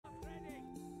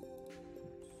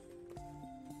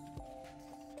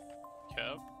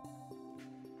Cap.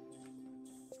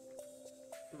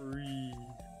 3.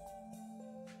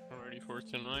 I'm ready for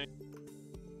tonight.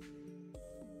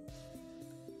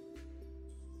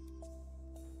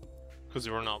 Because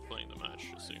we're not playing the match,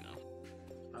 just so you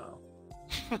know.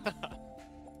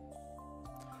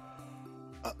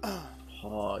 Oh.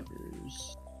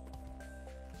 Hoggers.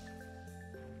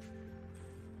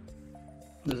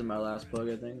 This is my last plug,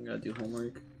 I think. Gotta do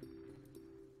homework.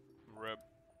 Rip.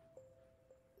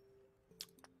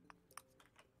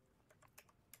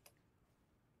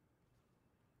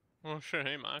 Oh shit,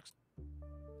 hey Max.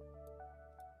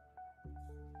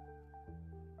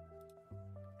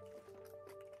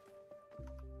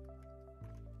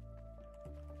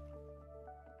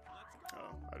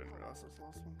 Oh, I didn't realize this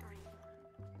last one.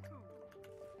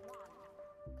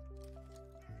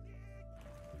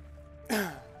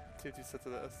 TT set to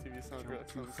the STV soundtrack.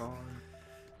 Too far.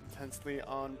 Intensely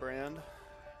on brand.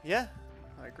 Yeah,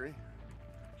 I agree.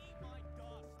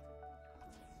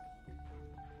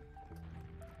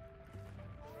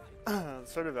 The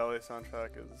Stardew Valley soundtrack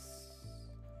is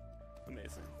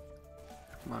amazing.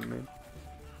 Come on, man.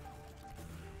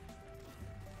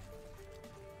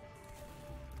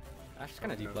 Ash's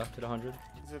kind of deep left at 100.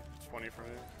 He's at 20 for me.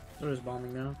 They're just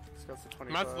bombing now. He's got the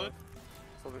 25. Matt's lit.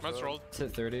 Soldier's Matt's dead. rolled. It's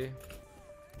at 30.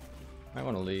 Might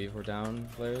want to leave. We're down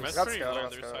players. Matt's I got pretty scout, low I on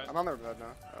got their scout. side. I'm on their bed now.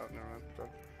 Oh, never mind.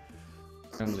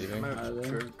 Dead. I'm leaving. Out of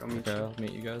there. Okay, I'll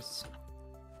meet you guys.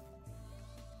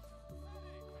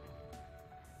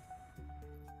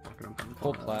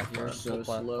 Full plat here. So Full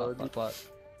plat, slowed. plat, plat, plat.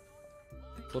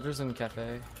 Soldiers in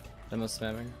cafe. Demo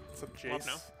spamming. What's up, up Jace?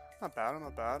 now. Not bad, I'm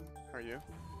not bad. How are you?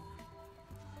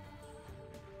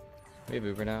 We have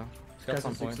Uber now. He's got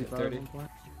some point at 30.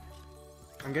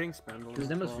 I'm getting spammed. His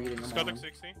demo's feeding. I'm Scott on.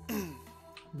 60.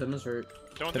 Demo's hurt.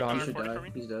 Don't Hit take on, He should 140 for die.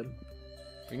 me. He's dead.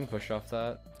 We can push off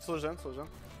that. Soldier's in, Soldier's in.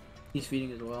 He's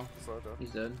feeding as well. Slow down. He's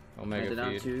dead. Omega They're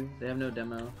down feed. 2. They have no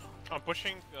demo. I'm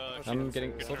pushing. I'm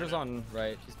getting Good soldiers internet. on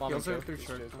right. He's He bombing also choke. threw He's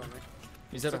short. Jace on me.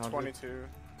 He's He's at at 100. 22.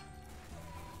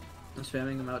 I'm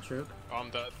spamming them out choke. Oh, I'm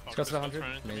dead. Scott's at Scott's 100.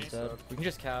 running into me. Main's dead. We can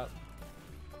just cap.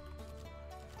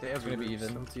 They It's have gonna be roots,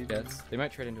 even. don't you? Gets. They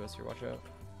might trade into us here. Watch out.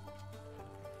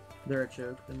 They're at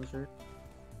choke. Demo's hurt.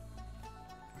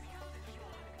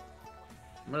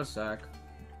 I'm gonna sack.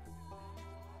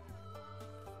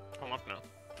 I'm up now.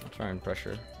 I'll try and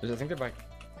pressure. I think they're by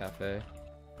cafe.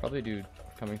 Probably a dude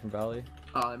coming from Valley.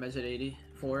 Oh, I'm at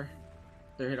 84.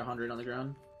 They're hit 100 on the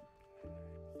ground.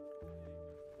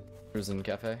 Who's in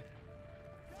cafe?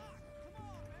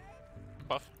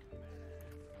 Buff.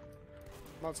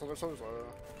 Come on, Soldier's low.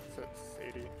 It's at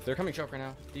 80. They're coming choke right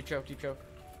now. Deep choke, deep choke.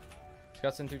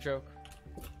 Scott's in through choke.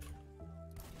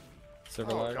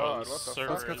 Silver Oh, light. God. what the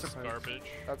Server fuck? is garbage.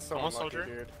 That's so Almost unlucky,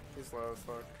 soldier. dude. He's low as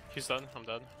fuck. He's dead. I'm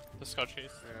dead. The Scott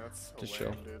chase. Yeah, that's so Just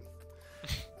lame, chill.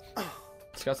 dude.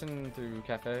 Scott's in through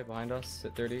cafe behind us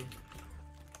at 30.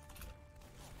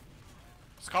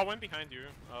 Scott went behind you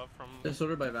from They're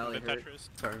sorted by Valley the hurt. Tetris.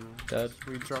 Sorry, man. Dead.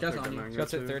 We dropped Scott's like on a you. mango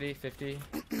Scott's at too. 30, 50.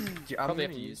 Probably Probably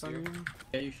have to use you.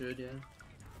 Yeah, you should, yeah.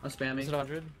 I'm Is spamming. it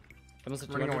 100? Almost at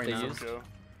Running 200 away they now. used. Go.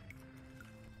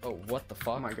 Oh, what the fuck?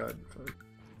 Oh my god.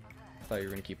 I thought you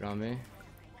were gonna keep it on me.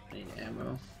 I need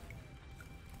ammo.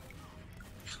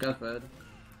 Scout fed.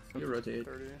 You rotate.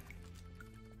 30. I'm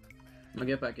gonna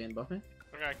get back in. Buff me.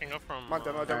 Okay, I can go from. Come on,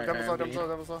 demo, Alright, demo's low, alright, demo's low,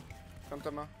 demo's low.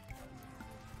 Demo.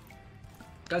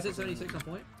 Guys hit 76 on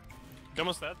point.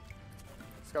 Demo's dead.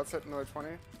 Scout's hit another 20.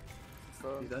 It's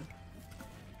low. He's dead.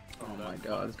 Oh my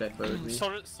god, this guy photed me.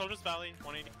 Soldier's Valley,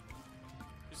 180.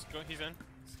 He's in.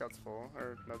 Scout's full,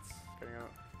 or that's getting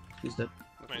out. He's dead.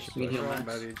 Nice. We can heal They're on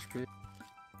max. bad HP.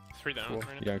 3 down. Cool.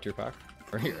 Right You going to your pack?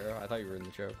 Or here? I thought you were in the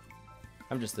choke.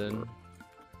 I'm just in.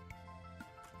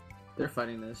 They're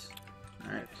fighting this.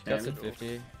 Alright, Scott's at spam.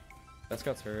 50. That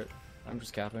Scott's hurt. I'm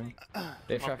just capping.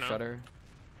 They've Up trapped now. Shutter.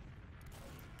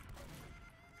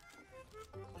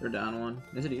 They're down one.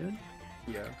 Is it even?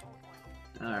 Yeah.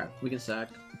 Alright, we can sack.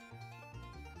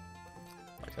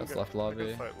 Scott's Okay, left like a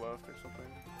lobby. fight left or something.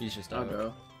 He's just I'll out.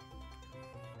 go.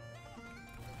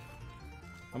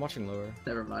 I'm watching lower.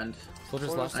 Never mind.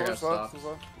 Soldiers left. I got Soldier's low, stopped. Soldier's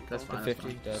low. That's At fine. 50.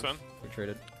 That's Dead. Stun. We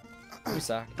traded. We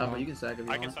sack. fine. Oh, but you can sack if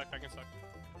you I can want. suck. I can suck.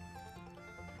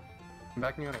 I'm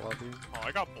backing you out of lobby. Oh,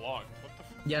 I got blocked. What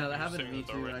the? Yeah, no, that I'm just happened to sitting me in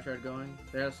the too when doorway. I tried going.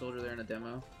 They had a soldier there in a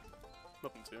demo.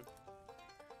 Nothing too.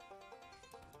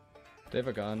 They have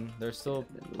a gun. They're still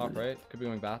top right. Could be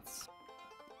going bats.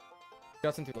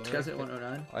 Scott's in through lower. This guy's at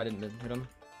 109. I didn't hit him.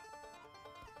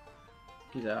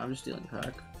 He's out. I'm just stealing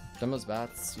pack. Demo's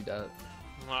bats. You dead.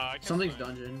 I can Something's snipe.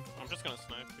 dungeon. I'm just gonna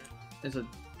snipe here. It's a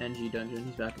NG dungeon.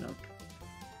 He's backing up.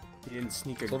 He didn't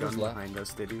sneak a Soldier's gun left. behind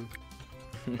us, did you?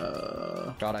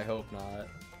 God, I hope not.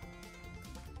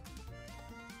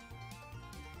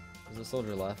 There's a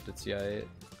soldier left. It's C8.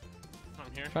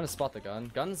 I'm here. Trying to spot the gun.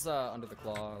 Gun's under the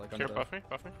claw, like under Here, the buff me,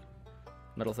 buff me.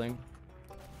 metal thing.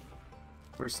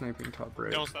 We're sniping top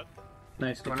right. Almost dead.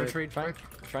 Nice, good Wanna trade. trade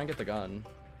quick? Try and get the gun.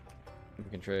 We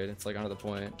can trade. It's like under the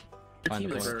point. Your Find team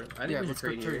the is point. I think Yeah, we should let's go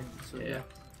trade here. trade. So, Yeah.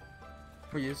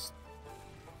 We use.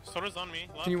 Soda's on me.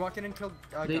 Left. Can you walk in and kill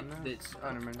They- gun now? they-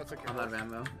 Oh, never mind. That's okay. I'm out of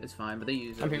ammo. It's fine, but they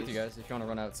use it. I'm here with you guys if you want to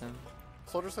run out, Sam.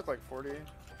 Soldiers look like 40.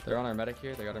 They're on our medic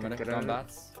here. They got our medic. Get They're on out of it.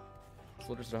 bats.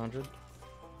 Soldiers at 100.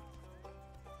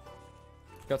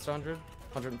 Guts at 100.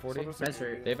 140. Soldiers That's like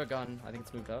right. They have a gun. I think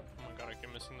it's moved up. Oh my god, I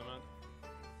keep missing the med.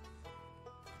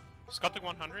 Scott took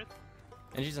 100.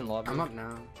 Angie's in lobby. I'm up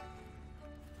now.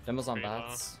 Demo's on Pretty low.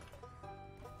 bats.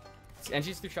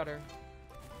 Angie's through shutter.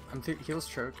 I'm through heals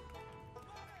choke.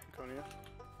 Konya.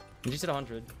 Angie's at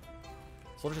 100.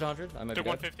 Soldiers at 100. I might be Took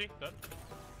dead. 150. Dead.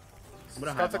 I'm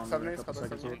gonna Scott's hide like bomb in 70, a couple Scott's like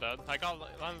seconds I'm here. dead. I got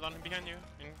landed on behind you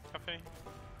in cafe.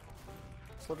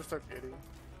 Soldiers took 80.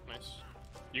 Nice.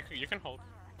 You can hold.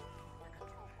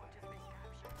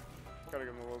 Gotta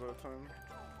give him a little bit of time.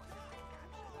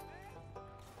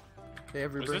 They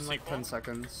have Was Reaper this in like equal? 10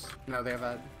 seconds. No, they have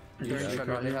ad. Yeah, They're in I shutter.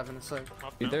 got They it. have in a sec.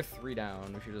 Up Dude, now. they're 3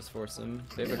 down. We should just force them.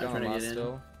 They have Yeah, a I'm gun on trying to last get in.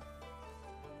 still.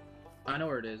 I know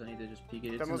where it is. I need to just peek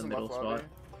it. It's Demo's in in the middle left spot. lobby.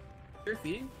 You're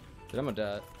feeding? Demo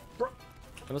dead. Bro.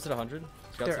 Demo's at 100.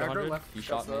 Scout's They're at aggro 100. left. He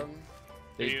shot me. Scott's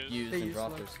They They used They and used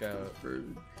dropped their left. scout.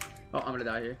 Rude. Oh, I'm gonna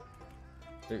die here.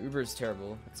 Their Uber is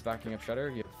terrible. It's backing up shutter.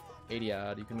 You have 80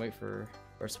 ad. You can wait for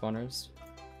our spawners.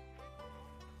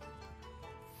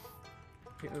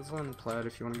 Yeah, there's one plaid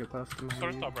if you want to get left. Start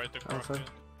behind you. top right. Took Alpha. rocket.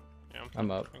 Yeah,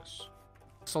 I'm up. Thanks.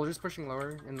 Soldiers pushing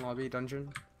lower in lobby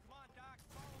dungeon.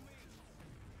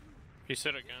 He's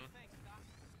hit again.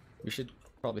 We should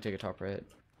probably take a top right.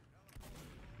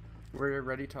 We're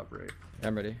ready top right.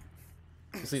 I'm ready.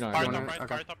 Let's lead on Fire our wanna- top right.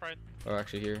 okay. Fire top right. Oh,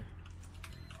 actually here.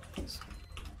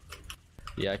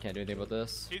 Yeah, I can't do anything about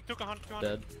this. He took 100. 200.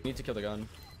 Dead. Need to kill the gun.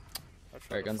 I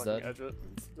tried Alright, to gun's fucking dead. Edge it.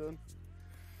 It's dead.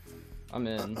 I'm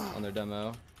in on their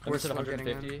demo. We're I'm at slow getting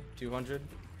 150, 200.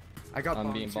 I got I'm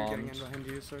bombed. being So you're getting in bombed. behind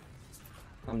you, so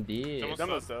I'm dead. Demo's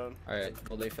Demo's dead. Alright,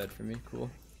 well they fed for me. Cool.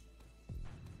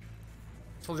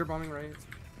 soldier bombing right.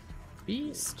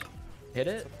 Beast. Hit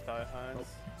it. Die highs.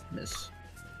 Miss.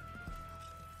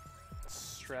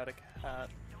 Stratic hat.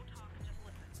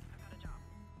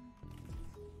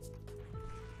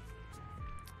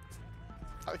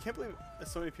 I can't believe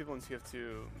there's so many people in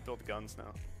TF2 build guns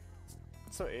now.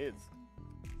 It's so AIDS.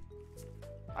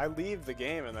 I leave the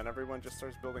game and then everyone just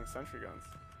starts building sentry guns.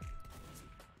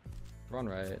 We're on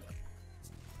right.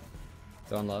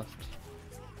 They're on left.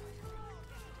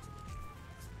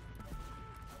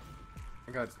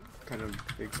 I got kind of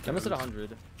big. Demo's at spins. 100.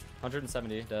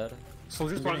 170, dead.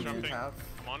 Soldier's He's one behind you. jumping. Half.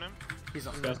 I'm on him. He's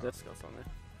on. Scout's dead. Scout's on me.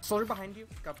 Soldier behind you.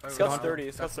 Got bow. Scout's on.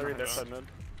 30. Scout's 30. They're nice. side mid.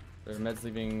 Their med's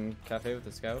leaving cafe with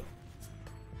the scout.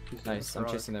 He's Nice, I'm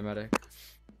Frog. chasing their medic.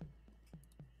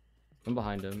 I'm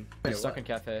behind him. Wait, He's stuck what? in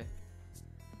cafe.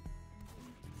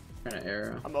 Kind of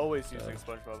arrow. I'm always using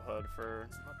SpongeBob HUD for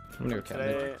I'm gonna go from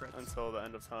cafe. today Crits. until the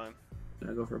end of time.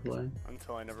 Gonna go for a play.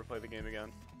 Until I never play the game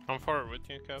again. I'm forward with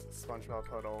you, Kev. SpongeBob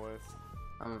HUD always.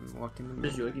 I'm walking the I'm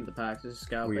just middle. joking the packs. This is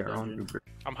scout. We by are on dungeon. Uber.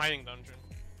 I'm hiding dungeon.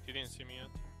 You didn't see me yet.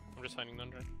 I'm just hiding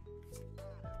dungeon.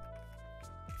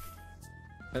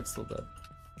 It's still dead.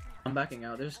 I'm backing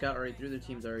out. There's a scout already through. Their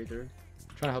team's already through.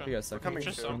 Trying to help you guys We're second. coming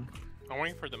Just soon. I'm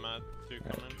waiting for the mat to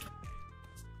come in.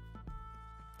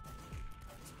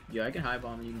 Yeah, I can high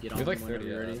bomb and you can get We on have like them whenever 30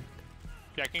 you're ready.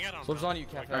 Yeah, I can get on. Soldier's now. on you,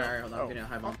 cafe. Alright, hold on. I'm getting a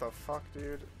high bomb. What the fuck,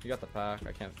 dude? You got the pack.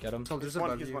 I can't get him. Soldier's He's one-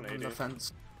 above he's you on 180. the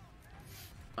fence.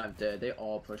 I'm dead. They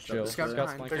all pushed Chill. up. Scout's this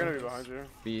behind. way. They're gonna be behind you.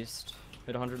 Beast.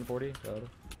 Hit 140. Dead. Oh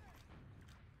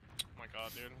my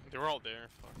god, dude. They were all there.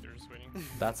 Fuck, they're just waiting.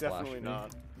 That's Definitely flashed me.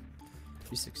 not.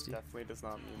 360. Definitely does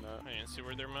not mean that. I didn't see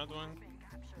where their mat went.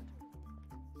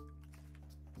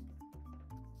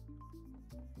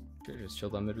 Sure, just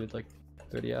chilled on mid with like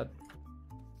 30 ad.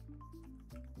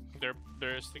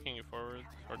 They're sticking you forward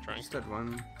or trying Just to. dead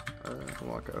one.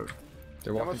 Walk out.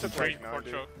 They're Yeah, walking. what's to the Three, break now, four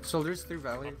dude? choke. Soldiers through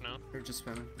valley. Up now. They're just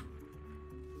spamming.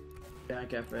 Yeah,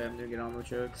 cafe. I'm gonna get on with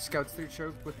choke. Scouts through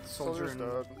choke with soldier Soldier's and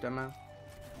dead. demo.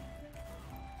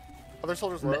 Other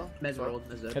soldiers low. Mez So- rolled.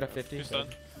 Mez Hit dead. a 50. Who's dead.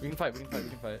 dead? We can fight. We can fight. We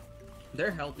can fight.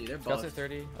 They're healthy. They're Scouts at buffed.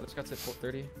 30. Other scouts at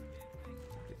 30.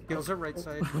 Heals are right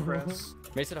side. Press.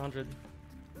 Mace at 100.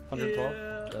 112.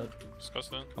 Yeah. Dead.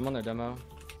 Disgusting. I'm on their demo.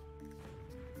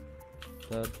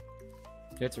 Dead.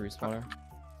 Yeah, it's a respawner.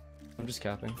 I'm just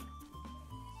capping.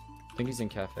 I think he's in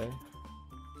cafe.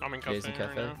 I'm in Yeah, cafe he's in right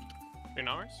cafe. now. In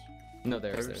ours? No,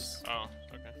 there's. There's- Oh,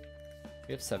 okay.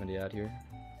 We have 70 out here.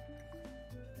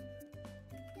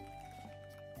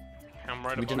 I'm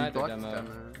right We above. denied their Blocked demo.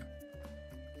 demo.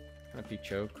 Gonna peek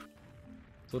choke.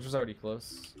 Soldier's already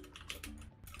close.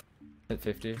 Hit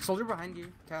 50. Soldier behind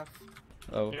you, Calf.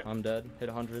 Oh, Yeah. I'm dead. Hit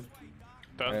 100.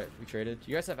 Dead. Alright, we traded.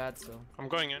 You guys have ads still. I'm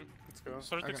going in. Let's go.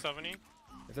 Sort of took Okay. 70.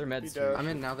 If they're meds, dead. I'm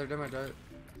in now, they're demo dead.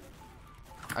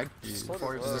 I Just just hold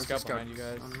it There's low. this guy behind you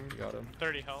guys. on me. You got him.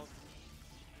 30 health.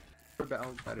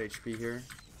 About that HP here.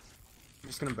 I'm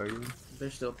just gonna bug you. They're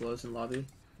still close in lobby.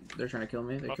 They're trying to kill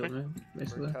me. They Okay. killed me, We're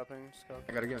basically. capping, just cap.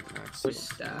 I gotta get next. We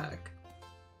stack.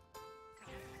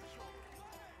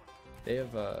 They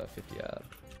have 50 ad.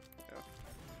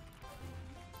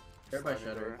 They're by Sliding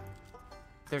Shutter. door.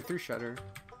 They're through Shutter.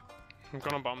 I'm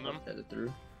gonna bomb them. Headed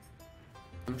through.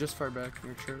 I'm just far back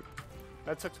near church.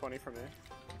 That took 20 from me.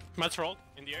 Mets rolled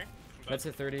in the air. Meds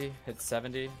hit 30. Hit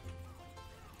 70.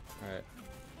 Alright,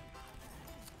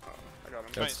 Oh, I got him.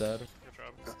 Nice. that's dead. Good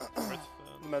job. Red's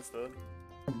dead. Med's dead.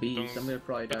 Beast. I'm gonna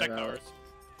probably die Protect out. ours.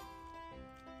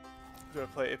 Do I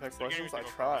play Apex They're getting Legends? I to go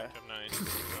for try. active, nice. Good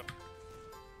job.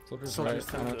 Soldier's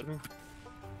Soldier's right. tempted. on it.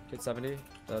 Hit 70.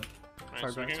 Dead. Nice. Far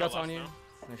We back. can go Scott's on left you. now.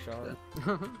 Nice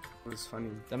shot. It was funny.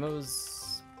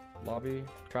 Demos. Lobby.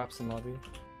 Traps in lobby.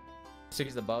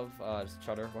 Sticky's above. Just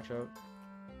Shutter. Watch out.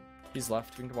 He's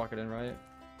left. We can walk it in right.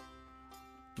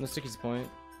 No Sticky's point.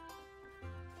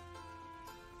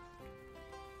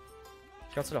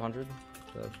 Scott's at 100.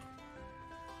 Dead.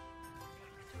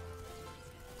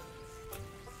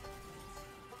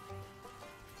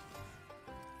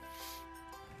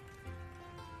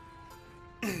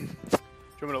 Do you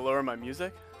want me to lower my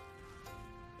music?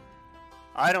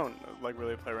 I don't like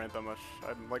really play rank that much.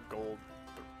 I'm like gold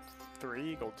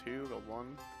 3, gold 2, gold 1.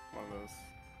 One of those.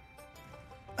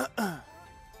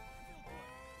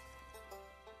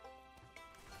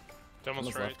 Demon's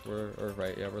Almost right. left. Or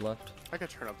right. Yeah, we're left. I could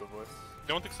turn up the voice.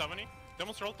 Demon took 70.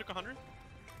 Demon's rolled took 100.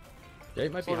 Yeah, he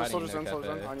might be hiding in Soldiers their in, soldiers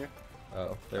in, cafe. on you.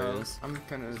 Oh, there he is. I'm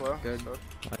kinda Slow. good.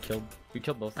 Slow. We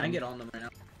killed both of I them. can get on them right now.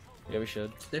 Yeah, we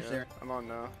should. They're Yeah, there. I'm on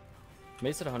now.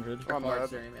 Mace at 100. I'm Hard mad.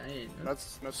 staring me. I ain't.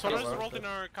 That's Soldiers low. rolled in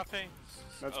our cafe.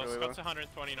 That's really Scott's low.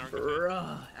 120 in our cafe.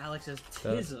 Bruh, Alex has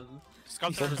tism.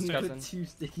 Scott's Soldiers He got 106. put him.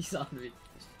 2 stickies on me.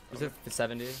 Is it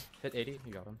 70? Hit 80?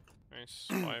 You got him. Nice.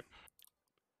 Swipe.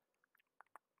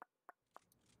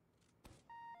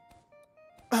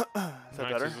 Is that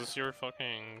Nice. better? Is this your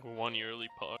fucking 1 yearly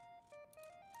puck?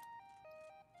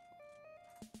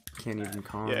 Can't even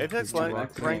calm. Yeah, Apex He's too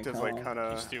locked in. ranked is like Calm. kind You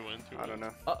of. still into I it. don't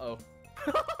know. Uh-oh.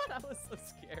 That was so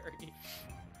scary.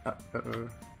 Uh-oh. Okay,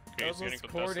 That was he's the getting most contested,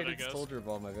 I coordinated guess. soldier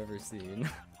bomb I've ever seen.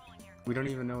 We don't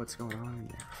even know what's going on in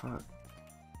there. Fuck.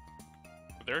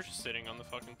 They're just sitting on the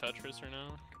fucking Tetris right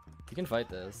now. You can fight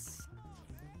this.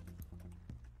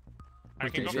 I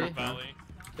can go Okay, for yeah. Valley.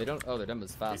 They don't. Oh, their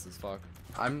demo's fast as fuck.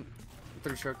 I'm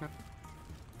through choke now.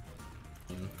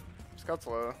 Scott's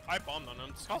low. I bombed on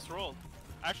him. Scott's rolled.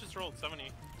 Ashes rolled 70.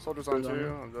 Soldiers on Soldiers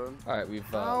 2. on I'm dead. Alright, we've.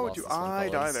 How lost do this one, I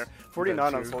die fellas. there?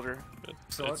 49 on too. soldier.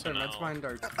 So It's their an meds L. behind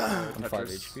our I'm 5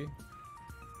 Tetris. HP.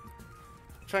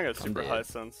 Trying to get I'm super dead. high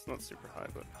sense. Not super high,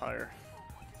 but higher.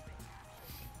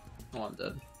 Oh, I'm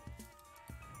dead.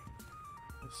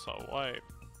 So wipe.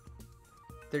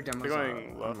 Their demos They're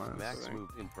going are left. online. Max Sorry.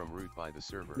 moved in from root by the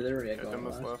server. They're already Yeah, at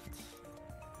Demo's last. left.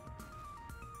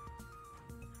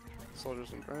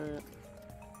 Soldiers in right.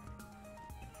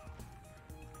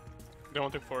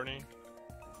 Demon took 40.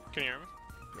 Can you hear me?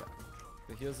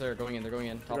 The heals are going in. They're going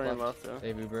in. Top They're going left. left, yeah. They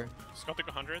have Uber. Scott took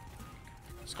 100.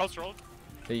 Scott's rolled.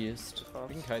 They used.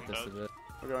 We can kite this a bit.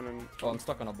 We're going in. Oh, I'm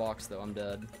stuck on a box though. I'm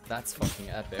dead. That's fucking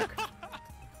epic.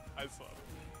 I saw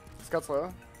it. Scott's low.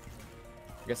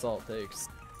 I guess all it takes.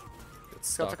 It's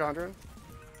Scott stuck. took 100.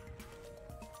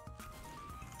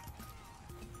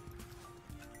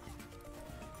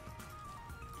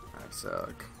 I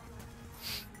suck.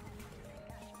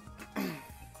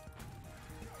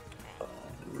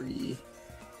 Three.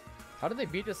 How did they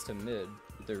beat us to mid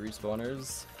with their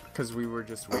respawners? Because we were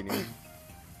just waiting.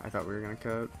 I thought we were gonna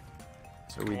cut.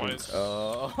 So we Why didn't. is-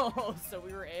 Oh, so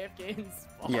we were AFK in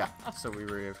spawn. Yeah, so we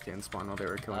were AFK in spawn while they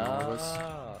were killing all of us.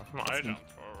 Ah, Come on, I that's, an, jumped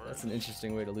forward. that's an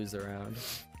interesting way to lose a round.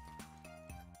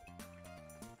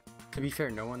 To be fair,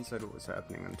 no one said what was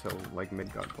happening until like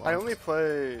mid got blocked. I only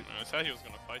play I said he was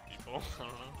gonna fight people. I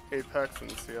don't know. Apex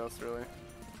and CS really.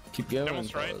 Keep going,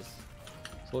 Devil's right. fellas.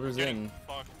 Soldiers Getting in.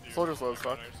 fucked, dude. Soldiers low as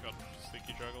Oh my fuck. God, I just got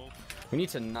sticky juggled. We need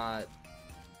to not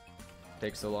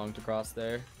take so long to cross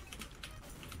there.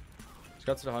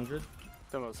 Scott's at 100.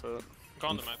 Demo's hit. Go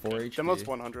on the map. 4 HP. Demo's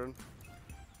 100.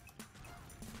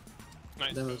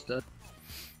 Nice. Demo's dead.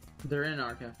 They're in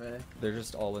our cafe. They're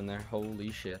just all in there.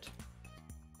 Holy shit.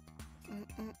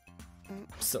 I'm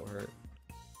so hurt.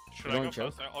 Should We're I going go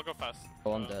choke? fast? I'll go fast.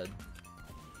 Oh, I'm dead.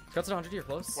 Scouts at 100, you're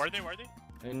close. Where are they? Where are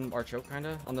they? In our choke,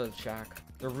 kinda. On the shack.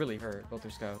 They're really hurt, both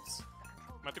their scouts.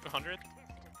 I took 100.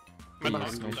 Nice, I'm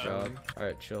nice dead. job.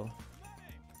 Alright, chill.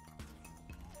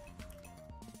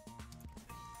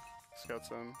 Scout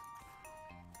zone.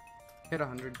 Hit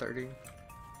 130.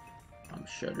 I'm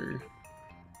shutter.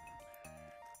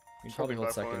 You probably hold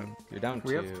left second. point. You're down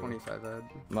We 2. have 25 ed.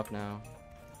 I'm up now.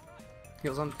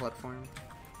 Heals on platform.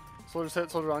 Soldier's hit.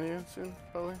 Soldier on you soon,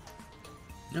 probably.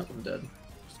 Nope, I'm dead.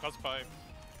 Scott's pipe.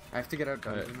 I have to get out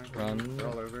Alright, dungeon. run. They're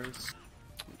all over us.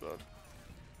 I'm dead.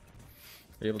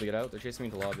 Are you able to get out? They're chasing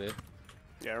me into lobby.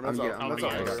 Yeah, Herman's I'm out. getting- Herman's I'm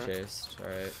out getting I over. got chased.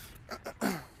 Alright.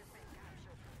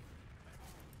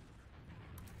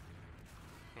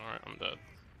 Alright, I'm dead.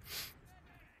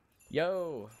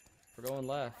 Yo! We're going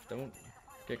left. Don't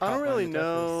get I caught don't by really the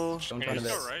know. Tetris. Don't Can try you to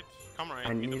just miss. go right? Come right.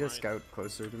 I meet need them a right. scout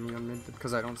closer to me on mid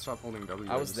because I don't stop holding W.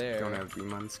 I was just there. Don't have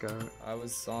beam on scout. I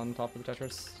was on top of the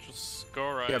Tetris. Just go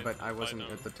right. Yeah, but I fight wasn't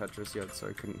them. at the Tetris yet, so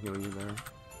I couldn't heal you there.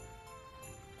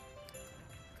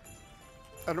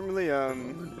 I don't really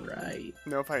Right.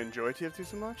 know if I enjoy TF2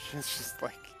 so much. It's just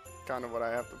like kind of what I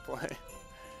have to play.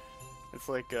 It's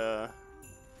like I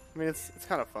mean it's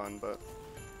kind of fun, but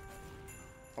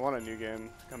I want a new game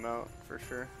to come out for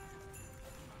sure.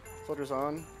 Soldiers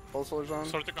on, both soldiers on.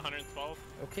 Sword took 112.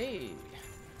 Okay.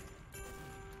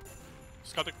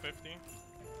 Scott took 50.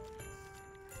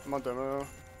 I'm on demo.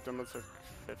 Demo took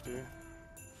 50.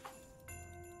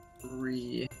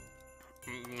 3.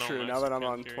 No True. nice Now that I'm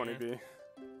on can't hear you. 20B.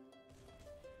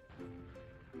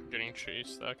 Getting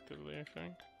chased actively, I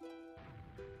think.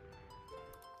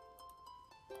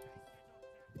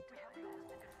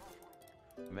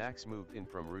 Max moved in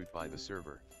from root by the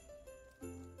server.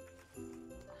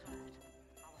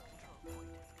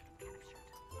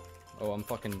 Oh, I'm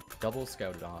fucking double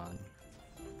scouted on.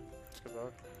 Let's go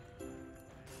back.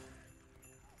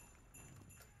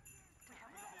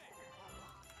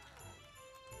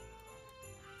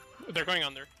 They're going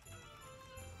under.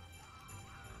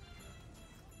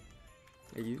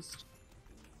 I used.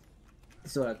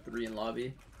 Still have 3 in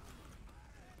lobby.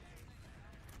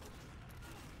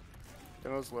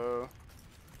 Demo's low.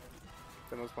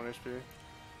 Demo's 1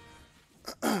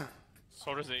 HP.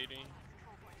 Soldier's 80.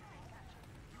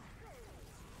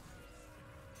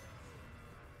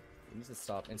 We need to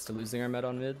stop insta-losing our med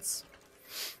on mids.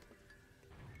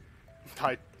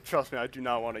 Trust me, I do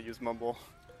not want to use Mumble.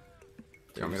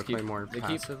 Do you want me to Just keep- play more they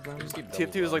keep- passive then? they just keep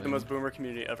TF2 is like the double most boomer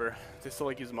community ever. They still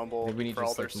like use Mumble Maybe we need for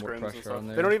all just, their like, more scrims and pressure stuff. on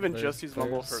They their- don't even their just use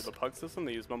Mumble for players. the pug system,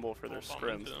 they use Mumble for their I'll bomb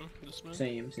into scrims. them. This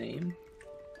mid. Same.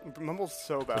 Mumble's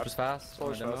so Which bad. is fast.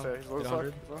 On a Soldier's demo. fast, yeah. He's low Get as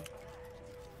 100. fuck. He's low.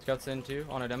 Scouts in too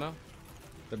on a demo.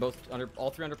 They're both under,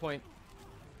 all 3 under point.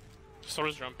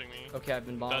 Soldier's jumping me. Okay, I've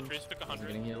been That bombed. race took I'm 100.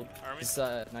 getting healed. Army. It's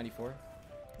 94.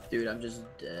 Dude, I'm just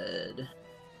dead.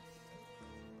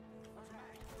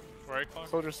 Right clock.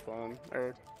 Soldier spawn.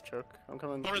 Or choke. I'm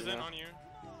coming. Soldier's to you in now. on you.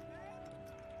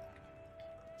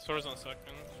 Soldier's on second.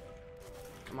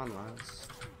 I'm on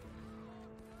last.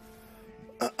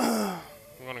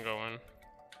 I'm gonna go in.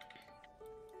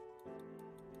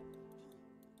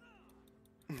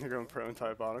 You're going pro and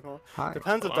diabolical. Hi.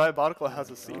 Depends if Hold on. diabolical has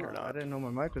a scene or I not. didn't know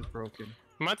my mic was broken.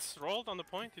 Matt's rolled on the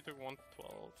point. He took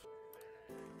 112.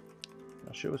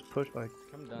 My shit was pushed like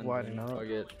Come done. Why dude. not? I'll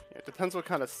get. Yeah, it depends what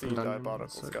kind of scene Done.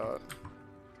 diabolical's got.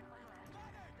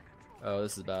 Oh,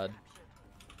 this is bad.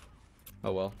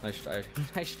 Oh well. Nice try.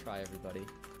 Nice try, everybody.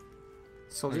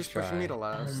 Soldier's Nice pushing me try. to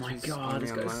last. Oh my He's God, on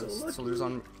this me on guy's so last. lucky. Soldier's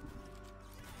on.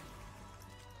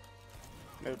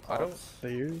 Maybe I don't- pops.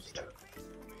 they used.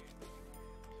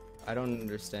 I don't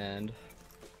understand.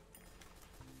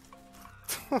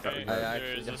 Okay, I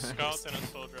actually there's a don't scout and a understand.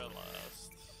 soldier at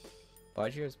last.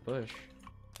 Why'd you guys push?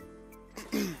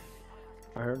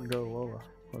 I heard him go lower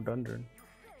or dungeon.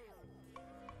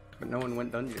 But no one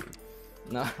went dungeon.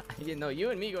 No, you know, you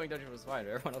and me going dungeon was fine.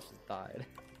 Everyone else just died.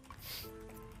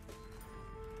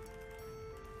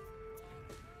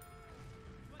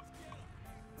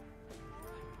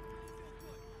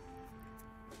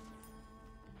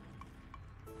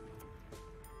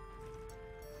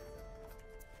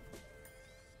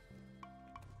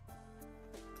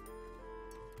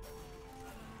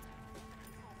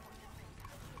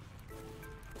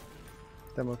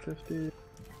 Demo 50,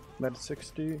 med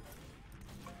 60,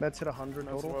 meds hit 100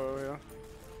 That's total. low, yeah.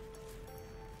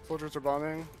 Soldiers are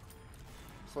bombing.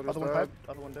 Soldiers Other one dead. pipe,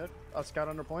 other one dead. Scout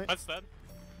under point. Matt's dead.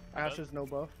 Ash is no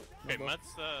buff. No Okay, buff.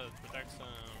 Matt's protects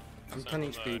I'm Sam 10 on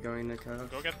HP the- going to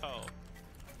Kev. Go get help.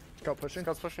 Scout pushing.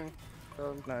 Scout's pushing.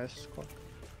 Nice. Cool.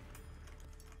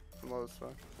 I'm low as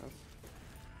fuck. Yes.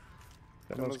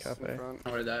 Demo's in cafe. front.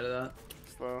 I would've died to that.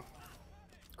 Slow.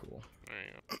 Cool. There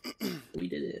you go. We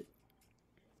did it.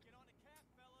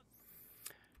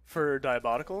 For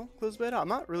Diabolical closed beta, I'm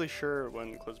not really sure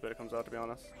when closed beta comes out, to be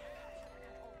honest.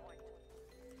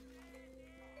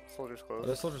 Soldier's Oh, close.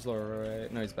 the soldier's lower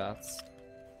right. No, he's bats.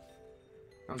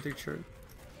 I'm too sure.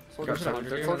 Soldier's Got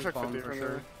 100 here. Soldier's like Spawn 50 for from sure.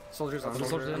 there. Soldiers on Soldier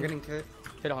soldier. in. I'm getting hit.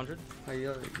 Hit 100.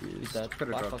 He's dead. Could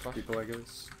Flash, have flash, dropped people, I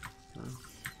guess.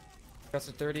 Got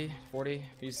to 30, 40.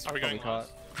 He's Are we probably going caught.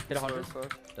 Hit 100. Slow.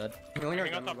 Dead. We only got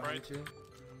Coming up demo top behind right. you.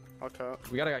 I'll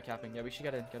cut. We got a guy capping. Yeah, we should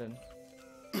get in. Get in.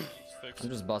 Six. I'm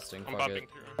just busting. I'm Fuck popping it.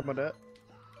 through. Demo dead.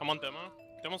 I'm on demo.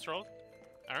 Demo's rolled.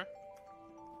 Arrow.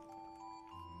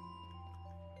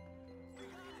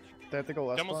 They have to go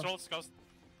left. Demo's Spawn. rolled. Scouts.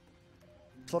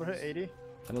 Soldier hit 80.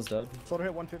 Demo's dead. Soldier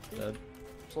hit 150. Dead.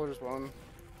 Soldier's 1.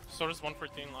 Soldier's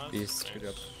 114 last. Beast. Good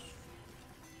job.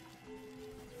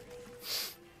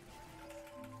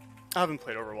 I haven't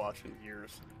played Overwatch in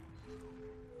years.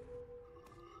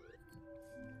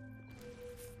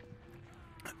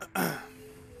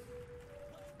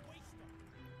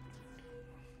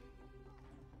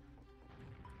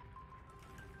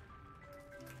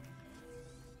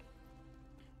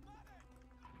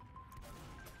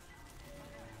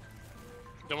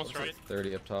 Demo's right.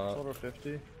 30 up top. Soldier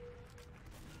 50. Those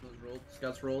rolled.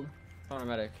 Scouts rolled.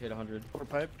 Counter-medic. Hit 100. Soldier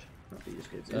piped. Oh, he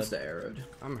just gets Dead. insta-arrowed.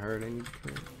 I'm hurt. I need to.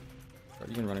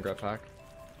 You can run a grab pack.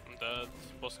 I'm dead.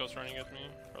 Both scouts running at me.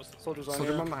 Roasted. Soldier's on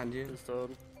Soldier you. one behind you. He's dead.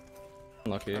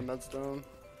 Unlucky. And Med's down.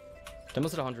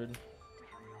 Demo's at 100.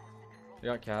 You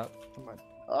got cap.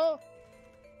 Oh!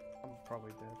 I'm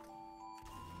probably dead.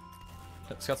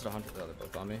 Scouts at 100. They're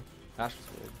both on me. Ash was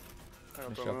weird. I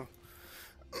Nice don't job. know.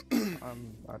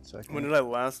 I'm at second. When did I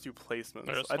last do placements?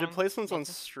 There's I did one. placements on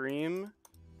stream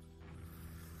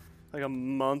like a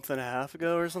month and a half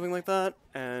ago or something like that,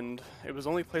 and it was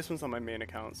only placements on my main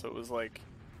account, so it was like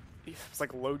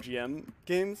low GM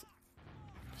games,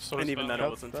 Soldier's and even then fell.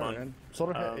 it wasn't fun.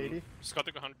 Soldier hit Um, 80. Scout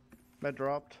took 100. Med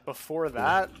dropped. Before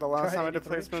that, the last Try time I did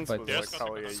 83. placements Fight was this. like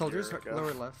probably a Soldiers year ago.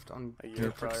 lower left on A year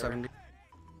near prick prior. 70.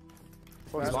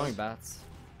 Soldier's Spawning bats.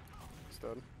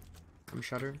 dead. I'm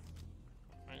shutter.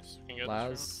 Nice. You can get this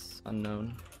Laz.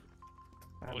 Unknown.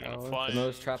 Probably gonna fly. The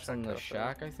most traps on the Check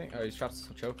shack, I think. Oh, he's trapped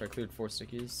on choke. I cleared 4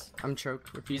 stickies. I'm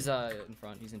choked. With He's in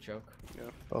front. He's in choke.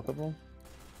 Both of them.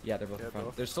 Yeah, they're both Yeah, in front.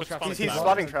 both. There's still But traps. spawn- He's in the back.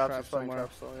 spotting Trap traps. He's spotting somewhere.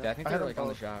 traps. So, Yeah, yeah. I think I they're had like them on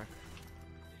the both. shack.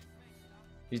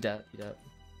 He's dead. He's dead.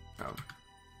 Oh.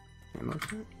 Ammo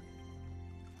kit?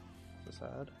 So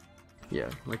sad. Yeah,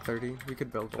 like 30. We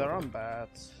could build. They're all on of them.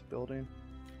 bats. Building.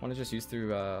 Want to just use through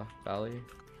Valley?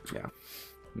 Yeah.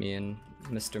 Me and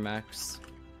Mr. Max.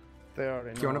 They already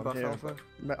know. Do you want to I'm buff here.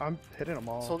 alpha? I'm hitting them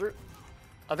all. Soldier.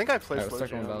 I think I placed Alright, low let's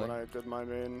start GM going when Valley. I did my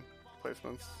main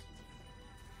placements.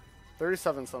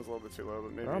 37 sounds a little bit too low,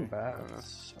 but maybe. They're on I don't know.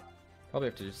 bats. Probably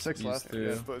have to just 6 use left, through.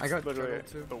 yeah. But I it's got literally juggled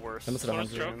too. the worst. Limits at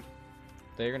Soldier's 100. choke.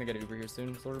 They're gonna get Uber here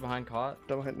soon. Soldier behind caught.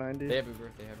 Double hit 90. They have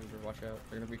Uber. They have Uber. Watch out.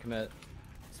 They're gonna recommit.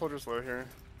 Soldier's low here.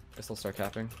 Guess they'll start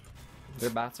capping. They're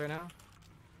bats right now.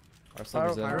 Our Pyro-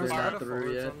 soldier's Pyro's in. Pyro's They're not not a through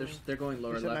forward yet. on They're, me. they're going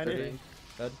lower You said left, I 90? think.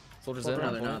 Dead. Soldier's Soldier in. No,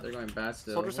 on they're point. not. They're going bats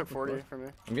still. Soldier's at What the 40 fuck? for me.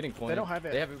 I'm getting point. don't have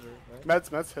it. They have Uber, right? Med's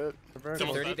hit. They're very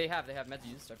Someone's close. 30. dead. They have meds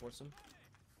used. I forced them.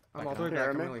 I'm Back all the way down. back.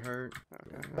 I'm Hear me? really hurt.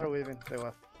 Okay. They're leaving. They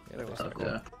left. Yeah, They they're left. stuck.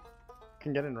 Yeah.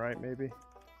 Can get in right, maybe.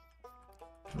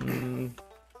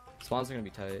 Spawns are gonna be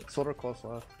tight. Soldier close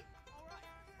left.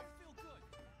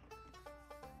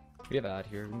 We have ad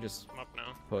here. We can just I'm up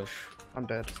now. push. I'm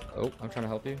dead. Oh, I'm trying to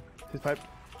help you. His pipe.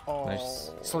 Oh.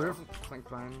 Nice. Soldier flank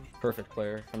blind. Perfect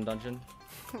player from dungeon.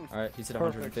 Alright, he's at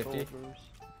Perfect 150. soldiers.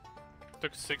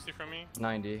 Took 60 from me.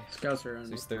 90. Scouts are So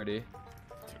on. he's 30.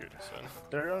 Dude, so.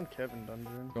 They're on Kevin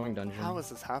dungeon. Going dungeon. How is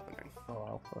this happening? Oh,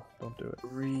 alpha. Don't do it.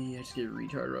 I just get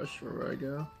retard rush for where I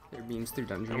go. Their beams through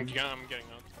I'm dungeon. getting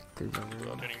up. Through dungeon.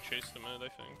 I'm getting chased to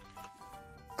mid,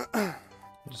 I think.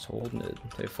 Just hold mid.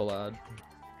 They have full ad.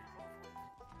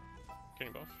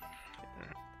 Getting buff.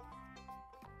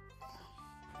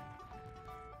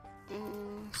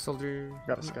 Soldier.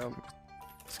 Got a scout.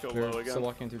 Let's go They're low still again.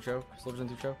 walking through choke. Soldier's in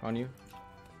through choke. On you.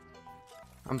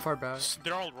 I'm far back.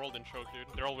 They're all rolled in choke, dude.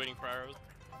 They're all waiting for arrows.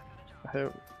 I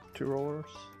hit 2 rollers.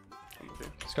 I'm with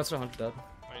you. Scouts are 100 dead.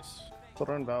 Nice.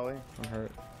 Soldier in Valley. I'm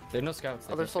hurt. They have no scouts.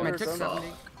 They Other have no I soldiers took down.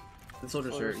 70. The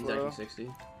soldier's hurt. He's Slow. actually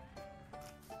 60.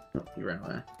 Oh, he ran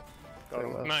away. Got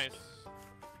him. left. Nice.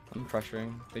 I'm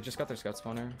pressuring. They just got their scout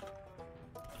spawner.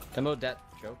 Demo det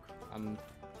choke. I'm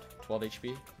 12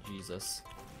 HP. Jesus.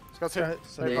 Scouts Yeah, hit.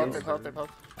 so They they- popped, they popped, they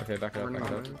popped. Okay, back up, We're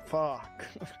back up. not. Fuck.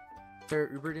 They're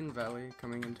Ubered in Valley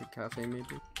coming into cafe maybe.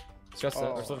 Scouts dead.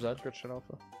 Or soldier's dead. Good shit,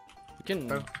 alpha. You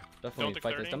can Oh. definitely take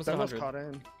fight 30. this. Demo's Demo's 100. caught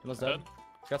in. Demo's Dead. dead.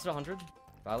 Got to 100.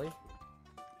 Valley.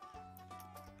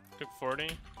 Took 40.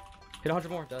 Hit 100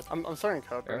 more. Dead. I'm starting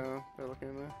cup right Fair. now. They're looking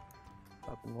at me.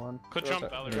 Up in one. Could Go jump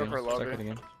back- Valley. go for lobby. Start getting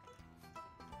in.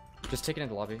 Just take it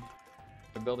into lobby.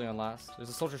 They're building on last. There's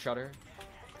a soldier shutter.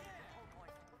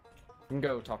 You can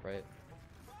go top right.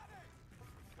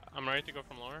 I'm ready to go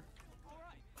from lower.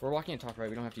 We're walking in top right.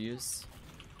 We don't have to use.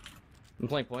 I'm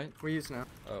playing point. We use now.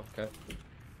 Oh, okay.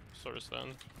 Sort of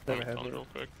stand. Go Let me ahead, come Luke. real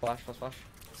quick. Flash, flash, flash.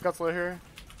 Scott's low here.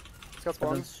 Scott's That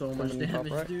one. does so much Coming top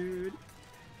damage, right. dude.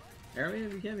 Arrow me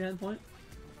if you can behind point.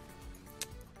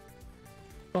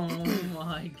 Oh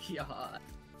my god.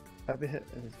 Heavy hit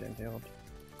and he's getting healed.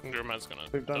 Your man's gonna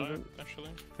We've done die, good. actually.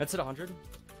 Let's hit 100.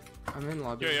 I'm in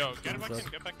lobby. Yo, get back Thumbs in,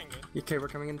 up. get back in, good. Okay, we're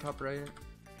coming in top right.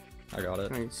 I got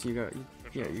it. Nice, you got.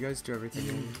 Yeah, you guys do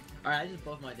everything. Alright, I just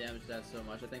buffed my damage stats so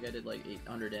much. I think I did like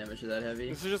 800 damage to that heavy.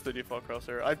 This is just the default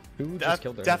crosshair. I Who That- just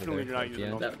killed their definitely inhibitor do not at use the it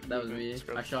end? on That was me. movement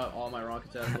script. I shot all my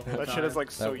rockets out the whole That time. shit is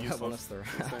like so That won us useless.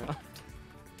 the Insane.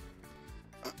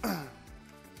 round.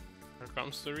 Here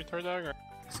comes the retard dagger.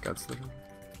 Scott's living.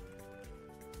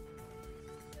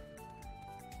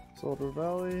 Soldier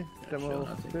Valley. Yeah, Demo chill,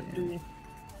 I'll take it. 50.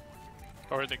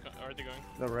 Or are they going?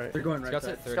 No, right. They're going right Scott's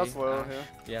side. at 30. Scott's low, Ash. yeah.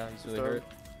 Yeah, he's really So- hurt.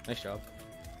 Nice job.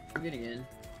 I'm getting in.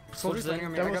 Soldier's landing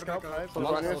on me. I Demo gotta scout back up. 5. Soldier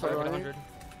I'm on you, on soldier on you. 100.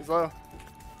 He's low.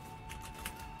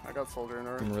 I got soldier in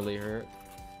already. I'm really hurt.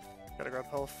 Gotta grab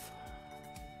health.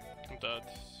 I'm dead.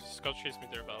 Scott chased me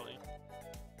there, Valley.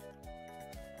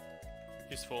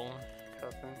 He's full.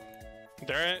 Capping.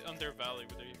 They're on their Valley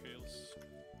with their heals.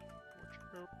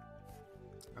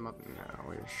 I'm up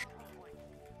now-ish.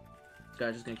 This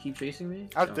guy's just gonna keep chasing me.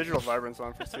 I have So- digital vibrance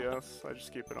on for CS. I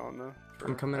just keep it on though. for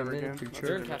I'm coming every in, game. big That's trip.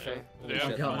 They're in it. cafe. Oh They my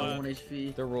have god, full ad. 1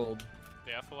 HP. They're rolled.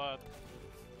 They have full ad.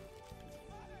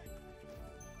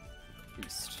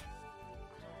 Beast.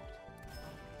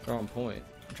 They're on point.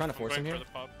 I'm trying to I'm force him going here. for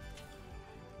the pop.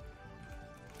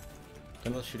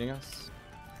 Demo's shooting us.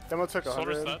 Demo took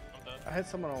Soldier's 100. dead. I'm dead. I hit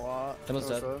someone a lot. Demo's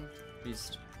dead. Demo's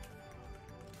Beast.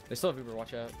 They still have Uber,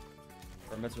 watch out.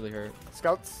 Our med's really hurt. dead.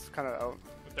 Scout's kind of out.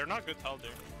 They're not good health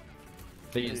there.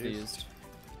 They used.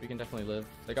 We can definitely live.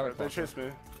 They got our They clock. chased me.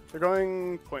 They're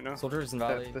going point now. Soldiers in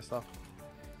Valley. This stuff.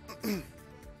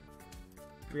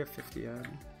 We have 50 ad.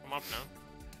 I'm up now.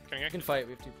 Can I We can get? fight.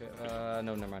 We have two.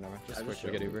 No, never mind. Just I switch. just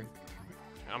We get showed Uber.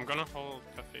 I'm gonna hold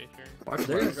cafe here. Watch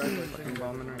There Buzz. is. Fucking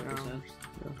bombing right now. 100%.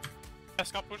 Yeah,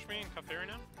 Scott push me in cafe right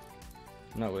now.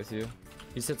 I'm not with you.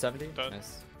 He's hit 70. Dead.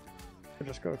 Nice. We'll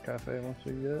just go cafe once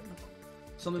we get.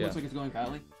 Something Yeah. looks like it's going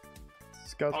Valley.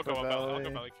 Scouts I'll for go Valley.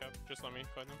 Valley cap. Just let me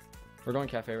fight them. We're going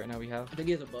cafe right now. We have. I think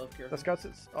he has a buff, careful. The scouts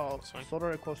is. Oh, That's fine.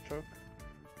 soldier at close choke.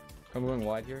 I'm going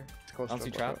wide here. It's close I don't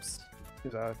see choke. watch out. traps.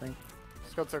 He's out, I think.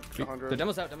 Scout took The 100.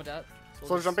 demo's out. Demo dead.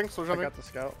 Soldier jumping. Soldier I jumping. got the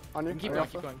scout. On you. We keep on going.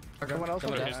 Alpha. Keep going. Okay. Someone else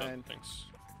Demo on dead. Okay, so behind. thanks.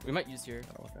 We might use here.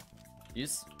 Oh, okay.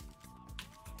 Use.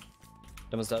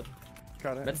 Demo's dead.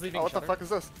 Got it. Med's leaving. Oh, what the shutter. fuck is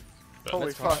this? Dead. Holy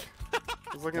Med's fuck. fine.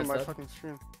 I was looking at Med's my dead. fucking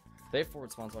screen. They have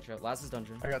forward spawns. Watch out. Last is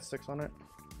dungeon. I got 6 on it.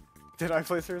 Did I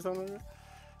place yours on there?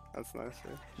 That's nice.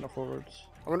 Right? No forwards.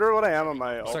 I wonder what I am on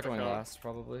my We'll ult start going account. last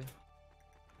probably.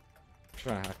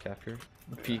 Trying to half cap here.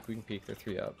 Peek. We can peek. They're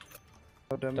 3 up.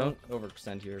 No demo. Don't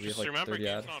overextend here. We have Just like remember, 30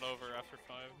 ad. game's not over after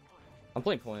 5. I'm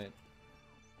playing point.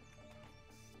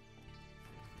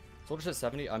 Soldier says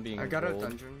 70. I'm being I got a rolled.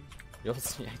 dungeon. You'll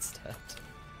see it's dead.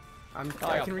 I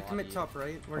got can recommit body. top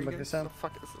right. Where I'm you with guys? you, What Sam. the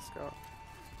fuck is this scout?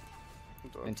 I'm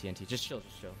done. And TNT. Just chill.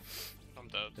 Just chill. I'm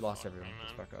dead. We lost Fuck everyone. me,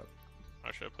 Let's man. back up.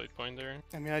 I should have played point there.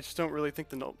 I mean, I just don't really think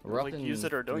the no, We're up like in use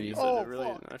it or don't 3. use Oh, it. It really,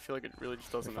 fuck. I feel like it really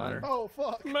just doesn't You're fine. matter. Oh,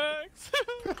 fuck. Max!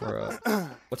 We're up.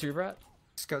 What's your brat?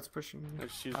 Scouts pushing. I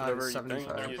just use whatever you think.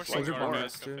 75. They're Use pushing Soldier like, hard, bomb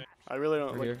guys, us, too. cafe. I really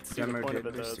don't We're like here. see the Demo point did. of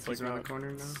it though. There's It's like stickies around the not,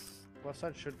 corner now. West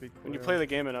side should be clear. when you play the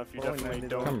game enough, you Only definitely 90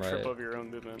 don't Come trip right. over your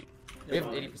own movement. We have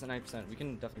 80%, 90%. We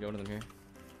can definitely go to them here.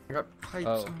 I got pipes.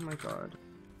 Oh. Oh, my god.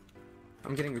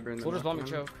 I'm getting Uber in the Soldiers back bombing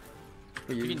now. choke.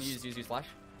 We You can use. use flash.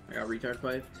 I got retard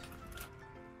piped.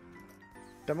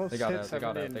 Demo's They got hit it, they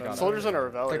got 70 it, and they done got it. Soldiers that. on our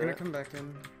valley, They're gonna right? come back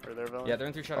in. Or their valley. Yeah, they're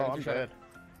in 3 shadow. Oh, in I'm 3 shadow. dead.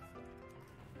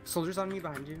 Soldiers on me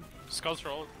behind you. Scouts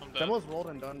rolled. I'm dead. Demo's rolled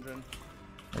in dungeon.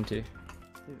 MT.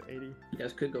 He's 80. You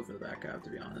guys could go for the back half, to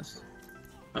be honest.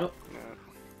 Oh, Yeah.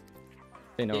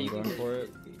 They know yeah, I'm you going can for it.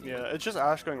 Yeah, it's just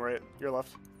Ash going right. Your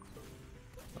left.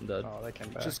 I'm dead. Oh, they came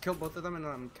back. Just kill both of them and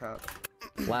I'm cap.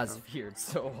 Laz veered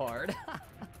so hard.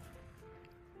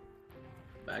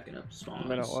 backing up spawn.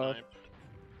 Minute left. Snipe.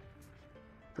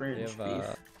 They Cringe have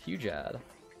beef. huge ad.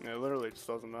 Yeah, it literally just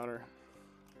doesn't matter.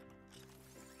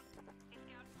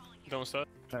 Don't set.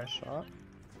 Nice shot.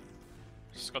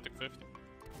 Scott took 50.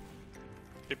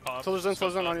 They pop. Soldiers in,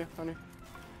 Scott soldiers in dead. on you, on you.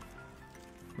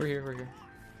 We're here.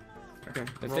 Okay.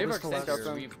 If roll they have this to left. Scout extenders,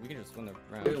 them. we can just win the We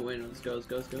round. can win. Let's go. Let's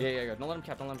go. Let's go. Yeah, yeah, yeah. Don't let him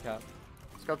cap. Don't let him cap.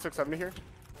 Scout 670 here.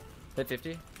 Hit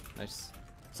 50. Nice.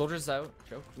 Soldiers out.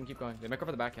 Choke. We can keep going. They might go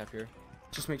for the back cap here.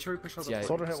 Just make sure we push all the Yeah,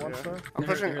 Soldier hit one Yeah. star. I'm They're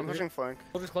pushing. hurt, I'm they're pushing flank.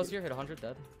 Soldiers close here. Hit 100.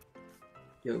 Dead.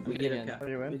 Yo, we I'm get getting a in. cap. Are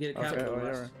you in? We get a cap. Okay, on the oh, you're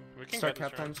west. in. We can Start get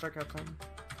cap this time, round. start cap time.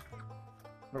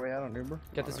 Where we at on Uber?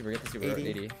 Get the super. Get the super. 80.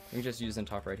 80. We can just use in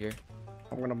top right here.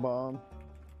 I'm gonna bomb.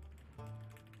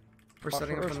 We're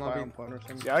setting up in lobby.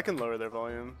 Yeah, I can lower their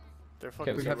volume. They're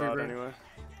fucking we too have loud reverb. anyway.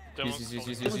 Demo-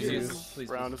 Use. Please.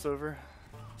 Round is over.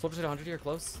 Soldiers hit 100 here.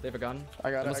 Close. They have a gun. I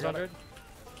got it. Almost I got 100. it.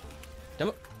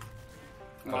 Demo.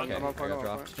 I'm on, Okay, I'm on I point, got I'm on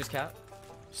dropped. point. Just cap.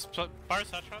 Fire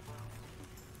headshot.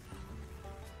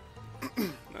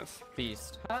 Nice.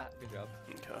 Beast. Ha! Good job.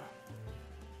 Okay.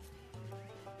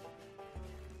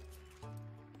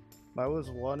 I was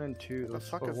 1 and 2, The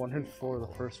fuck or is- 1 and 4 the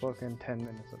first fucking 10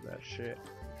 minutes of that shit.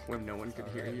 When no one could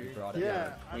hear Alright, you. We brought it.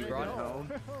 I We didn't brought it know.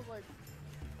 home. I was like,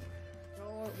 no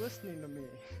one listening to me.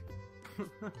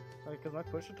 Like, cause my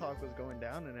push to talk was going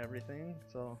down and everything,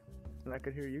 so and I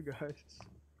could hear you guys.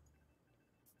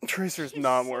 Tracer's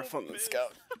not more fun than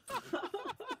Scout.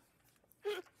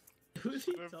 Who's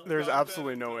he talking There's about?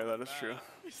 absolutely no way that is true.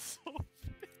 He's so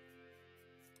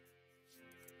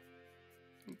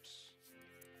Oops.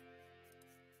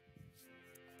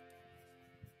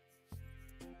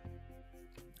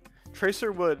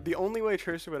 Tracer would, the only way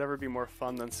Tracer would ever be more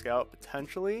fun than Scout,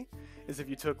 potentially, is if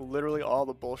you took literally all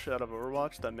the bullshit out of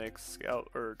Overwatch that makes Scout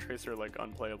or Tracer, like,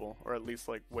 unplayable, or at least,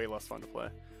 like, way less fun to play.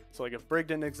 So, like, if Brig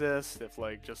didn't exist, if,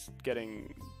 like, just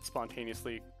getting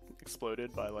spontaneously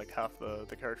exploded by, like, half the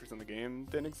characters in the game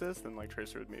didn't exist, then, like,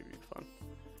 Tracer would maybe be fun.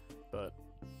 But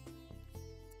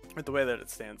with the way that it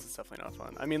stands, it's definitely not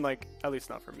fun. I mean, like, at least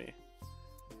not for me.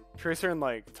 Tracer in,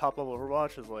 like, top-level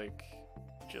Overwatch is, like,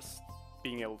 just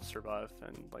being able to survive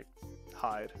and, like,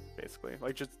 hide, basically.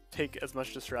 Like, just take as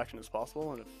much distraction as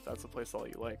possible, and if that's a playstyle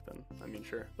you like, then, I mean,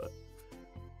 sure, but...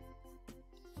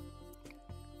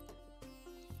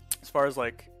 As far as,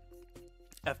 like,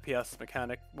 FPS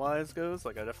mechanic-wise goes,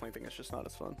 like, I definitely think it's just not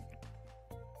as fun.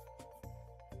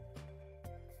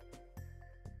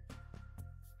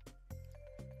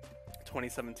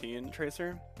 ...2017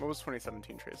 Tracer? What was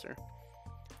 2017 Tracer?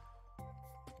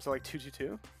 Was it, like,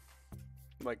 222?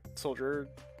 Like, Soldier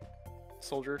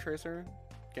Tracer?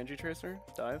 Genji Tracer?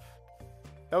 Dive?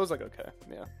 That was, like, okay.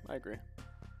 Yeah, I agree.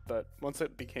 But once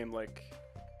it became, like,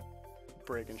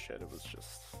 Brig and shit, it was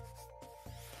just...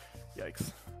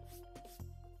 Yikes.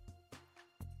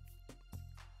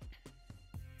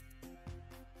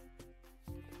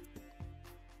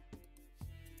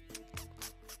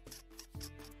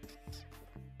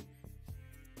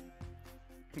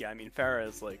 Yeah, I mean, Pharah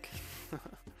is, like...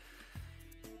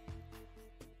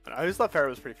 I always thought Pharah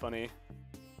was pretty funny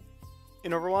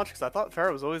in Overwatch, because I thought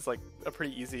Pharah was always, like, a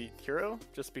pretty easy hero,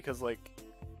 just because, like...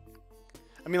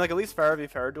 I mean, like, at least Pharah v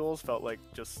Pharah duels felt like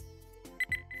just...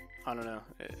 I don't know.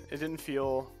 It didn't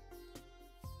feel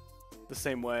the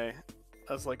same way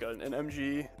as, like, an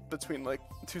MG between, like,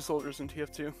 two soldiers in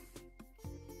TF2.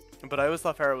 But I always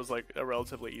thought Pharah was, like, a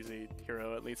relatively easy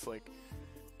hero, at least, like,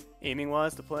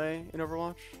 aiming-wise to play in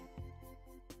Overwatch.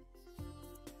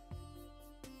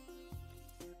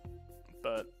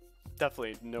 But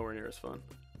definitely nowhere near as fun.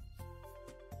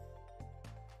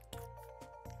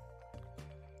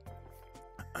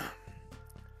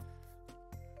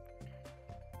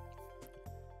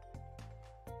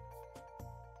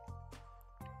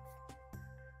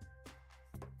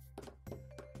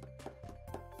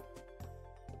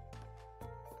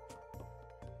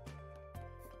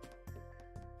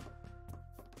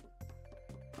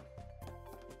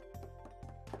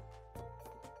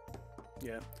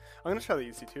 Yeah, I'm gonna try the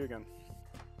EC2 again.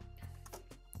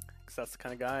 Cause that's the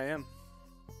kind of guy I am.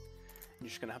 You're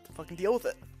just gonna have to fucking deal with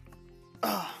it.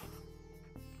 Ugh.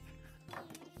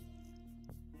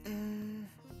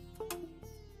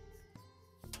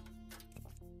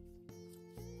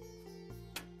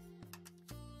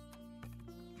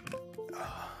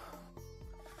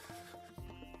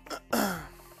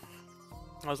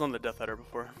 I was on the Death Header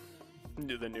before.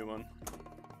 Do the new one.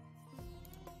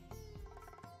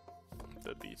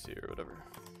 The B2 or whatever.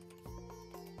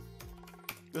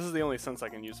 This is the only sense I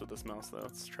can use with this mouse, though.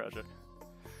 It's tragic.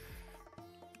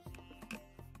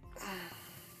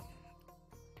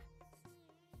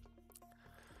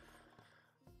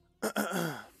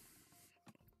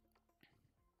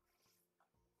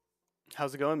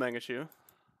 How's it going, Mangachu?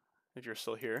 If you're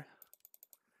still here,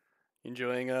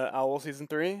 enjoying Owl Season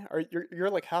 3? You're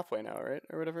like halfway now, right?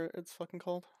 Or whatever it's fucking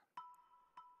called.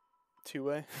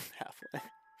 Two-way, halfway.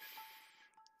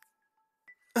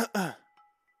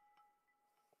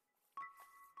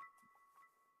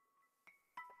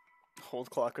 Old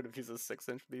Clock would have used a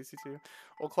 6-inch with the EC2.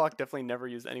 Old Clock definitely never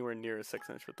used anywhere near a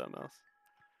 6-inch with that mouse.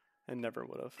 And never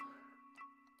would have.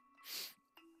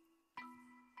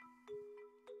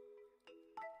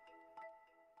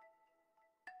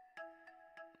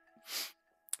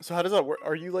 So how does that work?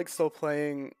 Are you like still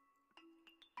playing?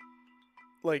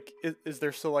 Like, is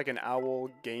there still like an owl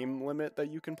game limit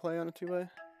that you can play on a 2-way?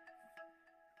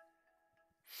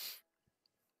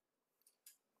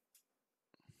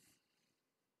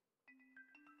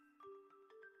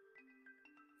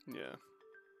 Yeah.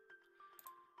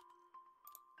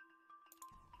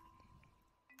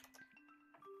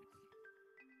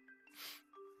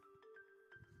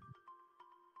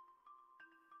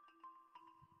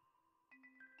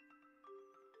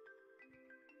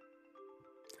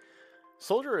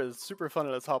 Soldier is super fun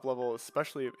at a top level,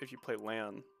 especially if you play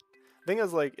LAN. Thing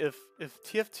is, like, if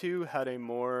TF2 had a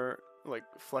more like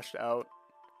fleshed out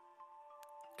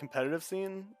competitive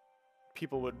scene,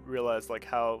 people would realize like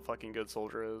how fucking good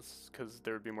Soldier is, because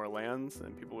there would be more LANs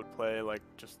and people would play like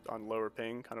just on lower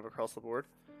ping, kind of across the board.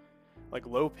 Like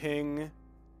low ping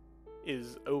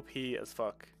is OP as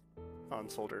fuck on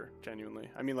Soldier, genuinely.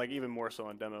 I mean, like even more so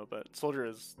on demo, but Soldier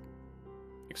is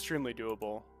extremely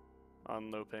doable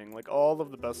on low ping. Like all of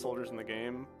the best soldiers in the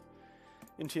game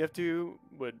in TF2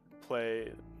 would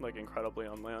play like incredibly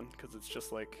on LAN, because it's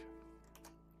just like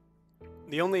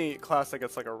the only class that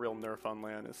gets like a real nerf on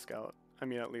LAN is Scout. I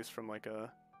mean, at least from like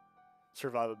a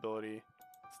survivability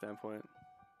standpoint.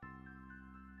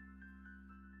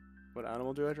 What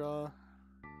animal do I draw?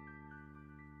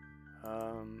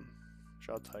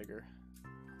 Draw tiger.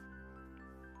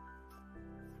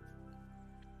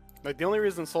 Like the only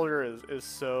reason Soldier is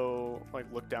so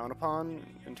like looked down upon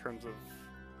in terms of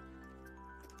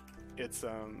its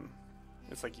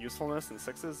like usefulness in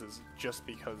 6s is just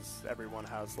because everyone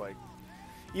has like,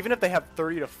 even if they have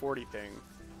 30 to 40 ping,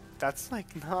 that's like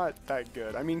not that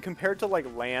good. I mean, compared to like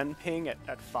LAN ping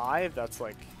at 5, that's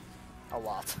like a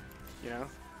lot, you know?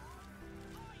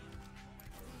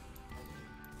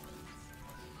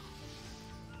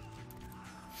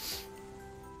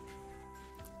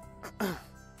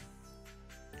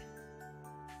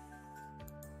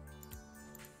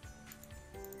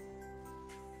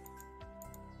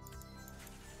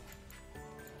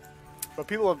 But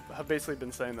people have basically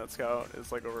been saying that Scout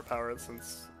is like overpowered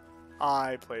since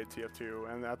I played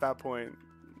TF2, and at that point,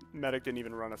 Medic didn't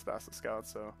even run as fast as Scout,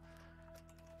 so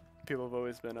people have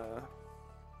always been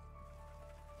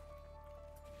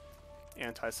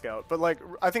anti-Scout. But like,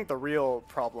 I think the real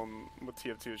problem with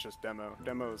TF2 is just Demo.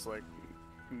 Demo is like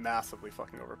massively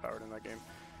fucking overpowered in that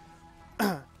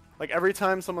game. Like every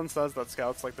time someone says that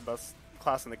Scout's like the best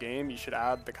class in the game, you should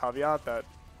add the caveat that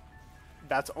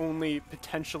that's only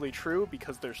potentially true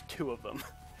because there's 2 of them.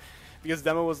 Because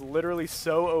Demo was literally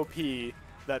so OP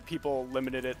that people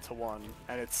limited it to 1,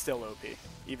 and it's still OP,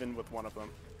 even with 1 of them.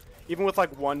 Even with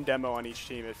like 1 Demo on each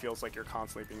team, it feels like you're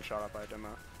constantly being shot at by a Demo.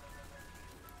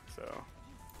 So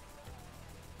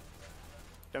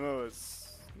Demo is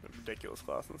a ridiculous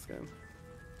class in this game.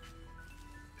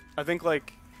 I think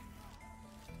like,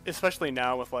 especially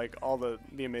now with like all the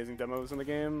amazing demos in the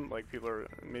game, like people are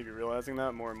maybe realizing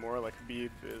that more and more. Like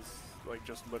Habib is like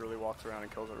just literally walks around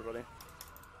and kills everybody.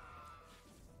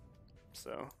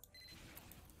 So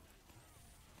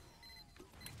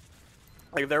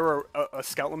like if there were a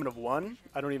Scout limit of 1,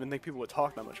 I don't even think people would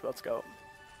talk that much about Scout.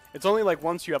 It's only like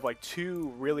once you have like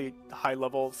 2 really high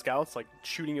level Scouts like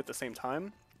shooting at the same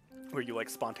time where you like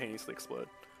spontaneously explode.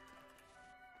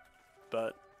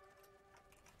 But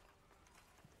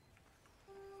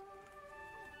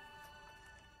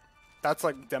that's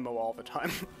like Demo all the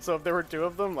time. So if there were 2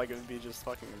 of them, like it would be just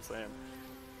fucking insane.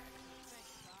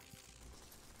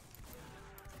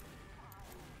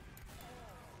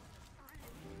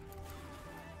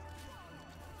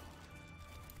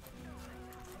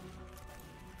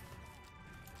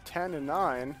 Ten and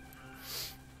 9.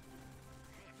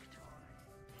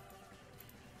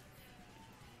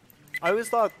 I always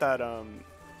thought that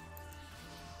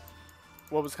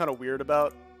what was kind of weird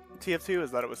about TF2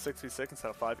 is that it was 6v6 instead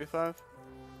of 5v5.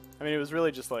 I mean, it was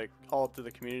really just like all up to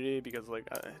the community, because like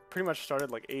I pretty much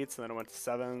started like 8s and then I went to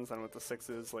 7s, then I went to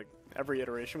 6s. Like every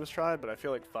iteration was tried, but I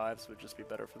feel like 5s would just be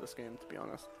better for this game, to be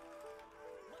honest.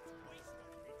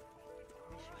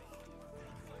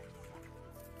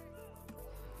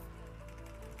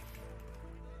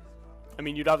 I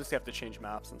mean, you'd obviously have to change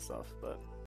maps and stuff, but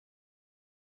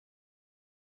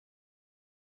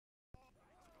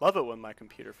love it when my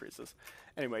computer freezes.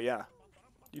 Anyway, yeah.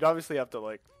 You'd obviously have to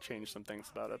like change some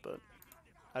things about it, but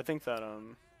I think that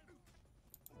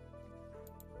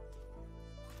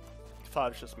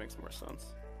 5 just makes more sense.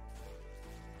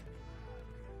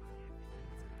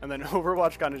 And then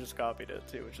Overwatch kind of just copied it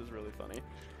too, which is really funny.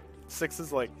 6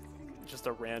 is like just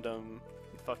a random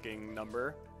fucking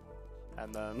number,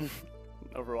 and then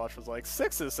Overwatch was like,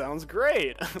 6s sounds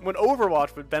great! When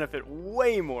Overwatch would benefit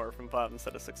way more from 5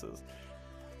 instead of 6s.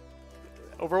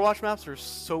 Overwatch maps are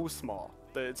so small.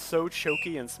 It's so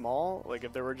choky and small. Like,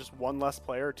 if there were just one less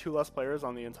player, 2 less players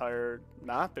on the entire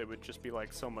map, it would just be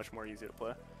like so much more easy to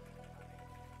play.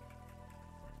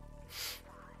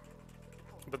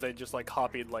 But they just like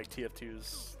copied like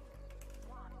TF2's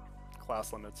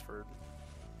class limits for,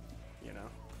 you know,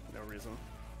 no reason.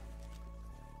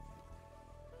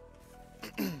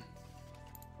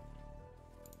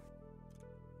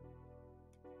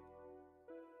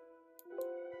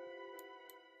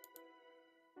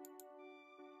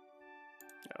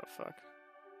 Oh fuck.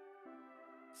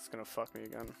 It's gonna fuck me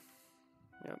again.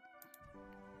 Yep.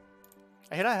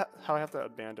 I hate how I have to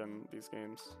abandon these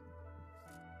games.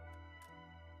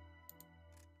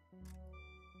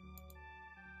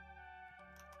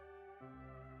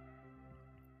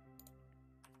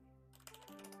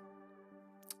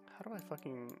 How do I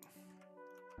fucking...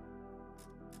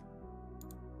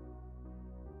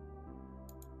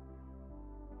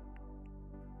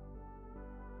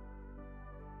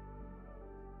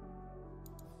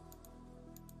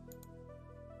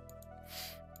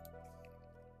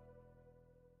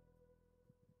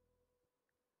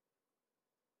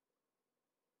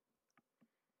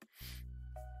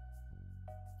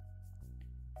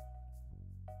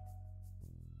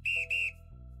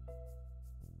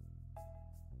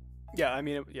 Yeah, I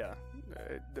mean,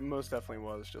 it most definitely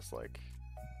was just like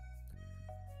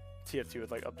TF2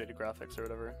 with like updated graphics or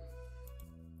whatever,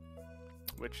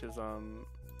 which is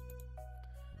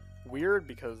weird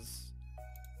because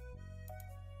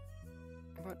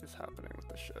what is happening with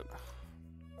this shit?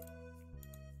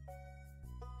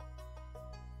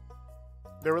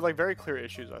 There were like very clear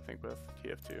issues, I think, with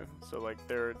TF2. So like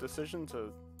their decision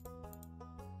to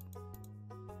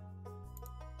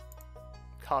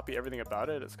copy everything about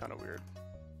it is kind of weird.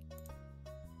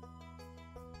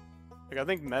 Like, I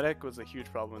think Medic was a huge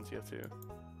problem in TF2.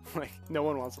 Like, no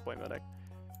one wants to play Medic.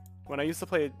 When I used to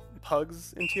play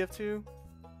Pugs in TF2,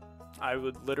 I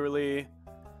would literally...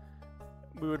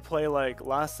 we would play, like,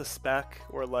 Last to Spec,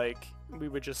 or, like, we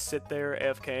would just sit there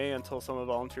AFK until someone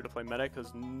volunteered to play Medic,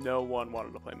 because no one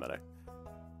wanted to play Medic.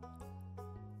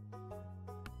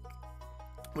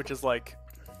 Which is, like...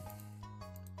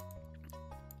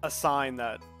 a sign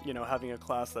that, you know, having a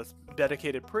class that's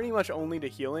dedicated pretty much only to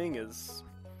healing is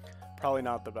probably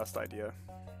not the best idea.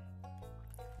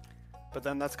 But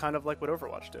then that's kind of like what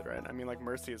Overwatch did, right? I mean, like,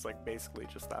 Mercy is like basically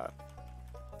just that.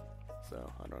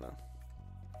 So, I don't know.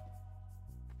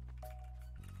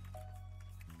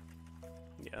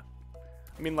 Yeah.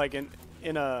 I mean, like, in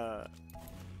a,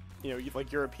 you know,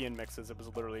 like European mixes, it was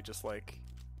literally just like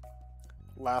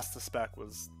last to spec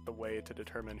was the way to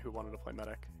determine who wanted to play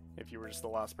Medic. If you were just the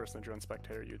last person to join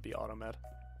Spectator, you'd be auto-med.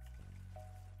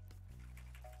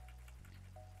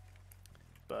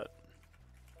 But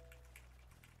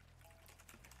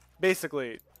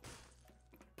basically,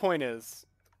 point is,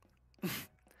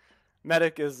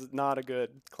 Medic is not a good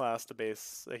class to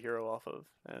base a hero off of,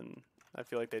 and I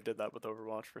feel like they did that with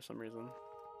Overwatch for some reason.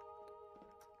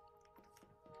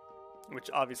 Which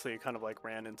obviously kind of like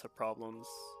ran into problems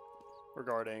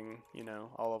regarding, you know,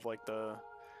 all of like the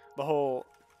whole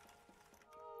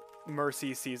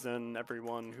Mercy season,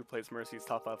 everyone who plays Mercy is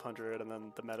top 500, and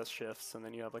then the meta shifts, and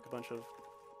then you have like a bunch of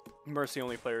Mercy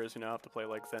only players who now have to play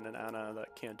like Zen and Ana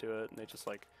that can't do it, and they just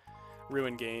like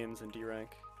ruin games and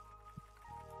D-rank.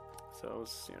 So it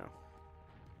was, you know.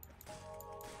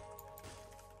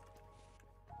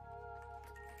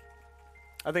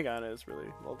 I think Ana is really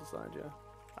well designed, yeah.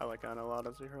 I like Ana a lot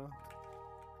as a hero.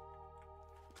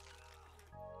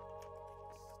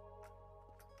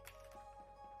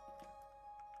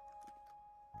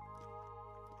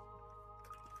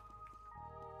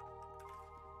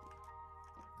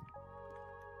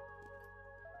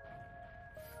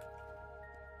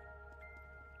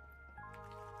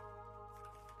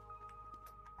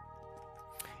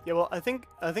 Yeah, well, I think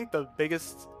the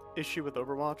biggest issue with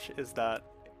Overwatch is that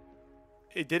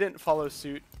it didn't follow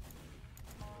suit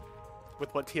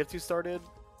with what TF2 started,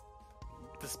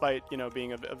 despite, you know,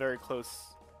 being a very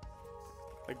close,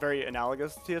 like very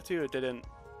analogous to TF2. It didn't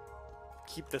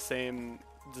keep the same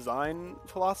design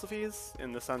philosophies,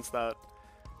 in the sense that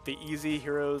the easy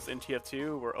heroes in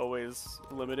TF2 were always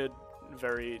limited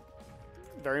very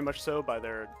much so by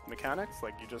their mechanics,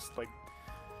 like you just like,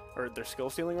 or their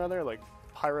skill ceiling rather. Like,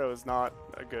 Pyro is not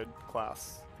a good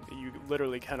class. You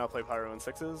literally cannot play Pyro in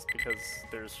 6s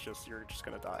because you're just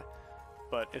gonna die.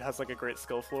 but it has like a great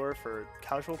skill floor for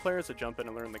casual players to jump in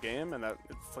and learn the game, and that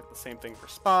it's like the same thing for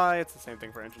spy, it's the same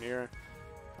thing for engineer.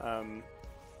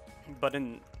 But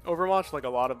in Overwatch, like a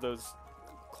lot of those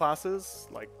classes,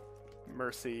 like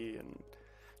Mercy and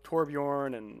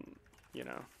Torbjorn and, you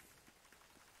know,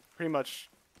 pretty much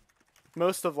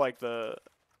most of like the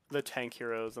tank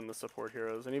heroes and the support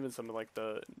heroes, and even some of like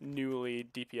the newly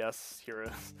DPS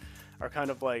heroes are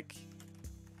kind of like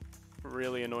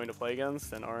really annoying to play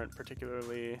against and aren't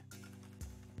particularly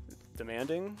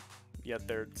demanding, yet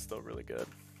they're still really good.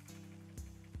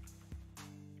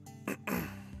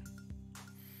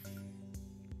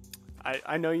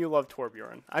 I know you love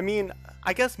Torbjorn. I mean,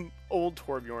 I guess old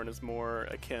Torbjorn is more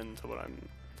akin to what I'm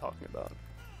talking about.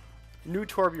 New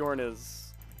Torbjorn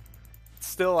is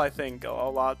still, I think, a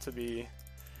lot can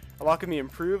be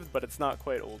improved, but it's not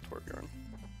quite old Torbjorn.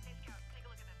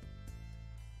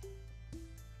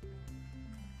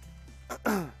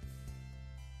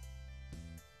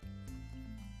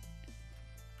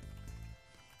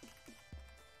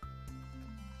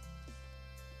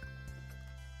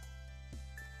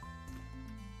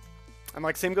 And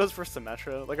like same goes for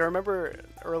Symmetra. Like I remember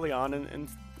early on in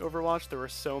Overwatch there were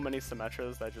so many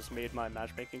Symmetras that just made my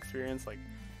matchmaking experience like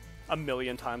a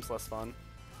million times less fun.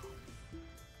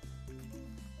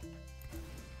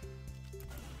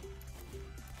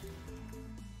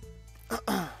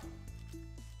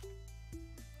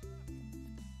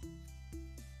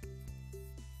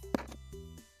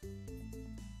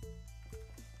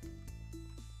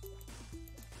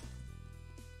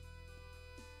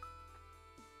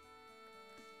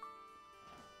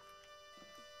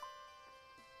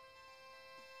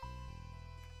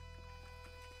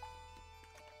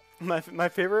 My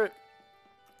favorite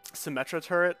Symmetra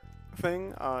turret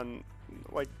thing on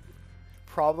like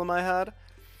problem I had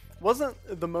wasn't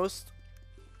the most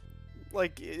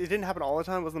like it didn't happen all the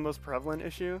time, wasn't the most prevalent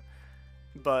issue,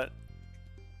 but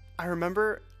I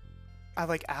remember I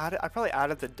probably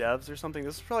added the devs or something.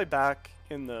 This was probably back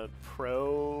in the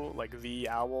pro like the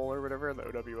owl or whatever, the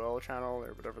OWL channel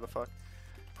or whatever the fuck,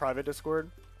 private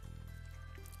Discord,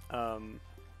 the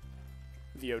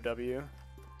OW.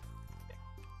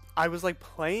 I was like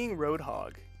playing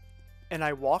Roadhog, and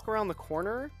I walk around the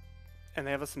corner, and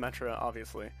they have a Symmetra,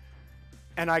 obviously,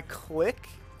 and I click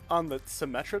on the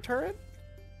Symmetra turret,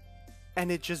 and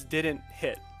it just didn't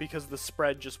hit because the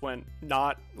spread just went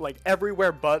not like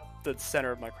everywhere but the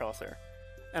center of my crosshair.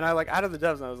 And I like added the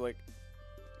devs, and I was like,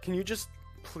 can you just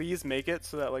please make it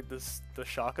so that like the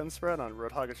shotgun spread on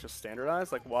Roadhog is just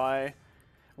standardized? Like why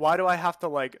do I have to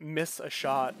like miss a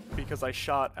shot because I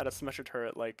shot at a Symmetra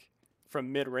turret like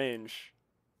from mid-range,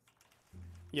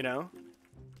 you know?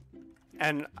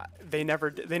 And they never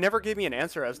gave me an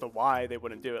answer as to why they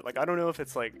wouldn't do it. Like I don't know if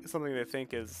it's like something they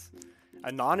think is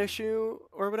a non-issue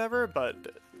or whatever,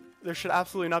 but there should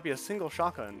absolutely not be a single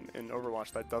shotgun in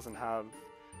Overwatch that doesn't have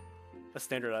a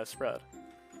standardized spread.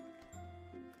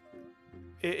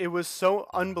 It was so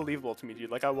unbelievable to me,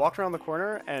 dude. Like I walked around the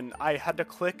corner and I had to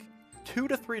click 2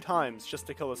 to 3 times just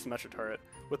to kill a Symmetra turret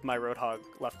with my Roadhog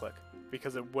left click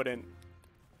because it wouldn't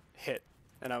hit.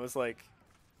 And I was like,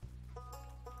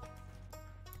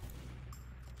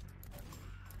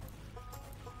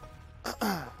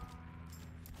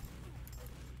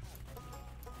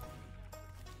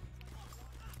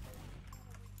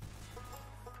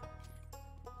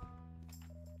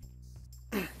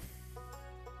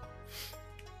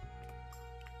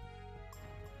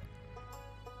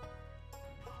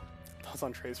 pause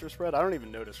on tracer spread? I don't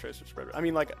even notice tracer spread. I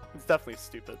mean, like, it's definitely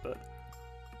stupid, but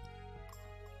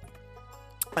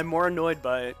I'm more annoyed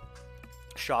by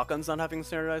shotguns not having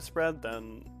standardized spread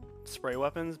than spray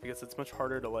weapons because it's much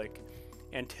harder to like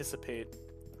anticipate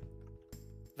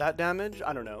that damage.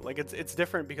 I don't know, like it's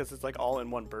different because it's like all in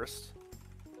one burst.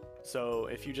 So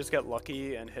if you just get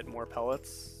lucky and hit more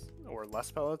pellets or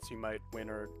less pellets, you might win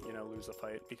or, you know, lose a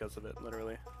fight because of it,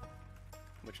 literally,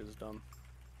 which is dumb.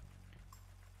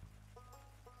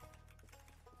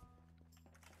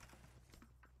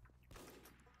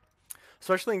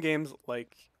 Especially in games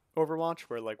like Overwatch,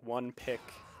 where like one pick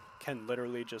can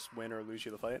literally just win or lose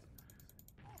you the fight.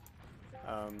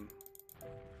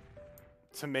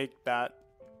 To make that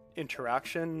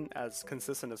interaction as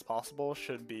consistent as possible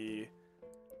should be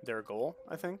their goal,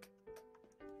 I think.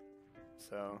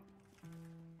 So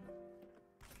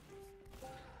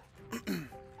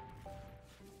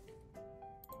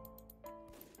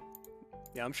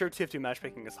yeah, I'm sure TF2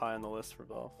 matchmaking is high on the list for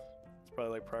Valve. It's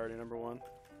probably like priority number 1.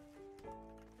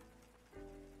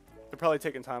 They're probably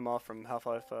taking time off from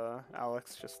Half-Life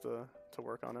Alex just to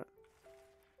work on it.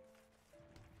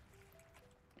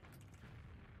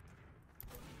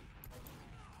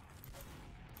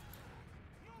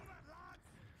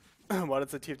 Why does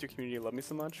the TF2 community love me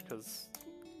so much? Because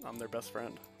I'm their best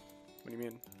friend. What do you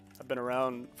mean? I've been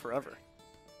around forever.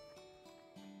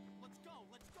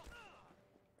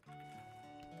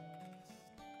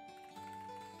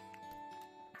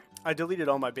 I deleted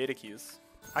all my beta keys.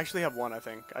 I actually have one, I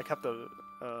think. I kept a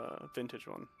vintage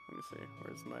one. Let me see.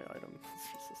 Where's my item?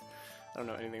 I don't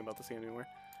know anything about this game anymore.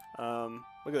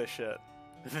 Look at this shit.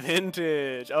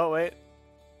 Vintage! Oh, wait.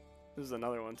 This is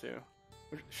another one, too.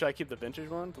 Should I keep the vintage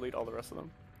one? Delete all the rest of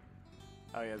them?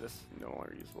 Oh, yeah, this is no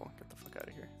longer usable. Get the fuck out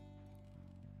of here.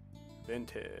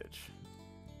 Vintage.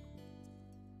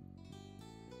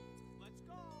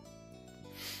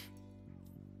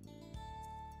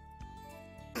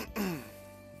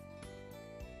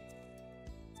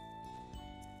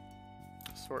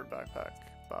 Sort backpack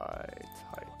by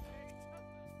type.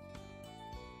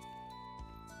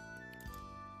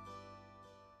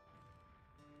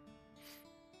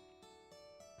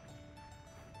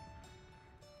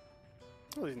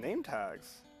 Oh, these name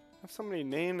tags. I have so many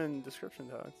name and description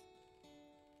tags.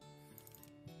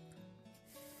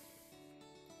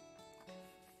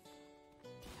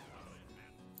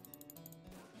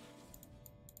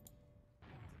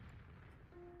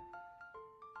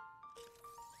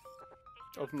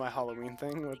 Open my Halloween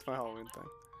thing? What's my Halloween thing?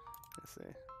 Let's see.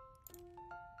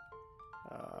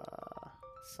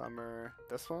 Summer.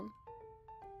 This one?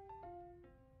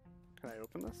 Can I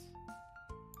open this?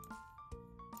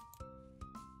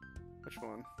 Which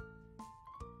one?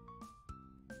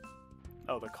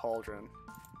 Oh, the cauldron.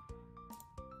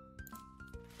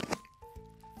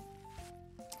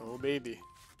 Oh, baby.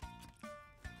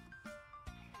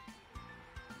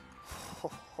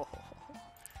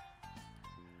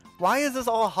 Why is this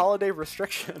all a holiday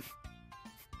restriction?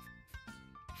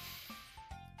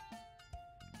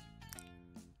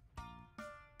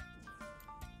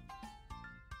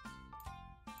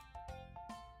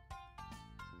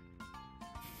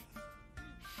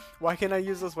 Why can't I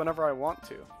use this whenever I want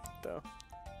to, though?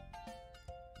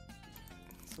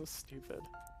 So stupid.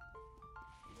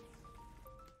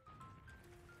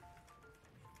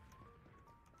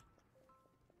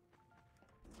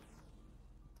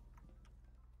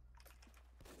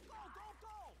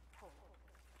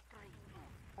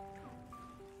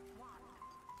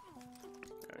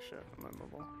 Oh shit, am I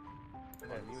mobile?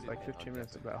 It's like 15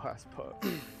 minutes of that last putt.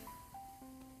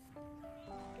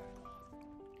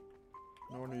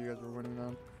 No wonder you guys were winning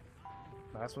then.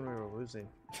 Last one we were losing.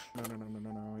 No.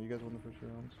 You guys won the first 2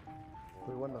 rounds.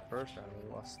 We won the first round,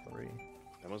 we lost 3.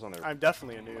 Emma's on their. I'm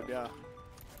definitely a noob, yeah.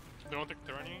 They don't think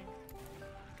they're any.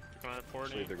 They're going to 40.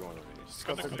 Actually, they're going over these.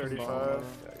 Scope Go 35. Guys,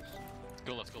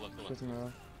 Go left, go left, go left. Shooting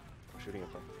I'm shooting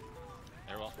at them.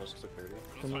 Airwall. Close to 30.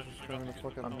 Someone's just trying to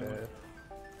fucking I'm dead.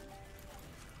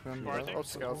 Where are they? Oh,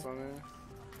 scouts on there.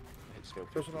 Hit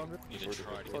scope. First 100. Need to Where's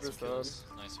try to the- get What some is that? kills.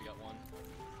 Nice, we got one.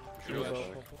 Shoot Go at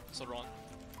ahead. them. Still wrong.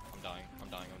 I'm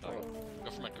dying.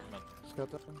 Go for med, go for med.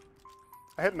 Scout that one.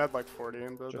 I hit med like 40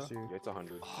 in Boda. Just you. Yeah, it's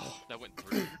 100. That went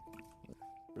through.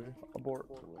 Abort.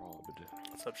 Robbed.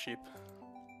 What's up, sheep?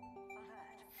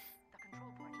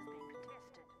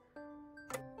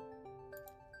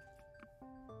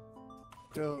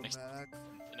 Go, Next- Max.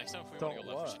 Next time if we Don't want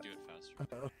to go left, we what? should do it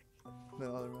faster.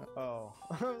 No other Max. Oh.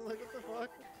 I was like, what the fuck?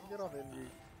 Get off Indy.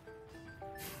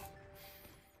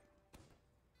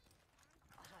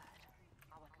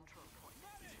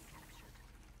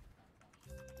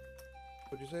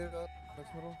 What'd you say about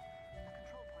next middle?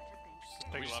 Just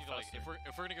take We a just left need to, like, faster.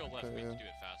 if we're gonna go left, Okay, we have to yeah. do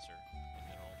it faster in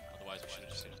general. Otherwise, we should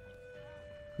have just.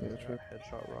 Yeah, true.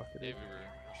 Headshot rocket. Yeah, we were.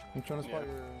 I'm trying to spot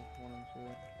Yeah. your 1 and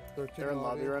 2. 13 They're in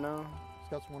lobby right now.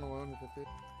 Scouts 1 alone, 50.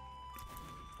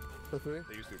 The 3.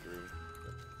 They used to agree.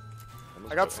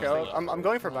 I got scout. left. I'm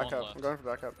going for One backup. left. I'm going for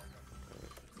backup.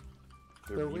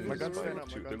 They're They're leaving. leaving. They're My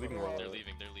gun's leaving. right They're leaving roll They're out.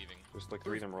 leaving, they're leaving. There's like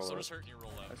 3 of them roll Soldier's out. hurt and you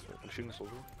roll out. I'm shooting the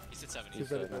soldier. He's at 70. He's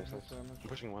dead, dead. nice, nice. Nice. I'm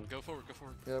pushing one. Go forward, go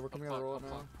forward. Yeah, we're coming out of roll Up,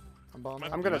 now. up. I'm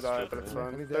bombing. I'm gonna Must die, choke but it's them.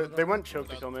 fine. Any They, damage they on went them? choke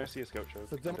to kill me. I see a scout choke.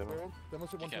 The demo Demo. roll.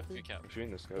 Demo's at Good cap, 150. good cap. I'm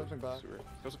shooting the scout. Jumping back. Sewer.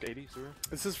 Goes like 80, sewer.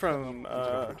 This is from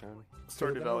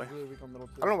Stardew The Valley. demo's really weak on middle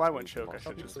I too. don't know why I went choke. I I'll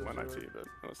should be just so went sure. IT, but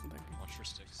I wasn't thinking. Watch for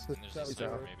sticks. The And there's scout a is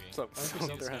sniper, out. maybe. What's up? I think See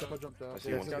the Demo scout? jumped out. I see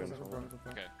Yeah, one Scout's again. in front, in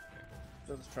front. Okay.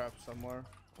 There's a trap somewhere.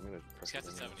 I'm gonna press Scott's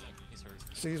it at in. 70. He's hurt.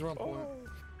 See, he's around point.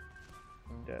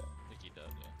 Yeah. I think he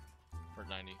does, yeah. Or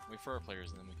 90. Wait for our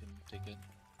players and then we can take it.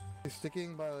 He's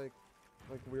sticking by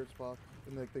like weird spots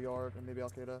in like the yard and maybe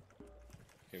Al-Qaeda. Okay,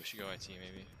 we should go IT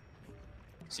maybe.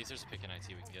 See if there's a pick in IT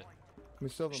we can get. We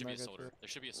still There have should a be a mega soldier. too. There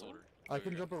should be a soldier. I Go,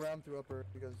 can go, jump go. around through upper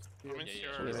because I'm in Yeah, yeah,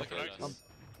 Sierra. he's Look like at us. us.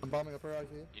 I'm bombing upper IT.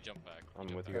 You jump back. I'm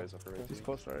jump with you back. guys up right. He's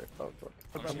close, right? Oh, fuck.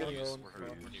 I'm I'm gonna gonna use. go We're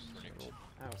and hurt. scout. We're nuked.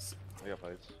 House. I got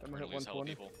fights. I'm We're gonna gonna hit lose hella 120.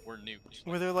 people. We're nuked.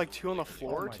 Were there like 2 on the Oh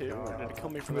floor my too? God. Or did it kill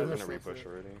me from I'm the gonna repush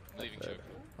already. I'm leaving choke.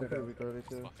 Okay, we got it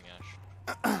too. Buffing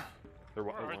Ash. They're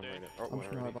one Where are right they? now. Oh, I'm one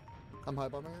trying already. I'm high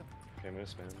bombing it. Okay, I'm gonna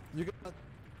spam. You got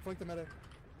flank the medic.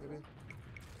 Maybe.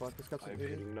 Fuck, this guy's I'm 80.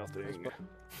 hitting nothing. I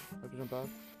have to jump out.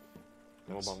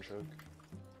 I'm a bomb choke.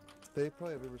 They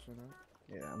probably have Uber soon,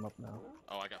 right? Yeah, I'm up now.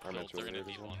 Oh, I got I'm killed. They're gonna into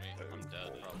it. deep on me. I'm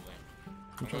dead, probably. I'm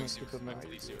I'm trying going to sewer. skip the I'm map.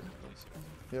 police sewer. Police sewer.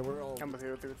 Yeah, we're all. I'm with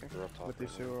you, with you, with you. They're up top. With these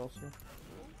right two now. are also.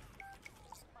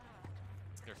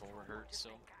 Careful, we're hurt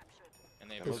still. And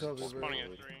they have Push those over, balls bro. Spawning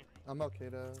really- at 3. I'm okay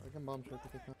to. I can bomb check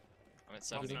if I can. I'm at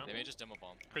 70. down. They may just demo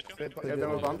bomb. Critical. They, Yeah, did.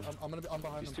 demo bomb. I'm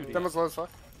behind These them. two too. Demo's low as fuck.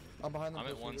 I'm behind them. I'm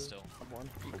at push 1 over. still. I'm one.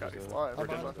 Oh my god, he's I'm alive. I'm Or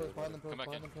behind them. dead. Push, behind them. Push, Come back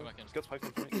in. behind them. Come Push. back in. Scout's pipe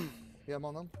on point. Yeah, I'm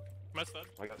on them. Messed up.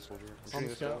 I got the soldier. I'm On shooting the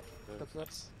the scout. scout. That's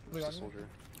Nice. Something on Just a you? soldier.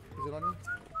 Is it on you?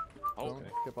 Oh, No. okay.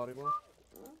 Get body blow.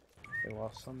 They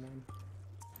lost someone.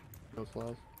 Go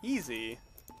slows. Easy.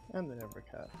 And they never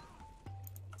cat.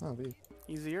 Oh, V.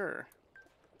 Easier.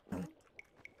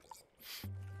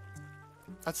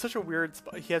 That's such a weird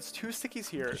spot. He has 2 stickies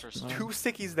here, First. 2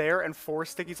 stickies there, and 4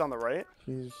 stickies on the right.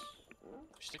 He's.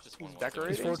 Stick this He's one.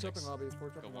 decorating? He's forged up in lobby. He's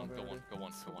forged up Go in one, lobby. go one, already. go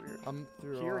one, go one. I'm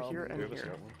through. Here, all- here, Do and we have a here.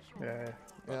 scout one? Yeah. Yeah,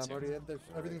 That's I'm already in. There's,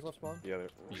 everything's left spawn. Yeah, they're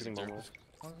I'm shooting bomb walls.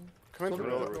 Come in Soldier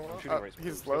through. roll, it. roll, roll. I'm shooting right.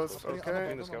 He's close, low. close, close. Okay.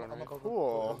 Shooting the scout on right.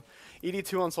 Cool.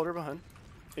 ED2 on soldier behind.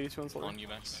 82 on soldier. On you,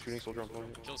 Max. Shooting soldier on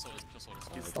point. Kill soldiers, kill soldiers.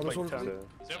 He's Other like soldier 10. blue.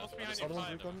 Devil's behind you. Other one's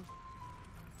 5. recon.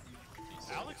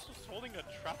 Alex was holding a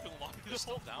trap in lobby. They're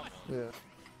still down one. Yeah.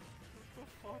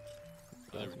 Oh,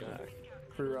 there we go.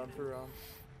 Free round, free round.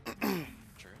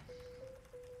 True.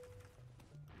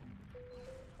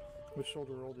 Which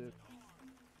shoulder roll, dude?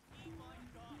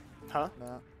 Huh?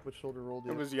 Nah. Which shoulder roll, It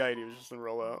dude? was Yite. He was just in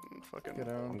rollout and fucking. Get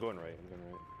I'm out. going right. I'm going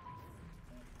right.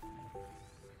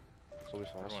 Soldier's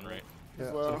fast. Everyone right.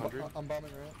 Yeah. low. I'm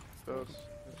bombing right. So,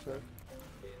 That's it.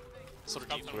 Soldier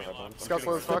Scout's deep. on me Scout's low. on. Scout's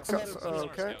low as fuck. Someone Scout's, else-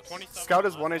 okay. 27 Scout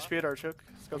is left. 1 HP at our choke.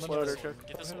 Scout's low at our choke.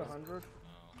 Get I this hit one. 100.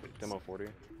 Oh, Demo 40.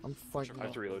 I'm flanking. I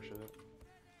have to reload shit.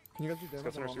 Can you guys do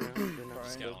damage? Scout's in our on sewer. them? Right now.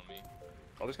 Scout on me.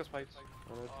 Oh, this guy's pipes.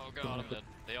 Oh god, I'm dead.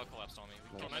 They all collapsed on me.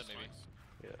 We Nice. killed Med maybe.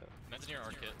 Yeah. Med's near our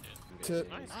kit. Tit.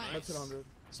 Nice. That's at 100.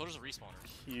 Soldiers are respawners.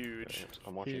 Huge.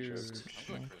 I'm watching Huge. chokes.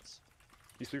 I'm going crits.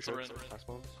 These 3 chokes Surrender. are fast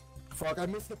bombs. Fuck, I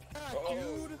missed the pack,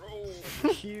 dude!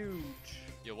 Huge.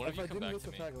 Yo, what If if I you come didn't back miss to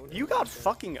the me? pack, I would've You missed got the pack.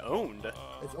 fucking owned. It's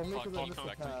only Fuck, because I I'll missed come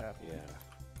the back to me. pack. Yeah.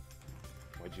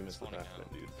 Why'd you miss the Spawning path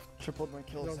out. then, dude? Tripled my I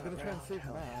kills was that gonna try and round. save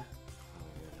Hell Matt. yeah.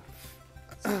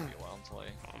 It's gonna be a while until I...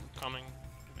 I'm coming.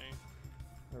 Hey,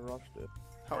 I rushed it.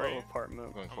 Hello, Right. apartment.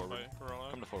 I'm going I'm forward. by rollout.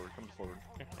 Come to forward, come to forward.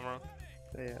 Okay, I'm around.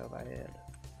 Yeah, I had.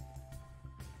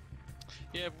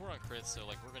 Yeah, but we're on crits, so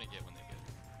like we're gonna get when they get.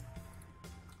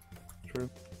 True.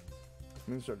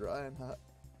 Moons are dry and hot.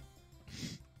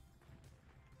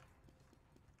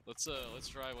 Let's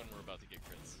try when we're about to get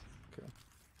crits. Okay.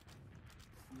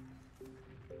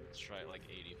 Let's try it like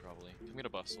 80 probably. I'm gonna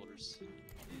buff soldiers.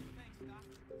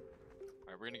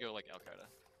 Alright, we're gonna go like Al Qaeda.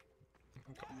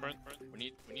 Go for it. We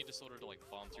need a soldier to like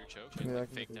bomb through choke Yeah, and I like,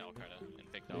 can fake do to that. Al Qaeda and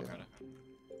fake to Al Yeah. Qaeda.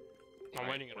 I'm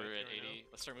Alright, waiting at we're 80 at right 80.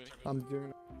 Let's start moving. I'm doing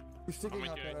it. He's sticking I'm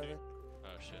out with you, there. I think.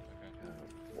 Oh shit. Okay.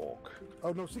 Walk.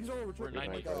 Oh no, Stig's all over. We're Oh my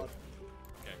 90. god.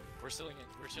 Okay. We're chilling in.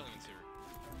 We're chilling in sewer.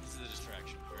 This is a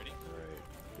distraction. Ready? Alright.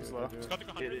 He's low. Scout to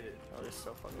go 100. Oh, he's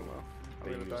so fucking low.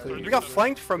 They I'm gonna used die. it. We got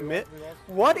flanked from mid. We lost.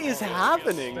 What is Oh,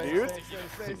 happening, yes. dude? Stay.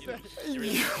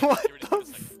 What Get ready, go the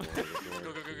to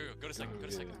second. Go to second. Go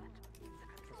to second.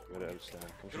 Go to edge stack. I'm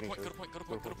Go to shooting point. Go to choke. point. Go to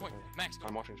point. Go to point. Max, go.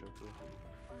 I'm watching choke too.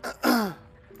 I'm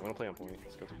gonna play on point.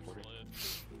 Let's go to 40.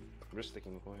 I'm just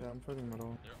sticking the point. Yeah, I'm fighting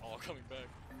middle. They're all coming back.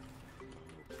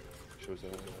 Shows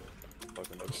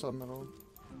fucking Sub middle.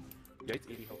 Yeah, it's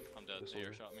 80 health. I'm dead. This They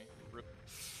soldier. airshot me. Rip.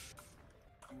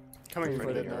 Coming He's mid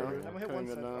right now. there. I'm gonna hit Coming one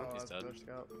mid side. now. Oh, He's that's dead. another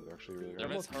scout. They're actually really Their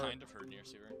good. med's hurt. kind of hurt near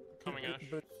sewer. Coming Ash.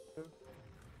 But-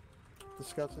 The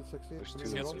scouts at 60. There's I two mean,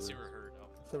 Scouts middle. in sewer hurt. Oh.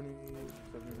 70.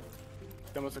 70.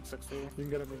 Demo 660. You can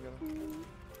get him, you can get him.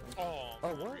 Oh,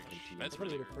 Oh, what? reach. Med's I thought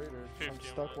really he hurt. was a traitor. I'm 50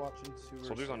 stuck on watching sewers.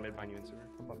 Soldiers on mid behind you in sewer.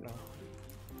 I'm up now.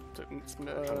 It's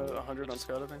 100 on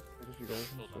scout, I think. Just you guys.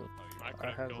 Hold on. Oh, you're I right.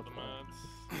 couldn't have kill a the plan.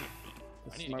 meds.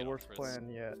 This need is to my get on worst Fritz. plan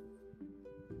yet.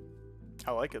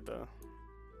 I like it though.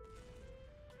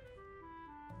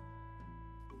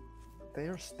 They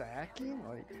are stacking?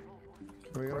 Like,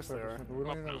 We course they are. We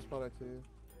don't even have Up a spot IT. They're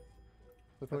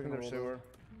I probably think gonna they're roll sewer.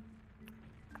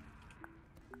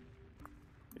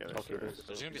 Yeah, Okay, that's sure. there's-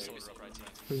 There's gonna be soldiers up right team.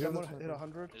 There's Someone gonna- hit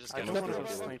 100. They're just I getting don't on know the if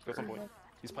floor. it's Go some point.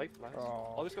 He's pipe last. Oh.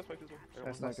 All these guys pipe as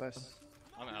well. Nice.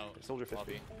 I'm out. Soldier 50.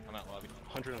 Lobby. I'm out lobby.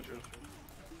 100 on choke.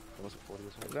 Almost at 40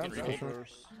 this one. Down repeat.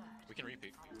 first. We can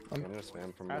repeat. I'm gonna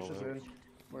spam from Ash middle is left. in.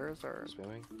 Where is our...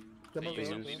 Spamming. Demo Hey, goes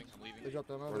I'm in. leaving. I'm leaving. They dropped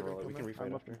demo. Or, They're gonna we come can in. refight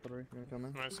I'm up after. in 3. Gonna come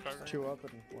in. Nice cover. 2 up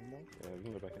and 1 more. Yeah, we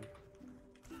can go back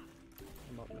in.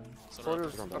 I'm up in.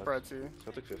 Soldiers They're on upper back. at 2.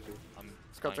 Scouts like 50. I'm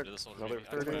Scouts flying are to the soldier. Another maybe.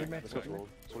 I don't 30. know. Let's go gold.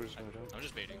 Soldiers gonna jump. I'm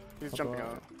just baiting. He's Up jumping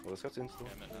above. out. Well, the scouts in still.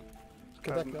 Yeah, I'm in now.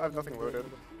 Come back I have nothing loaded.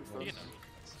 You can know.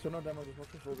 So no demo, just watch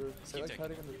the shoulders. Just They keep like taking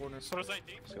hiding in the corner. Soldier's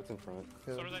ID. Scouts in front.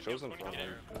 Yeah. Soldier's ID. Shows in 20 front.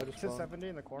 meter. I just Hit saw. 70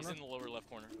 in the He's corner. in the lower left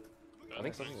corner. I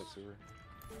think something that's sewer.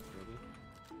 Maybe.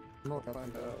 I'm not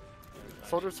find out.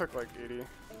 Soldiers took like 80. I'm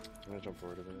gonna jump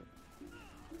forward a bit.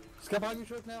 Scout behind you,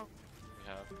 choke now. We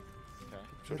have. Okay.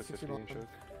 Show to 60 50 and choke.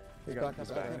 He's got- back.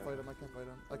 he's I back. can't fight him. I can't fight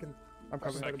him. I'm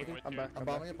coming. Stacking with I'm you. back. I'm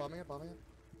bombing it. Bombing it. Bombing it.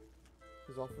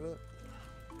 He's off of it.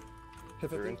 Hit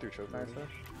They're in 50. through choke. Nice.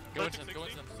 already. Go into them. Go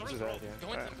into them. This is that, yeah.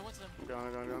 Go into them. Go into them. I'm going,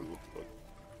 I'm going, I'm going.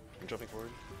 I'm jumping forward.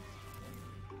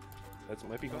 That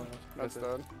might be gone. That's it.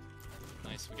 dead.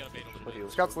 Nice. We gotta bait a little Put bit.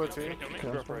 heals. Scout's low T. Kill me. Okay, You're I'm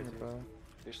up right, pulling it too. back.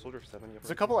 There's soldier for 7. There's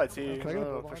a couple IT. Can I get a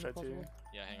Oh, pull push behind IT. if possible?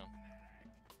 Yeah, hang on.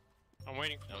 I'm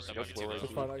waiting. No, for step you. back lower. into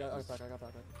It's fine. I got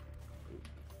back.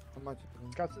 I might.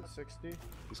 Scott's at 60.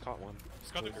 He's caught one.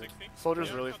 Scott at 60. Soldier's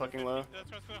Yeah, really Scott at fucking 50. low.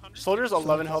 That's why Scott at 100. Soldier's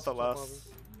 11 health at Top last.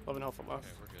 11 health at last.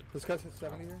 Okay, we're good. This guy's hit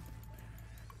 70 here.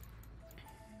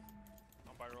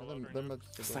 I'll buy roll And out then, right then now.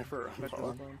 let's Sniper.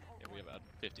 Yeah, we have ad.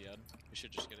 50 ad. We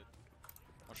should just get it.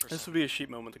 I'm sure This would be a sheep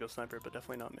moment to go sniper, but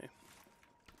definitely not me.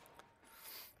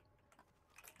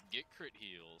 Get crit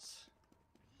heals.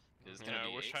 It's Yeah, gonna I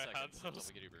be wish 8 I had seconds until those.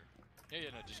 we get Uber. Yeah,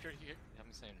 no, just get here.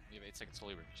 I'm saying you have 8 seconds till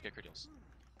Uber. Just get crit heals.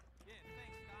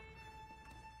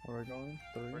 Where are we going?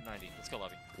 3. We're at 90. Let's go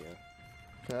lobby. Yeah.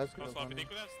 Okay, that's Close good. lobby. They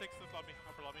could have 6 this lobby.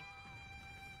 Upper lobby.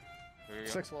 Here we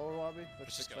go. 6 lower lobby.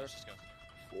 Let's There's just 6 go. there. Let's just go.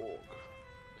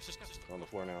 Let's just go. Just On the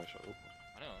floor now. I shot. Oh,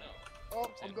 I know.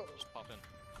 Oh, I'm I'm go. Just pop in.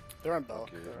 They're on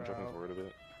Belk. okay. I'm jumping forward a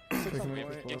bit. 6 on Get-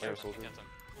 point. Get Fire cat. soldier. Get them.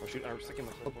 I'm shooting. I'm sticking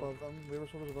myself. Above them. Lever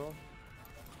shoulders above.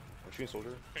 I'm shooting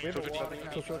soldier. Okay, We have a I'm wall. getting-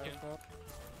 Yeah. Kill shot. Okay.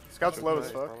 Scout's low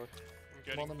as fuck. I'm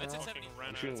getting On the That's at mount. 70. fucking ran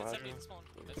I'm out. shooting That's at ladder. 70 in spawn.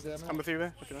 Good That's- damage. I'm with you,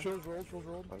 man. Okay. Shoulders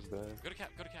rolled. I was dead. Go to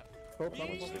cap. Go to cap. Oh, that was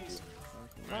Thank you.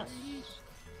 Nice.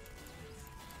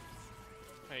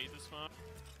 Hey, this one.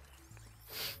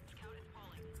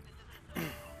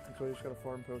 So you just gotta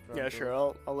farm post. Yeah, sure.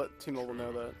 I'll let Team Mobile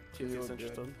know that TZ's look good.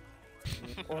 interested.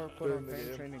 Or put Good on in the fan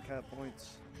game. training cat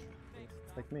points.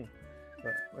 Like me. But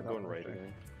I'm without going right watching.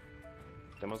 again.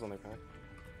 Demos on their pack.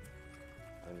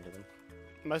 I didn't get him.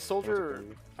 My soldier,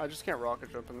 I just can't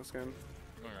rocket jump in this game.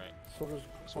 Going right. Soldiers.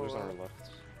 Soldiers on our right. left.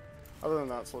 Other than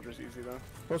that, soldier's easy though.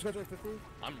 Those guys are 50.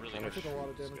 I'm really I'm I hurt. took a lot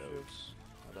of damage too. Scouts.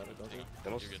 I doubt it does Hang it. on.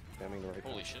 Demos You're good. spamming the right.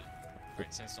 Holy pack. shit.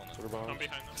 Alright, stand still now. Soldier bomb. I'm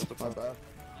behind them. Just the My top. bad.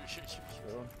 He's 8.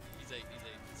 Yeah. He's 8.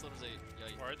 Soldier's 8.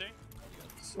 Yeah, Where are they?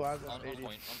 Slabs on at 80.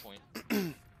 point. On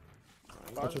point.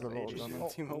 I took a roll Jeez, down there.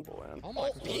 Team Mobile, man. Oh my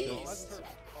Oh, beast!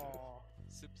 Oh.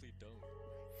 Simply dope.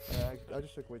 Yeah, I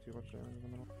just took way too much damage in the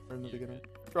middle. Or in the beginning.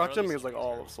 Rock jumping is like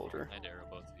all of soldier. I'd arrow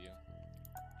both of you.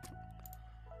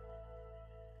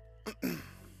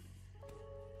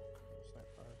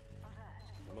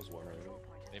 Demos one right.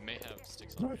 They may have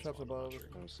sticks No, on traps above.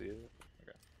 I don't see it.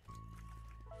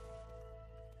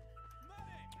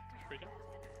 Freedom.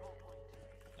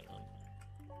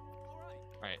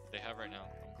 Alright, they have right now.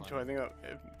 I'm Do I think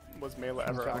was melee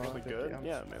ever Strong. actually good? I'm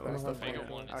Yeah, I melee's don't have Mango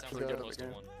definitely 1. It sounds actually like good they're at close the to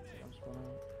game. 1. I'm spawning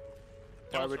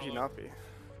out. Why would he not be?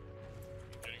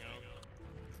 Getting out.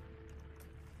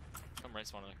 Come right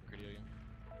spawn and I can critio you.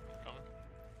 Coming.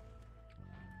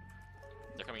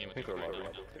 They're coming in I with think you they're right low.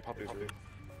 now. They popped these way.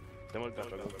 Demo got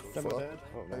juggle. Demo dead.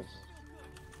 Oh, nice.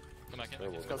 Come back in. They're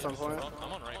low. Got some point?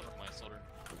 I'm on right with my soldier.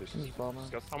 This He's is bombing.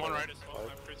 Scouts. I'm on right as well.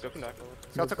 I'm free. Scouts in back.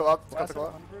 Scout took a lot. Scout Last took a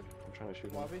lot. 100. I'm trying to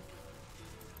shoot him. Lobby.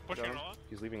 Pushing Down. a lot.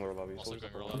 He's leaving lower lobby. Also Soldiers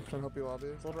going upper real lobby. I'm trying to help you lobby.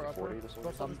 Soldier upper. 40 to soldier.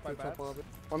 Both sides by Top bats. lobby.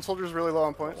 One soldier's really low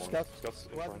on point. Scouts. Scouts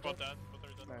in What? front. Both dead. Both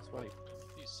are dead. Nice one.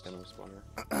 Peace. Demo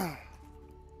spawner.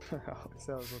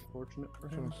 That was unfortunate for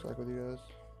I'm him. trying to stack with you guys.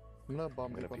 I'm gonna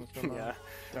bomb I'm deep on gonna this demo. Yeah.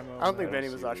 Demo. I don't think I Vanny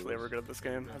don't was see actually these. ever good at this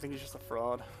game. I think he's just a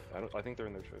fraud. I think they're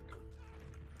in their trick.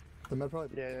 The med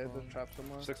probably. Yeah, the trap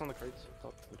somewhere. 6 on the crates.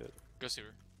 Top. We did. Go sewer.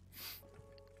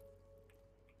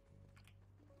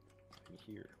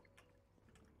 Here.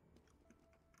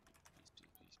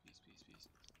 Peace.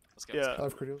 Let's go. Yeah. I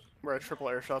have critials. Where I triple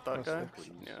air shot that That's guy.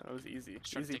 sick. Yeah, that was easy.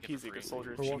 Just try to Easy take it for peasy free. because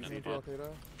soldiers For Shooting one at team the to bot.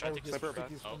 Al-Qaeda. Try to Oh, take he's sniper this. back.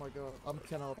 he's- Oh. Oh my god. I'm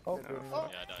 10 out. Oh, Dead doing it. oh.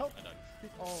 Yeah, I died. Help. I died.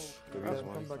 Oh. The Yeah, reason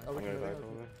come one. back. I'm I'll gonna kill die you.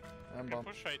 probably. I'm Can bomb.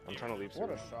 push IT. I'm trying to leave What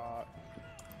soon. a shot.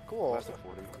 Cool. Last at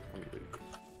 40. I'm muted.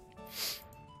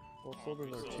 Well, Oh, soldiers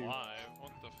he's are 2. alive.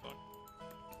 What the fuck?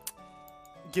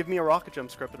 Give me a rocket jump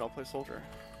script and I'll play soldier.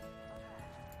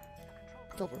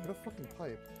 Double, hit a fucking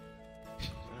pipe.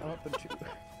 I want them to.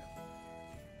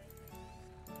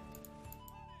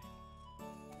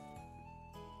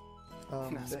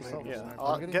 That's they my- sell the yeah, sniper. I'll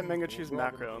I'm getting get Mango Cheese we're all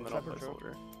macro getting and then I'll play sniper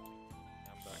soldier.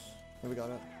 I'm back. Yeah, we got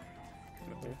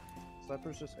it.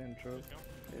 Sniper's just intro.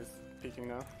 He's peeking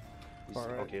now. He's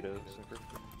Alright. okay to sniper.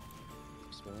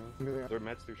 Spinning. Maybe They're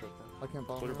meds through shot I can't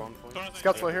bomb. Soldier her. bomb point.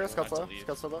 Scout's low here, I Scout's have to low, leave.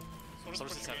 Scout's low. Soldier's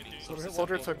at 70. Soldier hit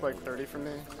Soldier 140. took like 30 from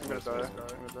me. I'm gonna die.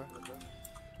 I'm gonna die.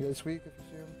 You guys weak if you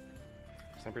see him.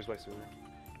 Sniper's by sewer.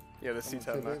 Yeah, the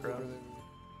C-tab macro. Not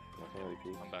gonna really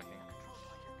peek. I'm backing.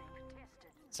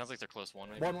 Sounds like they're close one,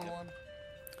 maybe. 1-1-1.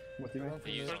 With you, man.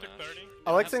 They use Soldier on took Ash. 30.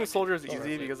 I like Have saying second. soldier is Alright,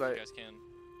 easy if because you I guys can.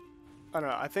 don't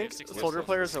know. I think 60 soldier plus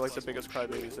players are one. like the biggest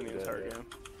crybabies in the entire game.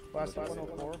 Last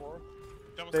 104.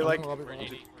 They like We're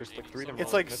 80. There's like 3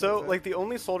 it's like so like the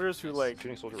only soldiers who like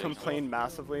Shooting soldier. complain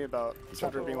massively about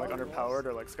soldier being like underpowered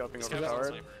or like scout being This guy was on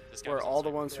overpowered sniper. This guy were was on all the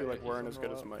sniper. ones who like weren't as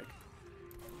good as Mike.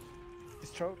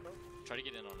 He's choke. Try to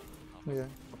get in on him.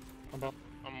 Yeah.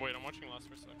 I'm watching last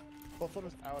for a sec. Both of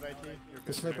us out IT. You're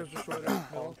The sniper's destroyed.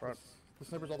 All in front. The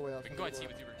sniper's all the way out. We can go IT with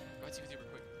Uber. Go IT with Uber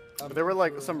quick. But there were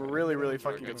like some really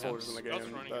fucking good soldiers in the game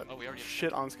that Oh, we already have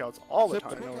shit on scouts all the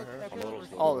time. slow.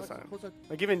 All the time.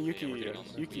 Like even Yeah, we're Yuki, getting on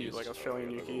them. Yuki like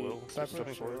Australian Yuki,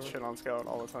 shit on scout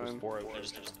all the There's time. 4 out They're there.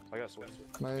 just I got switch.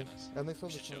 Nice. Nice. And they still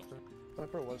We have should the chill. sniper.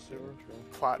 Sniper was super.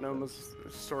 Platinum was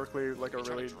historically like a We try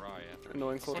to really dry after.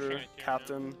 annoying soldier. Pushing it, yeah.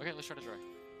 Captain. Okay, let's try to dry.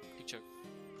 Peek choke.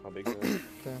 How big is it?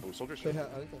 Damn. Oh, soldier They shit. have,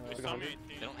 I think They they saw have. me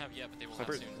They don't have yet, but they will have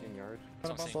Sniper's soon. 18 yard.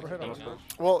 That's what I'm Soldier saying. hit They on don't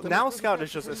us. know. Well, now scout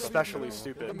is just especially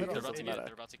stupid They're because about of to the get. meta.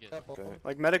 They're about to get. Okay.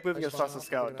 Like medic moving That's against fine, Lost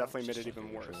Scout I'll definitely made it figure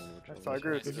even worse. Training. So I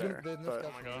agree with you They there. didn't But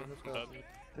Oh my god, I'm dead.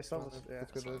 They still have yeah,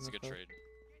 it's good. That's a good trade.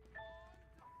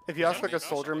 if you ask like a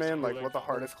soldier main like what the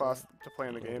hardest class to play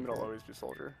in the game, it'll always be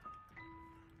soldier.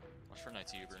 Watch for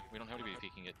Knight's Uber. We don't have to be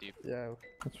peeking it deep. Yeah,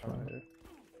 that's fine.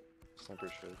 Sniper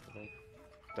shit, I think.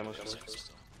 Demo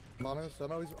shit. Monos, I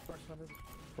know he's first number.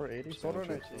 For 80. Soldier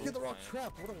 90. Get the wrong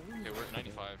trap. What a Okay, we're at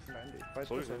 95. 90. Fight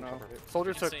Soldier's this or in no? top hit. Soldier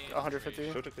You can took say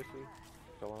 150. Show took 50.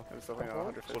 Fell off. It was definitely not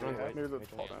 150. Soldier on right. Maybe the Make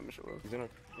fall it. damage it was. He's in a.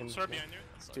 In Sword behind you.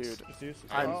 That sucks. Dude, It's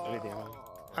useless. I'm- Anything on.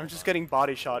 I'm just getting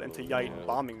body shot into Yite Yeah.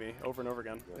 bombing me over and over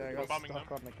again. Yeah, I I'm got bombing stuck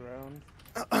them. on the ground.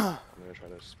 I'm gonna try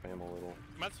to spam a little.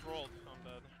 Mets rolled. I'm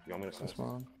dead. You want me to That's snipe?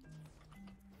 fine.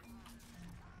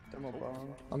 Demo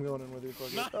bomb. I'm going in with you.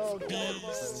 Nice. Oh,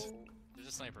 Beast. There's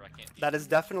a sniper. I can't. That is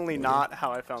definitely not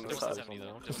how I found this There's HUD. 70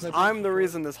 though. Just There's sniper. I'm the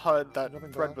reason this HUD, that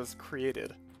Nothing thread back. was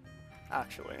created.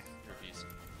 Actually. You're a beast.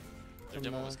 Their I'm,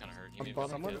 demo was kind of hurt. He I'm made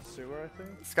bottom me one kid. is sewer, I think.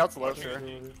 Scout's low, Watching sure.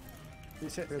 it.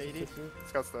 He's hit 80.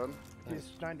 Scout's dead. He's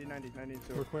 90, 90, 90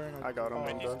 We're sewer. clearing. I got him. Oh,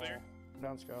 I'm He's dead. clear.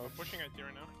 Down scout. I'm pushing IT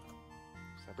right now.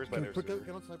 Sniper's by Can there. you Sewer.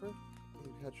 get on sniper?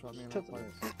 He headshot me. Tilt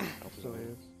And Alpha's So on he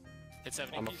right. is. Hit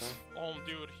 70. I'm up He's- there. Oh,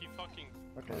 dude, he fucking.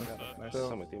 Okay, yeah, nice.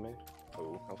 So- I'm with you, mate.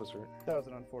 Oh, Alpha's hurt. That was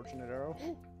an unfortunate arrow.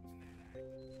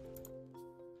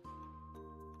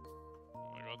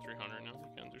 Oh, I got 300 now. You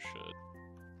can't do shit.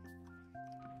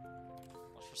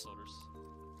 Watch for soldiers.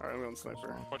 Alright, I'm going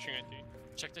sniper. Watching IT.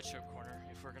 Check the choke corner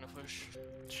if we're gonna push.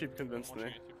 Sheep convinced Watching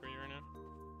me. IT for you right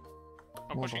now.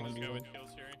 I'm More pushing this bombs, guy yeah. with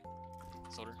heals here.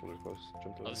 Soldier. Soldier's close.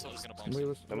 Jump to Oh, it. this soldier's gonna bomb. We soon.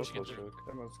 was. Demo's Pushing close it through. choke.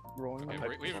 Demo's rolling.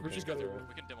 Okay, we have We just got there.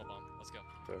 We can demo bomb. Let's go.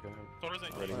 Okay. Soldiers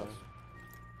IT. Ready Nice. now.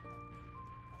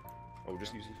 Oh,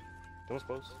 just use it. Demo's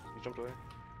close. You jumped away.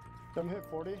 Demo hit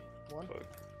 40. One. Fuck.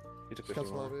 He took 50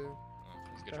 Scott's more. lobby. Oh,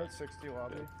 that was a good I try. hit 60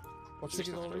 lobby. What's Six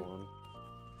 60 left, lobby? 41.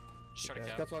 Just try to Yeah.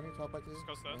 cap. Scott's on you, top back to you.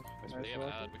 Scott's dead. Nice. Nice They have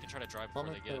work. ad. We can try to drive I'm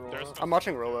before they gonna get. roll There's out. I'm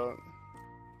watching rollout.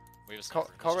 We have a Call-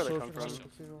 sniper. call where Let's they just come chill. from.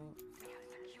 Let's chill.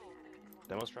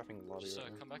 Demo's trapping lobby Just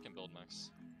right now. come back and build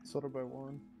max. Soldier by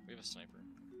one. We have a sniper.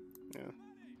 I'm We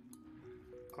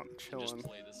can just chilling.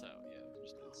 play this out. Yeah, we can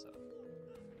just play this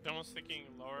out. Demo's sticking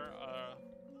lower.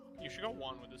 You should go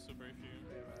one with the super if you.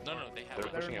 No, no, they have. They're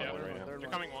it. pushing yeah, out they're- right now. They're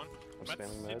coming one. I'm Mets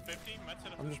spamming hit med. 50. Mets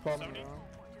hit I'm just bombing 70. around.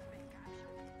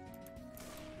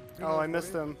 Oh, I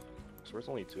missed him. So where's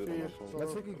only 2 of them Yeah. left? So-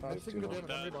 That's taking Nice. that's taking good Two damage.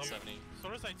 Dead, I'm dude. 70.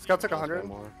 Soldiers IT. Scout took One 100.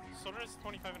 more. Soldiers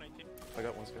 25 and 18. I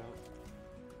got one scout.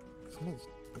 Someone's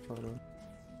retarded.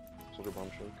 Soldier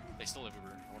bomb choke. They still live Uber.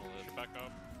 I wanna live. Should back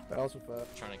up. That also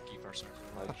fat. Trying to keep our sniper.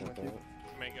 I jumped you.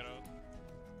 out. May get out.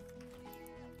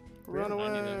 Run 90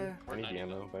 away. then. I We're need 90 the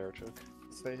though. ammo by our choke.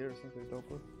 Stay here since we dope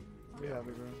with. We have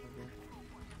it, bro.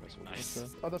 Nice one.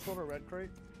 Nice. Oh, that's Soldier red crate.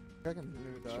 I can.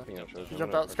 Knew that. Jumping out choke. He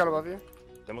jumped out. Scout above you.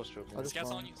 Demo's choking. I just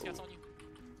Scouts on spawned. you. Scouts on you.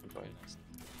 I'm Okay, fine. nice.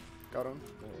 Got him.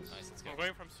 Nice. Nice. Let's go. I'm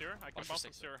going from sewer. I can Watch for bump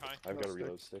from six. sewer high. I've got to Stick.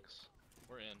 reload sticks.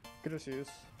 We're in. Good as use.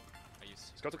 I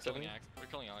use. Scout took killing 70. Alex. We're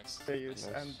killing Alex. They use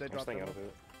Nice. and they I'm drop staying them. out of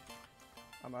it.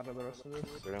 I'm out of the rest of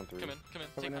this. They're down 3. Come in. Come in.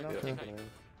 Take Coming in height. now? Take Yeah, height. coming in.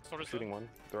 Sort of Shooting one.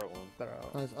 Throw out one. They're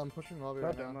out. Nice, I'm pushing lobby Got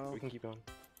right now. demo. We can keep going.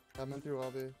 I'm in through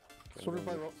lobby. Okay, Soldier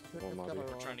by one ropes. Pick one this guy lobby. by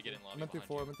We're rope. trying to get in lobby. I'm in through behind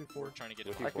 4, you. I'm in through 4. We're trying to get in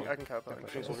With you, lobby. I can cap it.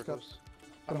 Shoot soldier Got- close.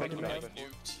 I'm Make making him knife. dive.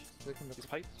 Nuked. They can He's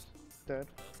pipes. Dead.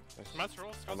 Nice. Matt's roll.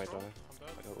 I Scott's might roll. die. I'm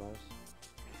dead. I got last.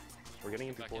 We're getting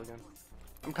in Back through 4 in. again.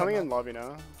 I'm coming in lobby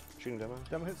now. Shooting demo.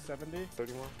 Demo hit 70.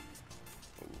 30 more.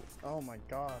 Oh my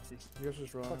god. These You guys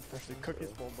just run. actually cookies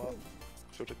full buff.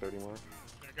 Show took 30 more.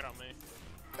 Yeah, get on me.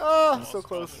 Ah, Oh, so Scott's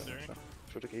close. in there.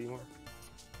 Show took 80 more.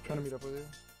 Trying to meet up with you.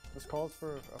 This calls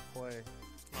for a play.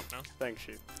 I'm up now. Thanks,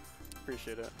 Sheep.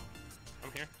 Appreciate it.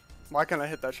 I'm here. Why can't I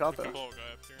hit that shot We can though? blow a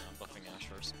guy up here. I'm buffing Ash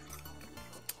first.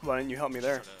 Why didn't you help me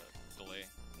there? Just try to delay.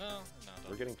 No, We're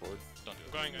don't, getting forward. don't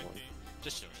do I'm it. going One. IT.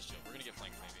 Just chill, just chill. We're gonna get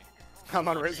flanked maybe. I'm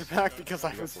on Razorback because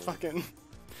I You was got fucking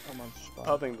I'm on spot.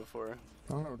 pubbing before.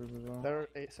 I don't know what it is. They're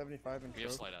 875 and We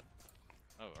have choke. slide out.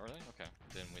 Oh, are they? Okay.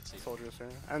 Then wait see. Soldiers here.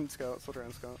 And Scout. Soldier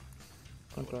and Scout.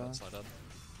 I would've Okay. had slide out.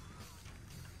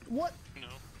 What? No.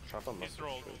 Trap on left. He's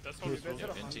rolled. shoot. That's what he's He's rolled. hit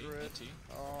Yeah, NT, 100. NT.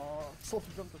 Oh, Soldier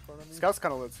jumped in front of me. Scout's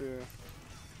kind of lit too.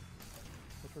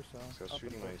 What's your sound? This guy's Up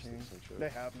shooting in nice. 15. Some shit. They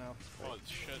have now. Oh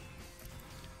shit.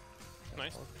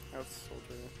 Nice. That's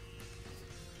Soldier.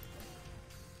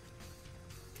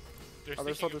 They're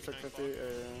Other sneaking soldiers in took behind 50.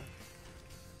 block.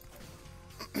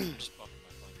 I'm just buffing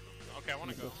my flank. Okay, I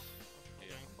wanna go.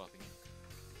 Yeah, I'm buffing you.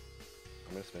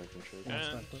 I'm gonna spam from shoot.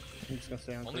 Yeah. I'm just gonna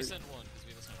stay on Only 3. send one, because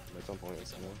we have a sniper. It's on point. Only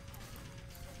send No. one.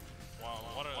 Wow,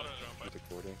 what a jump. I took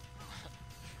 40.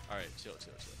 Alright, chill,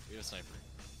 chill, chill. We have a sniper.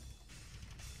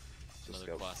 Just Another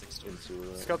scout classic story.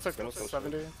 into. Scout took Demo's close.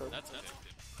 70. So That's it.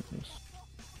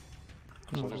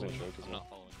 Soldiers in choke as I'm well. not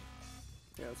following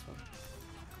you. yeah, that's fine.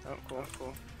 Oh, cool,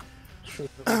 cool. Shoot.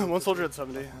 One soldier at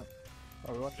 70.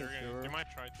 Oh, we watching They're sewer. they might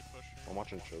try to push. I'm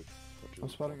watching choke. I'm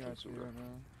spotting IT right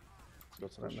now.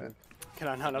 Scout's on Right, man. choke. Can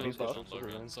I not have a He's buff? close. Low Soldier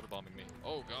ground, in. sort of bombing me.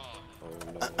 Oh god. Oh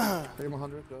no. Pay him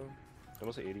 100 though.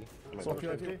 Almost 80. I might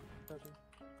Soldier die. 50.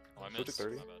 Oh, I Shoot to missed.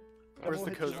 30. My bad. Where's the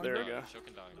hit code? you. There we Show can go. die, Show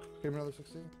can die. Give him another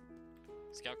 60.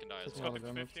 Scout can die as That's well. all Scout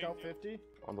took damage. 50. Scout 50.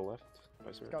 On the left.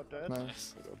 Vice versa. Scout dead. Nice.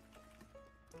 Nice. Oh, God.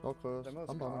 All close. Demo's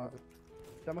I'm bombing got- with it.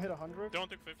 Demo hit 100. Don't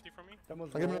take 50 from me.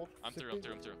 Demo's I give him rolled. I'm through, I'm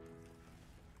through, I'm through.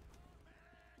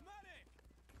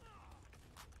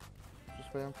 Just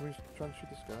spam. Can we try to shoot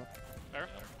the scout? There.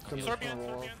 Come He's on. Sorbian,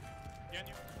 roll off. Sorbian. Behind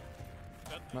you.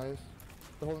 Dead. Nice.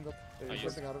 They're holding up. I I'm used-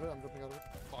 jumping out of it. I'm jumping out of it.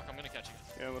 Clock, I'm gonna catch you.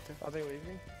 Yeah, I'm with you. Are they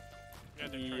leaving? Yeah,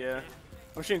 they're Yeah. trying to.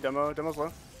 I'm shooting demo. Demo's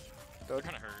low. They're Dead.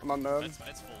 kinda hurt. I'm on node. That's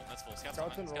full, that's full. Scout's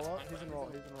Scout's in behind, roll Scout's out. behind. He's in roll.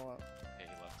 He's in roll out. Okay, he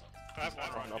left. I have one On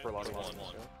rocket. upper lobby. He's one.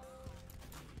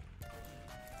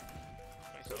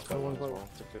 Thanks. Scout one's as low. well.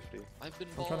 Took 50. I've been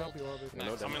I'm trying to balled. help you lobby. Yeah, no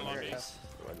Max, I'm in damage. lobby.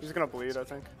 Yeah. He's gonna bleed, I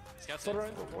think. Scout's Soldier in.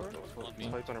 in. Soldier. On me.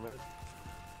 Fights on our mid.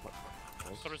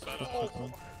 Sorter's dead.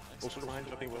 Also behind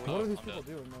jumping What Willie. are these I'm people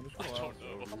dead. doing, man? Just I go don't out. know.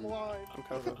 I'm alive. I'm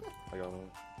covered. I got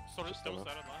him. Sorter's Just still demo.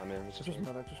 dead at I'm mine. in. It's Just just in.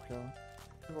 medic. Just kill.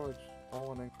 People are just all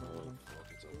winning. Soldier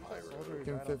Give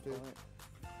him right on 50. point.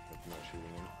 I'm not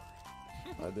shooting him.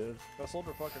 I did. That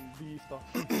soldier fucking beast.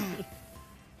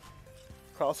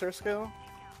 Crosshair scale?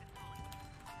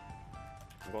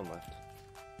 I'm going left.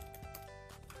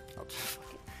 I'll just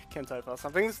fucking can't type fast. I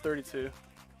think it's 32.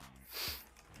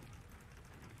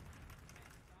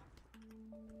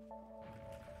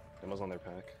 Demo's on their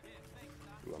pack.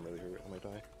 Ooh, I'm really hurt. I might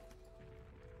die.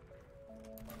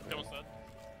 Demo's dead.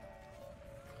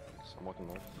 So I'm walking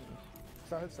left.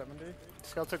 Scout hit 70.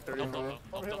 Scout took 30. Up, up, up,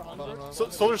 Oh, up, hit up, up. 100.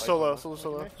 Soldier's solo. Soldier's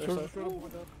solo. Okay. There's a- Shoot him. And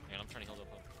I'm trying to heal up.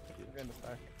 I'm getting this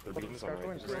back. Their beating's on Scout right.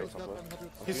 going Just great. Scout's on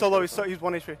left. He's solo. He's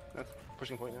 1 HP. Nice.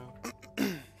 Pushing point now.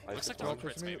 I Looks like just they're on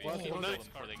Push crits me, maybe. last Kill one. them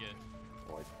before they get.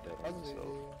 Oh, I dead on myself.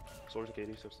 Soldier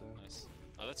 80 steps down. Nice.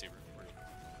 Oh, that's Uber. We're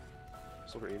good.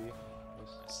 Soldier 80.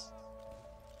 Nice.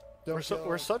 Nice.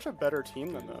 We're such a better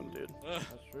team than them, dude. That's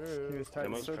He true. was tight.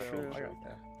 Demo's so trail. true. I got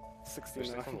that. 60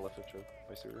 There's 6 now. on the left of choke.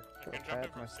 I see her. I can jump Pad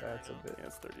in my from there stats now. a bit. Yeah,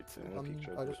 it's 32. I'm gonna peek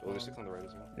choke. I just Oh, there's won. 6 on the right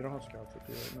as well. You don't have scouts with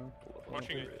you right now. Pull up on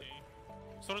Watching the IT. right.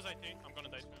 So does IT. I'm gonna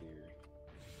die soon. Here.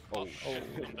 Oh Oh, shit,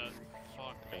 I'm dead.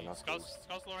 Fuck Okay, me. not Scout's close.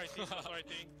 Scout's low IT. Scout's low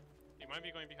IT. He might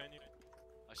be going behind you.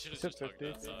 I should have Hit just tugged 50.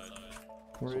 that side.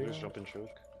 Where are you Soldiers at? jump and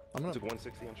choke. I'm gonna. Took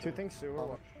 160 on Two choke. things sewer.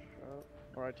 Watch out.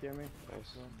 Or IT, I mean.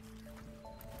 Nice.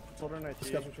 Soldier in The IT.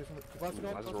 scouts are chasing. Last one,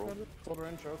 Nice last roll. one. Soldier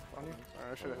in choke. On you.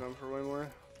 Alright, I should have hit him for way more.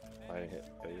 I hit.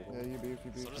 Yeah, you beat,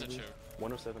 you beat. So does you it beat. choke.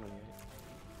 107 on me.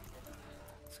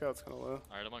 Scout's kind of low.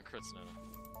 Alright, I'm on crits now.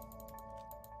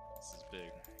 This is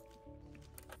big.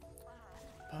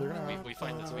 They're gonna We, have we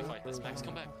fight this, we fight this. to- Max,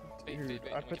 come back. Bait, bait,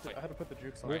 bait. I We can put the, I fight. had to put the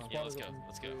jukes on. Alright, now. yeah, let's go,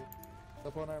 let's go.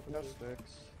 Up on our No position.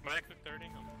 sticks. Mac took 30. They're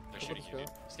Look at shooting this you, dude.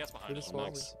 guy. Scouts behind They us. just follow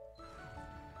Max.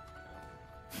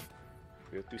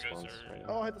 We have 2 You guys spawns are- right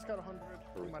Oh, now. I hit this guy 100. Where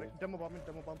we Automatic. Demo bomb,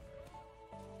 demo bomb.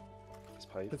 This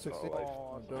pipe. Hit 60. Oh,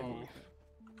 Oh, life. no.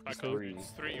 Back It's up. 3. It's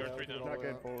 3, you're 3 down. Not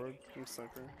getting forward. I'm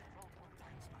sniper.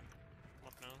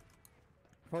 Up now.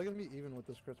 Probably gonna be even with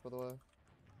this crits, by the way.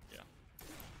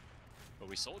 But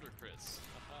we sold her crits.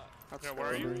 Haha. That's Yeah, where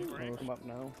are you? Where are you? I'm up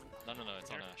now. No, it's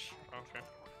on Here. Ash. Okay.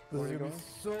 This is you gonna be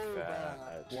so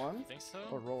bad. You One think so?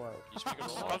 or roll out. You should go roll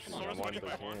Stop off. the swords when you buy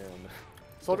one.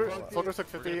 Soldier, Fuck soldier took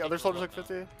We're 50. gonna Other keep soldier going took up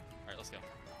now. 50. Alright, let's go.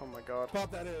 Oh my god.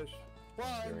 Pop that ish.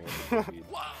 Why? Wow!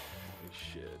 Holy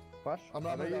shit. Flash? I'm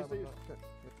not gonna use use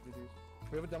these.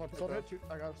 We have a demo soldier.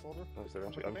 I got a soldier. No, is there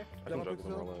actually? Okay. I can juggle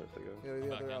them all out if they go. Yeah,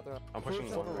 Back they're in. out there. I'm pushing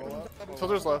Soldier one right roll now. out.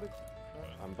 Soldier's low.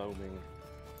 I'm bombing.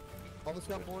 On the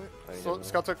scout point. So,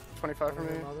 Scott took 25 from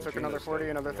me. Took another 40,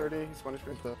 another 30. He's 1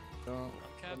 HP.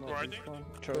 Cap. Where are they?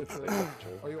 Choke.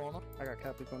 Choke. Are you on him? I got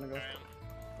Cappy gonna go. Okay.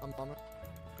 I'm on it.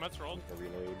 Matt's rolled. A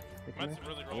reload. Matt's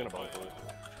really I'm rolled. gonna bomb for it.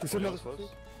 You said another Close.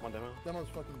 One demo. demo's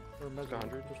fucking or mezzo.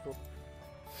 100. Just go.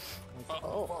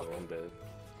 Oh, Oh, I'm dead.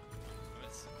 I'm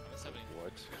at 70.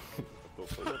 What? Go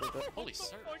for it. Holy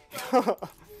sir.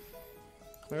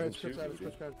 There it's Shoot, Chris Adams,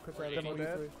 dude. Chris We're Adams, demo 80.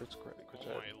 E3. Quit Oh chat.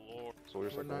 my lord.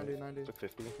 Soldier's We're like 90, 90. Took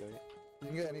 50. Yeah. You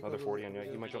can get any Another code 40 with on it.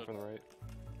 you. You might jump from the right.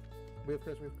 We have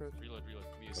Chris, we have Chris. Reload.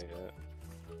 We use Yeah, yeah.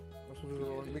 That's what we're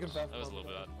rolling. We can fast That was a little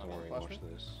bit forward. bad. Don't worry. Flash Watch me?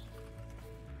 this.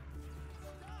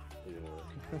 It didn't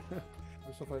work.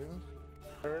 We're still fighting this?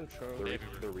 They're Baby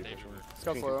they're Baby repushing. Bird.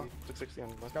 Scott's low. Took 60 on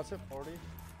left. Scott's hit 40.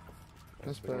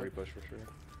 That's bad. been repush for sure.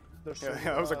 Yeah,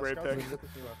 that was a great pick.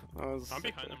 That was I'm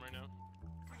behind them right now.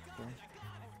 Okay.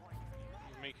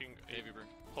 I'm making a Baby Bird.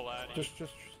 Paladin. Just,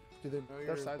 do they know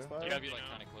you're side there? spot. You gotta be like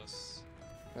Yeah. kinda close.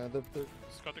 Yeah, they're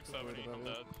Scott took 70. I'm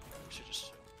dead. We should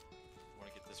just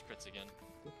wanna get this crits again.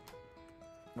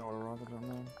 no, we're wrong about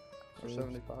now. Or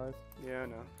 75. Yeah,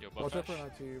 no. Yo, Watch out Buff for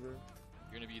Ash, an IT, bro.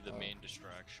 you're gonna be the main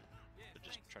distraction. But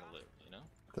just try to live, you know?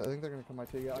 I think they're gonna come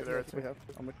IT. Yeah, Yeah, they're we IT. have.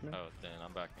 I'm with me. Oh, then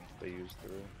I'm backing. They used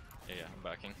through. Yeah, I'm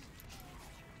backing.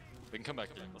 We can come back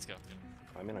here. Let's go.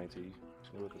 I'm in IT.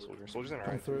 Just go with the soldier. Soldier's in our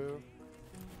Come IT. through.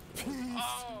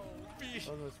 Oh,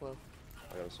 Oh, no, it's left.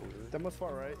 I got a soldier. Demo's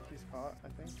far right. He's caught, I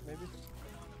think, maybe.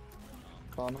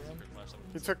 Bomb him.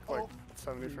 He took like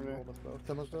 70 from me. Rolled us both.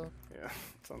 Demo's down. Yeah,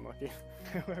 it's unlucky.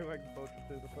 We're like both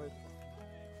through the fight.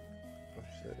 Oh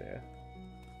shit, yeah.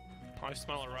 I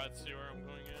smell a rat. See where I'm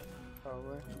going at?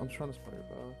 Probably. I'm trying to spray it,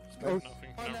 bro. Oh, Nothing.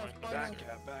 Oh, Never no, mind. it's Back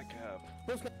cap, back cap.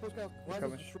 Push guys, push guys. Why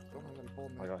coming. does it oh my god,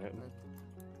 hold me. I got hit.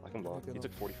 I can block. He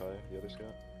took 45, the other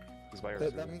scout. He's by our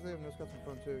That suit. means they have no scouts in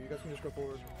front too. You guys can just go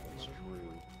forward. That's true.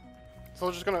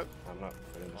 Soldier's gonna. I'm not.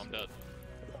 I didn't I'm see dead.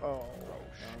 it. Oh.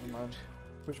 Never mind.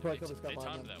 We should probably kill this They guy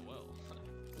behind timed him. that well.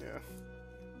 Yeah.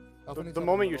 Alpha needs The something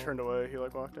moment in you the turned away, he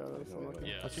like walked out. That's I know, unlucky.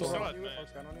 Yeah. I You saw still him. had You man. with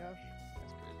scan on the Ash?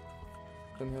 That's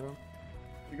great. Didn't hit him.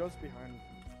 He goes behind.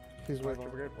 He's way We're low.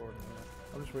 great forward.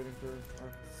 I'm just waiting for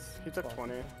our... He took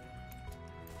 20.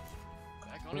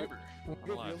 Back on Uber. We'll I'm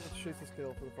get alive. let's chase this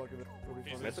kill for the fuck of it. It'll be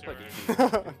He's funny. That took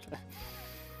like Zero. 18.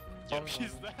 Yep,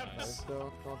 she's that. Nice.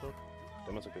 Go, go.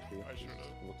 That must have 50. I should've.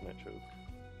 I'm looking at choke.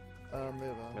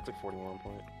 Yeah, That took 41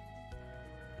 point.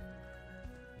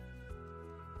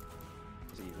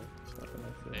 Is it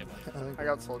even? Damn. I think I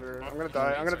got soldier. I'm gonna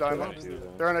die. I'm gonna die. Choke I'm too,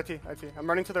 though. They're on IT. IT. I'm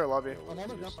running to their lobby. I'm on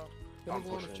the Just- demo. I'm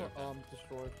Demo's pushing.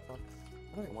 destroyed.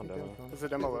 I don't Come on, think demo. they'll Is it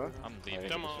demo low? I'm leaving.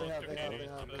 Demo. They have, took they have, 80. they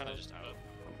have, I'm they dead. Kinda just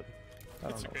out.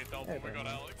 It's a great double. Hey, Oh my god,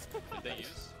 man. Alex. Did they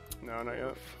use? No, not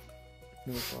yet.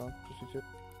 Me as well. Just you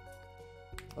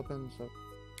two. Up and so.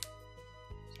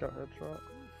 Got headshot.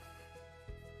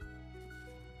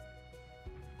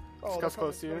 Scott's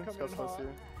close to you. they're coming Scott's in close hot. to you.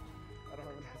 I don't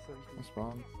have an I SMG.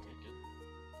 spawn. Good, good.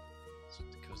 That's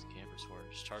what the cozy campers for.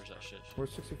 Just charge that shit. We're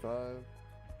 65.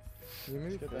 You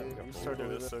maybe Get that fade. gun.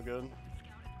 Started is so good.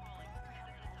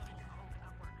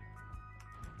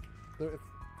 If,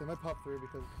 they might pop through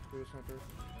because we're a sniper.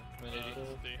 They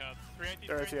had 3 IT.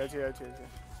 They're IT. IT. IT. IT.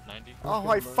 90. Oh,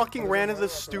 I fucking ran into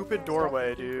this stupid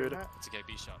doorway, dude. It's okay.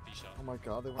 B shot. B shot. Oh my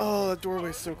god, they went. Oh, the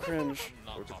doorway's so cringe. I'm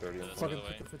not Or to popping 30 this, on by the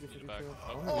Fucking way. 50, 50, Get 50 back. kill.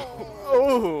 Oh,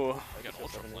 Oh. I got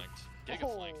ultra flanked. Giga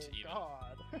Oh flanked even.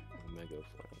 god. Mega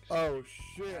flex. Oh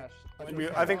shit. Ash, I when We-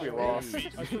 you I think we saw lost.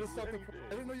 it, I should have stopped the. I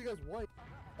didn't know you guys white.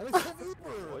 I didn't stop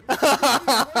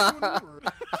Uber.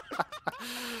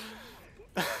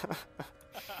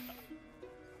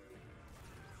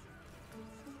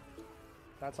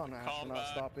 That's on Ash for not Combat.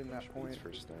 stopping that These point. for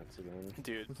stats again.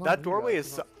 Dude, It's not that you doorway guys,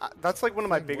 is it's so, that's like one of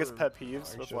my Same biggest word. pet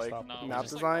peeves you with should like stop No, we map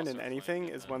just, like, design all and start anything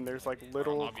flanking is them. when there's like Or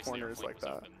little obviously our corners flank like was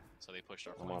that. open. so they pushed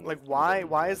our I'm flank. on. Like,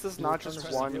 why is this not just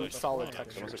Just one like solid the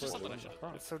texture? flank. Just something I should've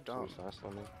done. It's so dumb. So fast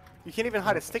on me. You can't even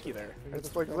hide a sticky there.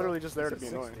 It's like literally just there to be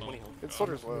annoying. 20 health. It's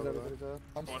soldier's low. though.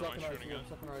 I'm What stuck am in I R2. shooting I'm at?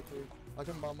 stuck in R2. I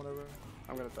can bomb whenever.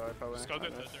 I'm gonna die probably. Let's go get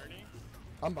I the know. 30.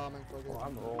 I'm bombing for Oh,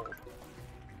 I'm rolled.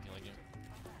 Killing you.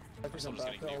 I We're think still I'm just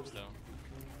back. getting nukes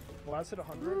though. Last hit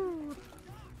 100.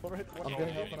 What hit? I'm Oh,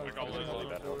 getting yeah, up and I I'm got getting one. up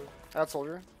Bad and health. That's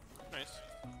soldier. Nice.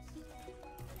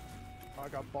 I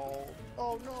got balled.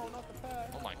 Oh no, not the pad.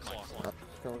 Oh my god.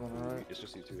 Scarlet on the right. It's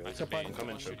just you two I guys. took I'm bait.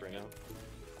 coming choke right now.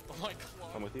 Oh my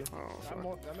god. I'm with you. Oh, I'm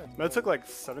fuck. at That took like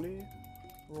 70.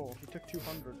 roll. He took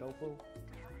 200. Dopo. 200.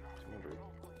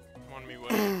 Come on me,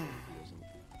 Wood. He doesn't.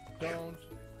 Don't.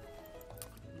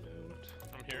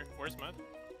 I'm here. Where's Matt?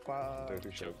 They're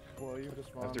through choke. Well, you just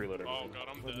I have bomb. to reload Oh everything. god,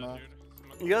 I'm With dead, Matt.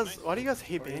 dude. You guys, why do you guys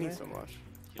hate What are you Banny doing? so much? Healing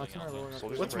That's alpha. not rolling.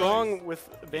 Soldiers What's on wrong with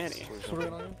Banny? Soldiers Sorry,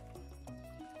 on on you.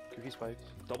 Cookie spikes.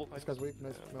 Double This spikes. guy's weak.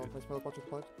 Nice, Yeah, no, dude. nice melee punch with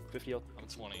spike. 50 health. I'm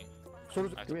 20.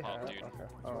 Soldiers. I have Do we to pop, have? dude. Okay.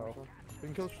 Oh. Oh. We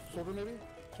can kill soldier maybe.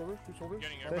 Soldier, two soldiers.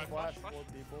 Getting They air flash flash. 4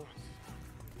 people.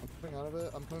 I'm coming out of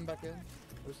it. I'm coming back in.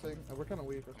 This thing. We're kind of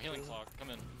weak. I'm healing clock. Come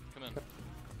in. Come in.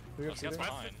 Do you Oh, have Scout's shooting?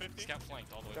 behind. 50. Scout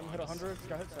flanked all the way Got him behind hit us. 100.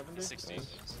 Got hit 70. 60. I'm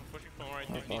pushing from right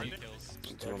I there. need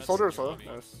kills. Soldier's low. Lobby.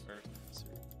 Nice. Or-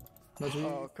 No, so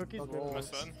Oh, Cookies Okay, roll. My nice.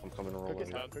 son. I'm coming to roll Cookies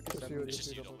in. dead. Cookies Just 70. you,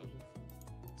 just you, double.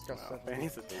 It's got Wow, 70.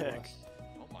 Banny's a dick.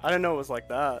 Oh my I didn't know it was like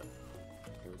that.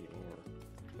 30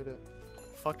 more. Hit it.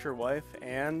 Fucked your wife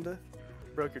and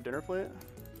broke your dinner plate.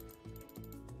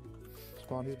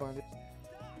 Spawn. He's behind you.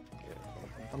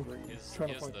 Yeah, I'm Is, trying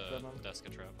he to has point the them out.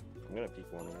 Deska trap. I'm gonna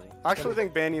peek one already. I actually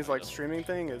think Banny's like streaming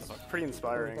thing is pretty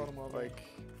inspiring. Like,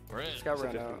 We're in. Scout He's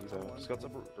at ran 50, out. he's out. Scout's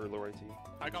up or lower IT.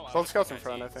 I got Both scouts in IT.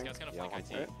 front, I think. Scout's gonna Yeah, flank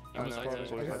IT. right? He I was know. IT.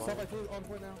 Soldiers I got on. stuff I threw on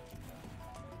point now.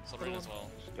 Silver in as well.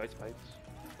 Guys pipes.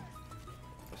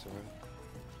 I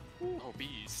surrender. Oh,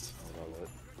 beast. Oh, well, lit.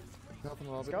 Nothing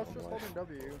wrong with Scouts it. just holding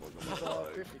W. He's, 50.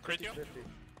 Crit Cookies you? 50.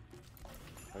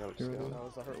 I got Here we scout. go. That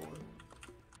was the hurt one.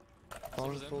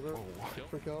 Bomb Soldier's in. soldier. Oh, Kill.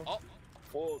 Free kill. Oh,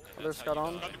 fuck. Other that's how scout you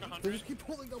on. die. Got him They 100. just keep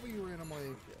pulling W randomly.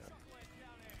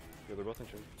 Yeah, they're both in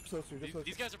choke. So soon. Just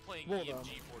These guys are playing Roll EMG down.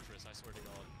 Fortress, I swear to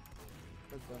God.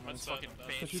 That's fucking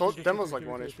fucking bad. Sol- Demo's like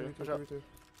 1 HP. Watch out.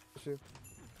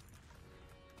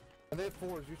 And they have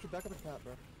fours. You should back up the cat,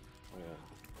 bro. Oh, yeah.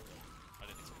 I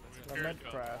didn't expect The that. med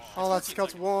crash. Oh, that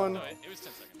scout's one. No, it was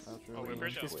 10 seconds. That's Oh, really we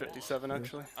nice. He's 57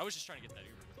 actually. I was just trying to get that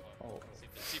Uber with pop. Oh.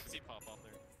 See if he pop off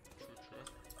there.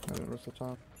 I didn't risk the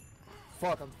time.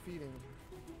 Fuck, I'm feeding.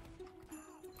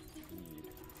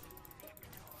 Feed.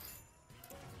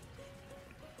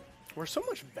 We're so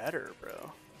much better,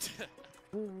 bro.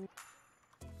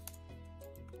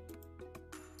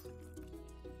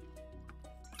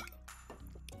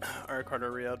 Alright,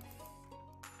 Carter, Riyadh.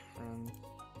 And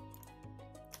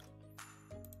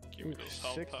Give me those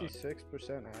health packs.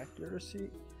 66% accuracy.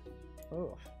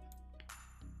 Oh.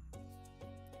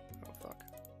 Oh fuck.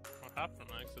 What happened,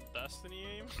 Max? The Destiny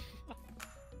aim?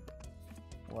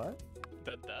 What?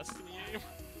 The Destiny aim?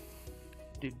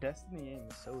 Dude, Destiny aim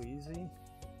is so easy.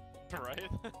 Right?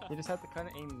 You just have to kind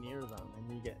of aim near them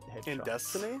and you get headshots. In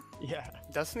Destiny? Yeah.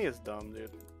 Destiny is dumb,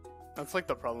 dude. That's like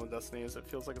the problem with Destiny is it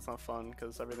feels like it's not fun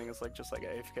because everything is like just like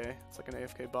AFK. It's like an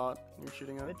AFK bot you're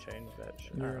shooting They at. changed that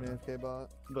shit. you're an AFK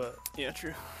bot. But Yeah,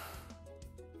 true.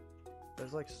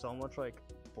 there's like so much like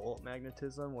bullet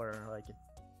magnetism where like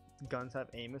guns have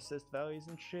aim assist values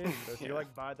and shit. So if Yeah. you're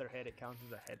like by their head, it counts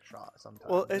as a headshot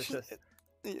sometimes. Well, it's just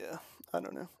yeah, I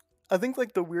don't know. I think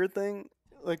like the weird thing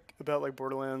like about like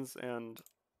Borderlands and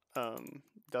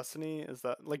Destiny is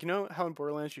that like you know how in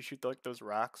Borderlands you shoot like those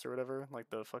racks or whatever, like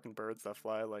the fucking birds that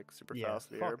fly like super Yeah,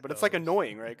 fast in the air, fuck but it's like those.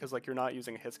 annoying, right? Because like you're not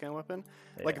using a hit scan weapon.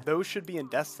 yeah. Like those should be in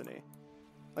Destiny.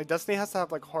 Like Destiny has to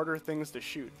have like harder things to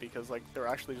shoot because like they're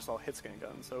actually just all hit scan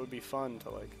guns. So it would be fun to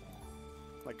like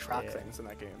track Yeah. things in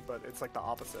that game, but it's like the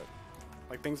opposite.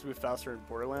 Like things move faster in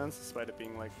Borderlands despite it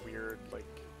being like weird like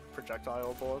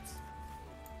projectile bullets.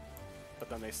 But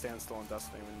then they stand still in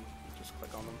Destiny when you just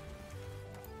click on them.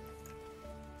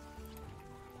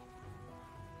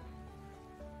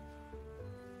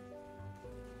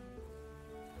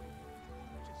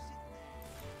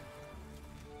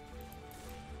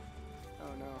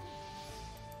 Oh no.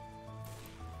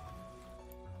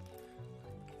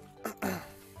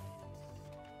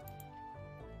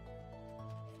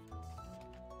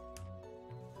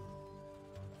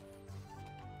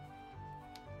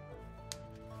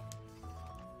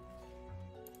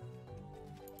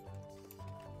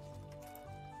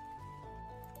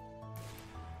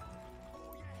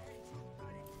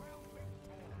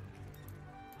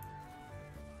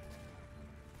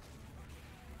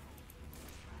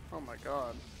 Oh my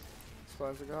god.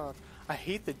 Supplies of God. I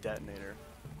hate the detonator.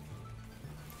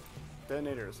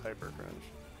 Detonator is hyper cringe.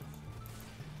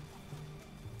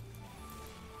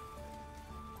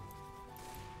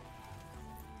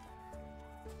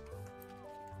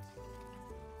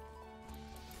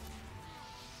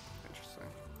 Interesting.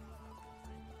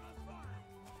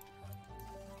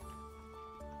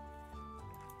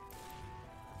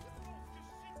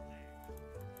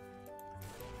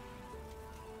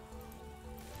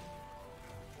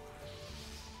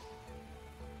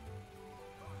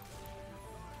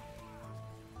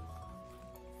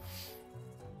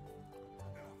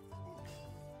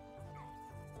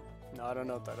 No, I don't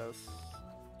know what that is.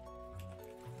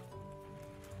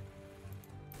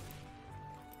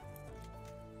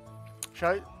 Should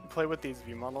I play with these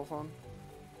view models on?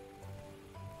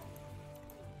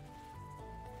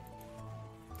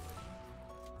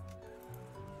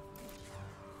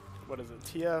 What is it?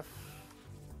 TF?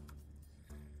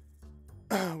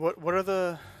 What are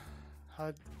the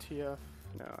HUD TF?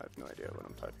 No, I have no idea what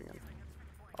I'm typing in.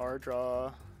 R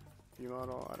draw view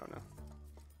model. I don't know.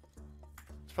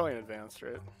 It's probably an advanced,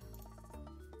 right?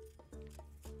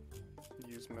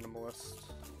 Use minimalist.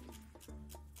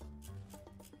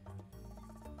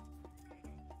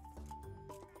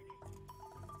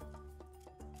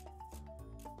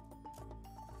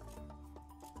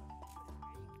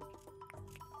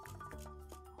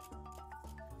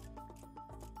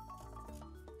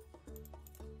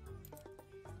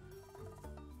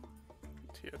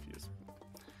 TF use.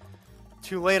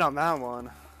 Too late on that one.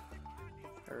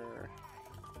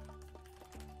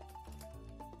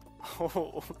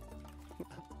 Oh.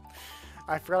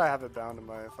 I forgot I have it bound in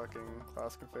my fucking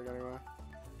class config anyway.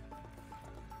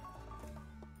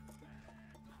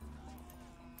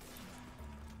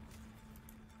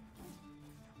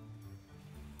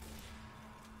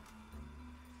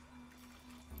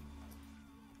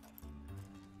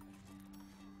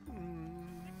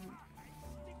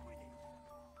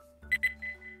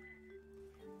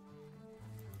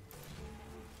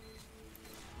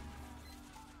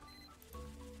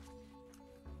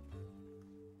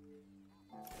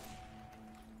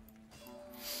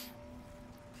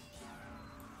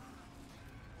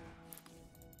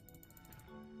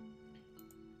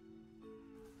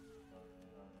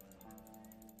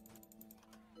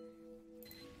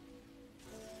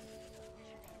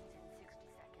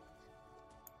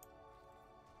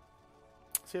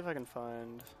 See if I can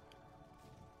find.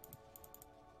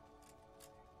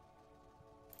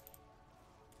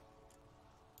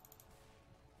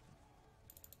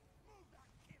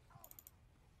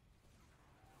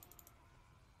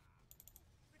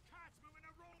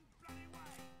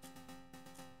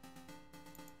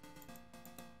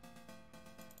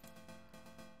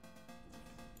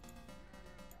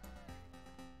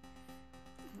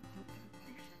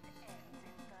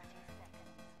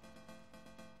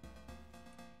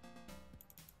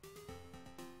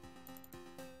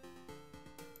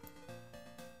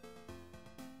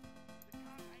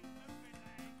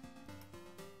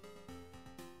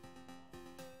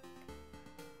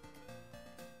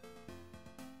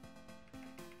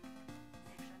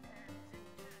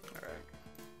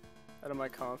 Out of my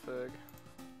config.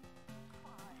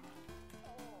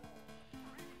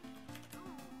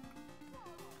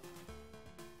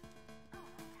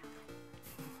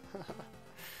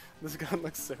 This gun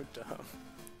looks so dumb.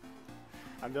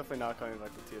 I'm definitely not going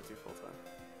back to TFT full time.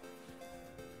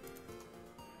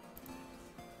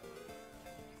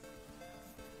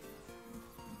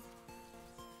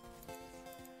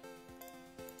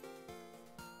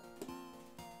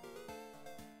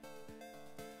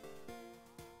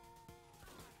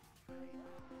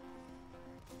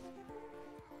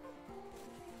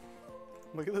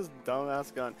 Look at this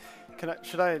dumbass gun.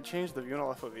 Should I change the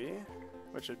Unal FOV?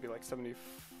 Which would be like 74.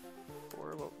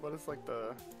 What is like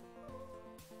the...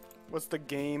 What's the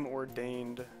game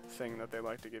ordained thing that they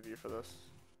like to give you for this?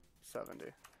 70.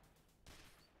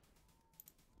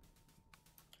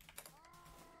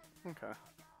 Okay.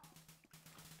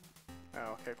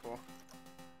 Oh, okay, cool.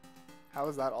 How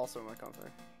is that also in my config?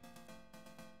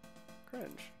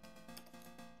 Cringe.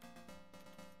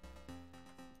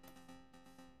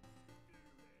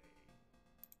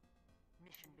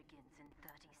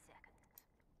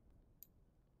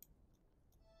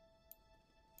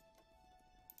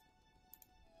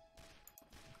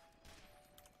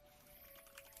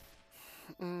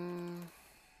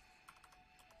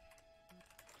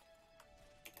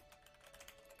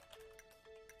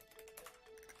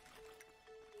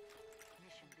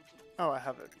 Oh, I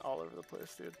have it all over the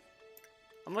place, dude.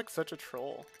 I'm like such a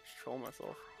troll. Just troll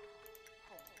myself.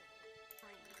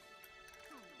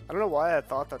 I don't know why I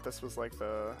thought that this was like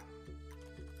the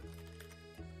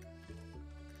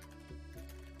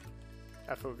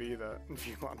FOV that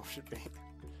view model should be.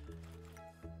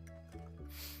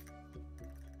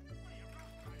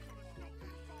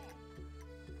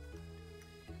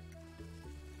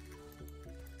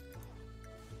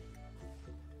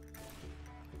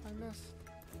 I missed.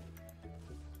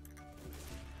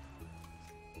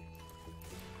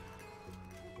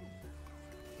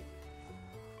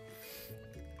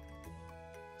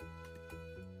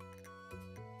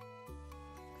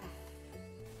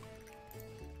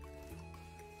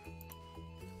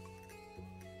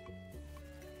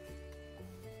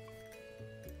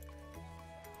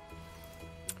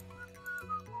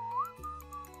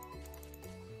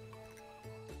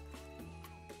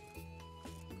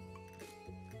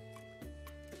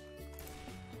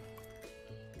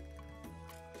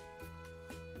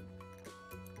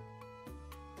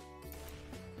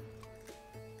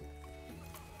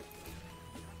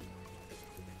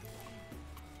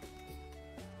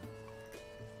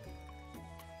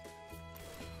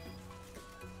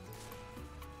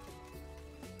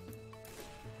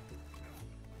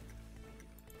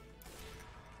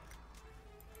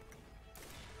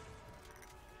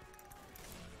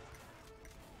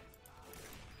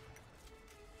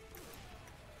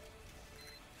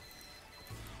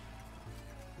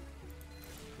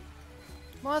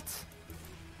 What?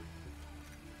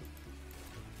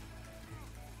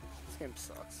 This game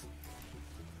sucks.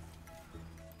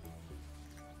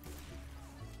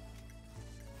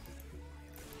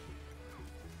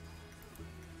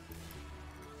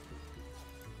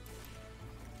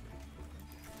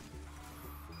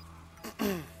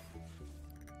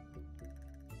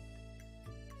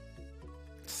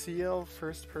 CL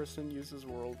first person uses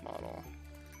world model.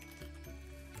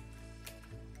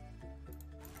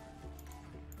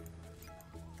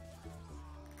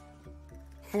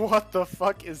 What the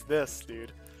fuck is this,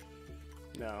 dude?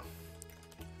 No.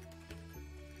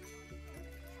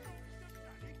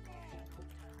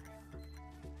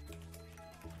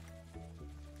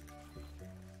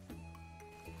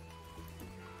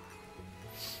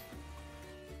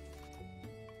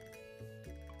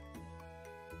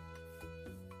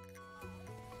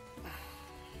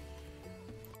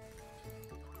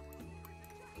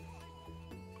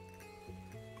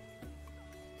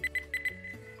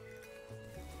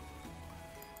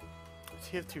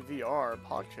 TF2 VR,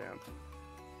 PogChamp.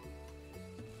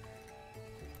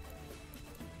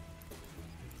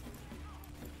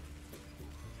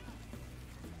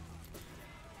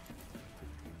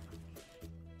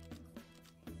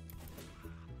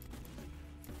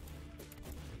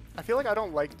 I feel like I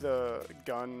don't like the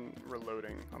gun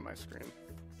reloading on my screen.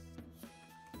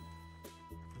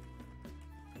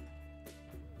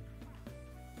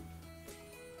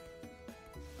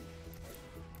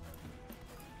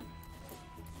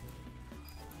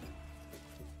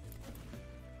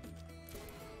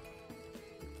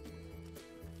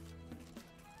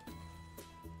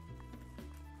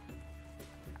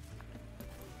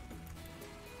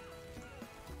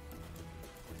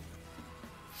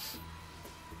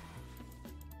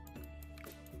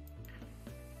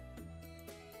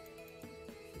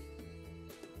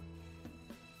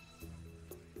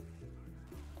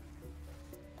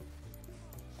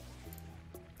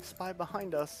 Spy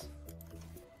behind us.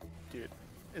 Dude,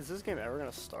 is this game ever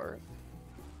gonna start?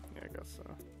 Yeah, I guess so.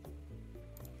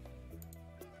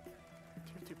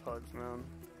 TF2 pugs, man.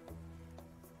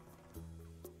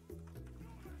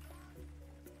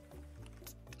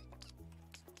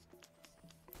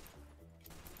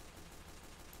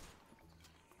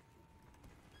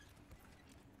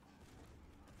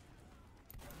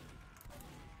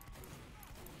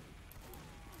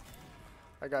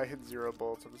 That guy hit 0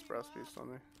 bullets of his breast beast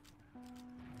on me.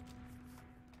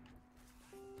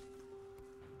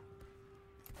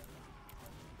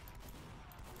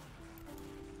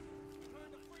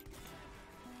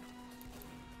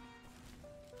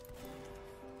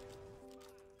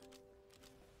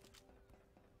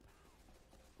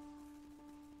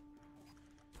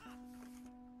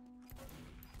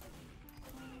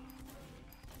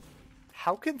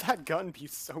 How could that gun be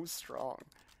so strong?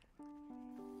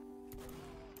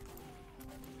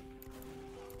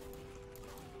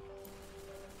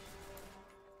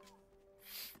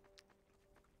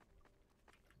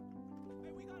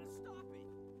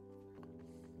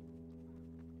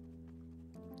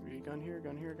 Gun here,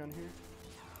 gun here, gun here.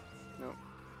 Nope.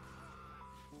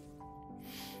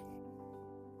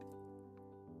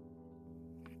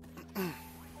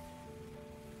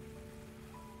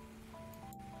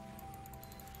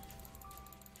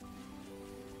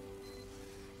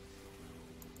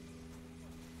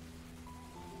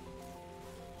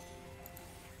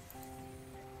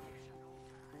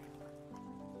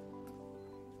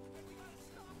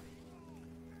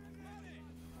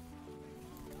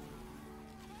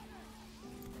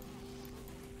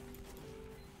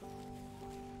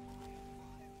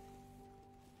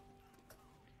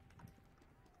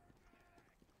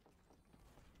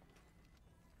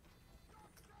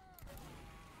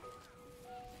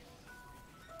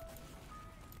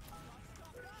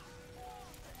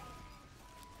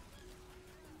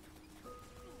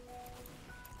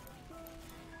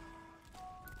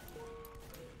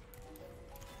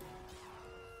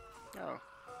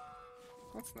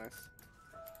 That's nice.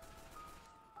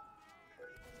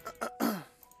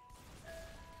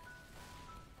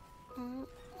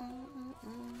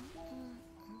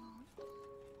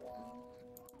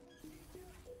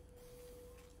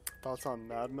 Thoughts on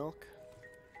Mad Milk?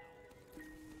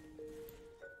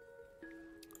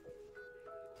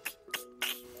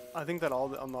 I think that all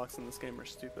the unlocks in this game are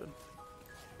stupid.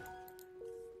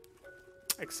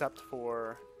 Except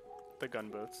for the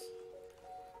gunboats.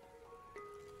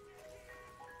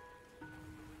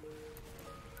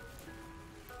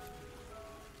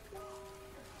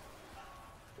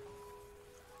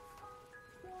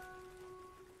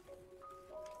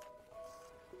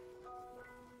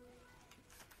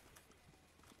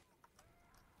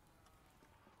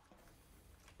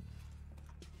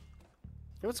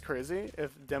 You know what's crazy?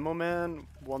 If Demo Man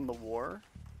won the war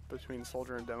between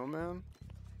Soldier and Demo Man,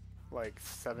 like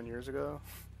 7 years ago,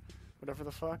 whatever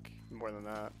the fuck, more than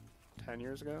that, 10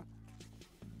 years ago,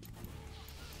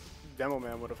 Demo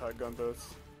Man would have had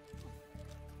gunboats.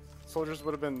 Soldiers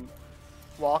would have been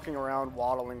walking around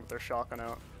waddling with their shotgun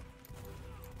out.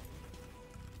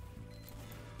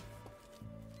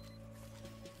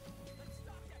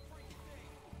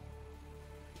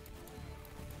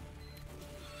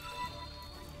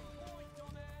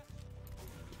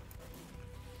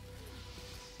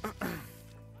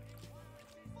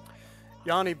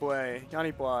 Yanni Boy.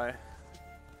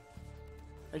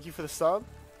 Thank you for the sub.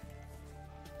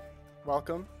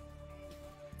 Welcome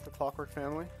to the Clockwork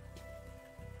family.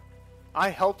 I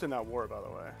helped in that war, by the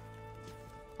way.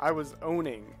 I was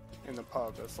owning in the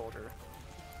pub as Soldier.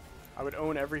 I would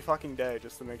own every fucking day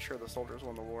just to make sure the soldiers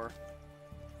won the war.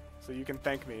 So you can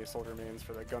thank me, Soldier Means,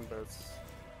 for the gunboats.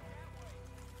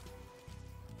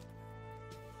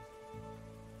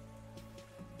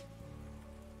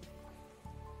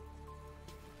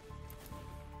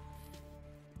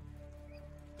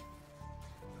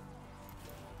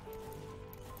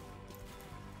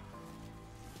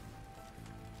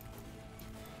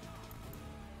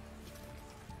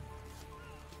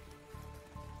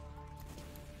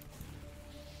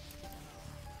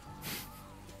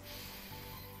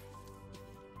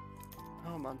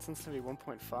 Oh, Mount Sensitivity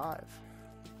 1.5.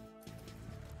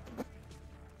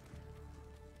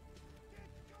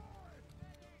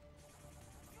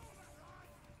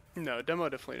 No, Demo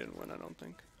definitely didn't win, I don't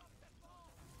think.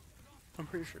 I'm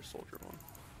pretty sure Soldier won.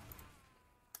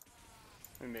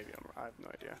 And maybe I have no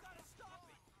idea.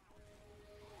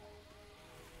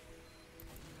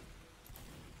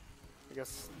 I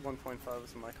guess 1.5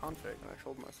 was in my config and I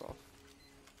trolled myself.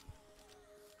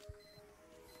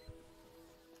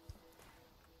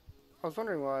 I was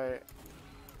wondering why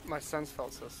my sense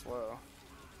felt so slow.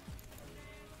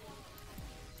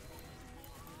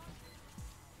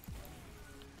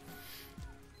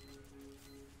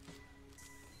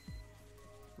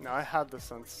 No, I had the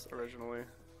sense originally.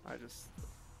 I just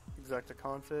exec the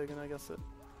config and I guess it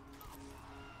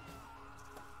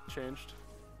changed.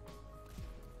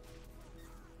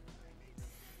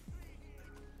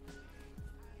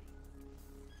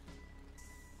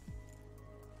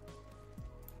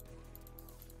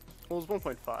 Well, it was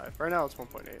 1.5. Right now it's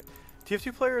 1.8.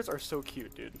 TF2 players are so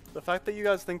cute, dude. The fact that you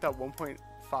guys think that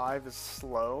 1.5 is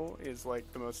slow is like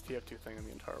the most TF2 thing in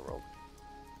the entire world.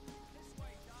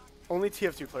 Only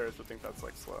TF2 players would think that's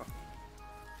like slow.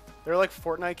 They're like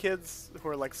Fortnite kids who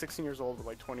are like 16 years old with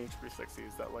like 20 HP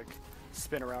 360s that like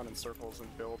spin around in circles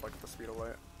and build like at the speed of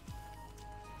light.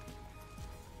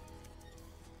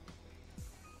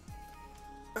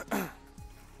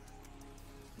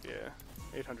 Yeah,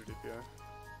 800 DPI.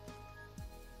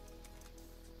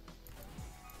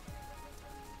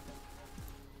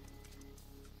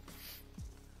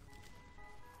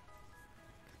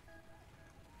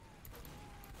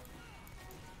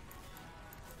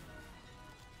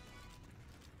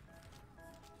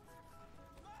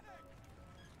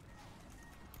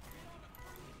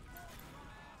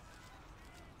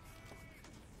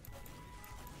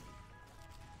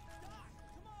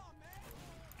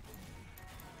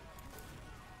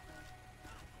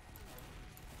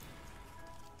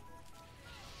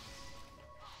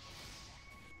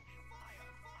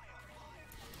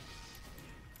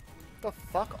 Get the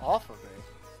fuck off of me.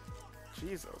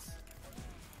 Jesus.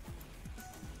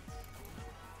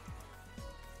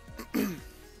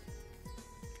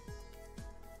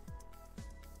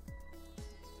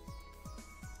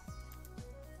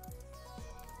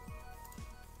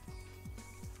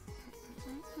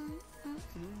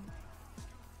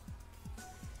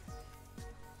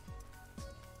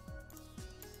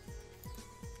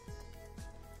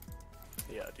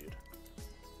 Yeah, dude.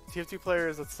 TF2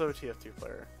 players, that's so TF2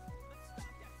 player.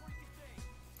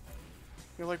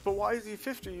 You're like, but why is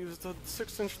E50 used a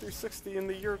 6-inch 360 in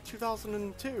the year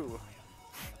 2002?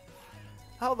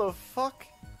 How the fuck?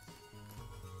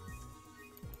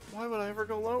 Why would I ever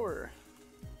go lower?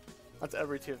 That's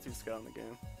every TFT scout in the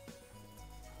game.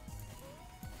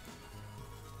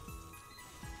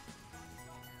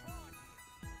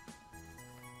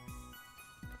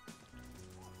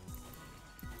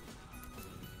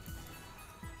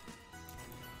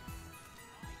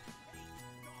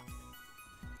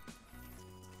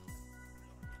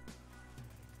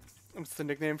 What's the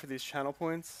nickname for these channel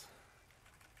points?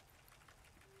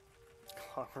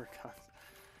 Clockwork guns.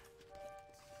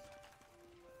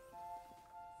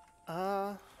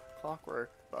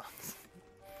 Clockwork bugs.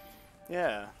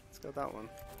 Yeah, let's go with that one.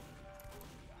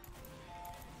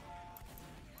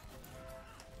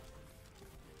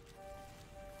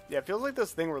 Yeah, it feels like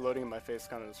this thing we're loading in my face is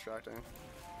kind of distracting.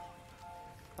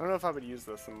 I don't know if I would use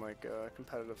this in like a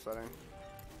competitive setting.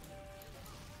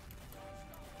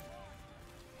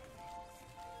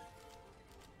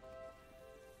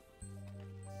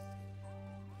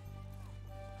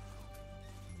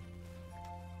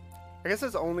 I guess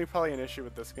it's only probably an issue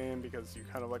with this game because you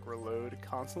kind of like reload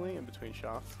constantly in between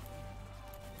shots.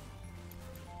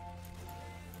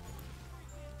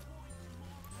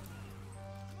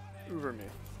 Uber me.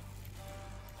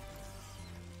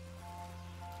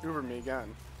 Uber me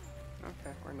again.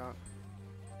 Okay, or not.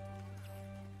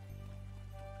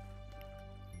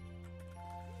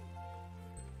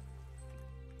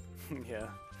 Yeah.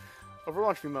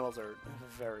 Overwatch V medals are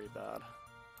very bad.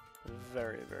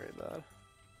 Very, very bad.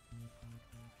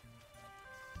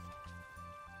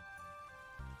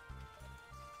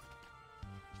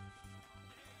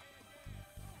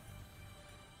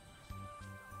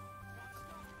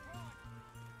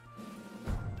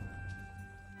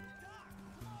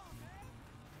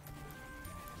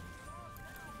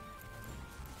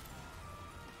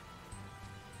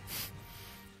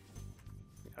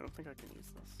 I don't think I can use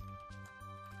this.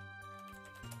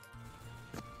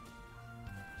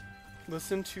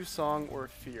 Listen to song or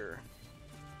fear.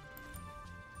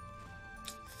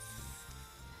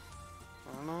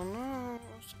 I don't know,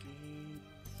 skis.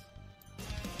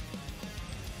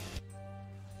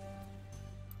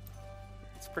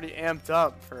 It's pretty amped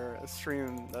up for a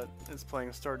stream that is playing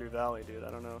Stardew Valley, dude.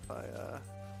 I don't know if I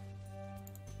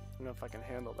don't know if I can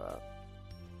handle that.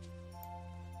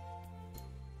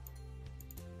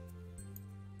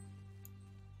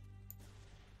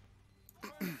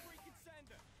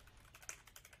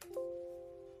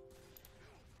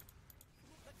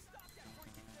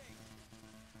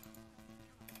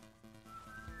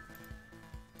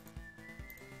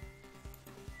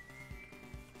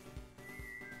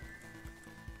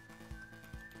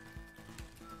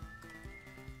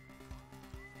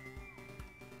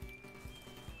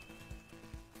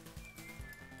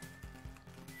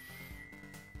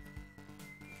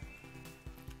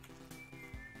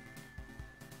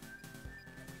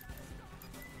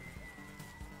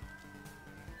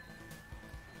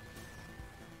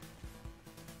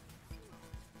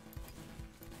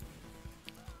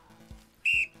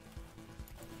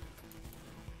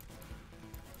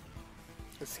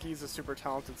 Ski's a super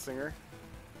talented singer.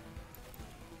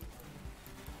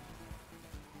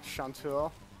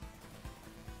 Chanteur.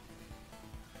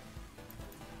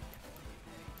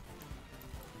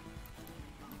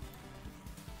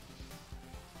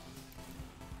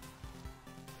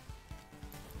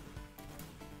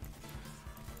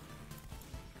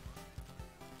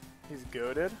 He's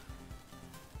goated.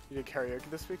 You did karaoke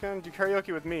this weekend? Do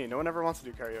karaoke with me. No one ever wants to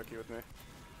do karaoke with me.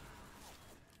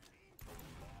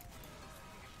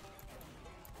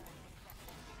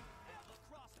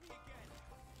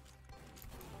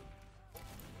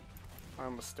 I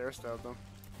almost stair stabbed them.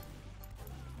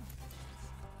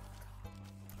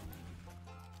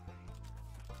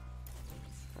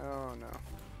 Oh no.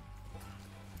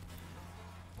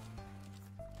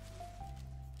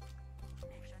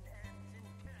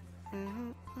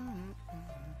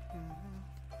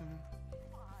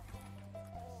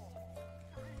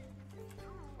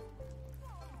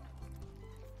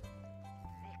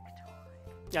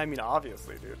 Yeah, I mean,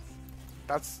 obviously, dude.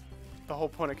 That's the whole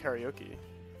point of karaoke.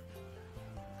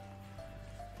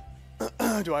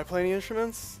 Do I play any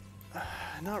instruments?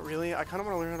 Not really. I kind of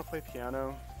want to learn how to play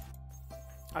piano.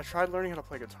 I tried learning how to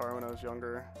play guitar when I was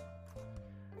younger,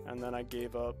 and then I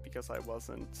gave up because I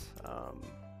wasn't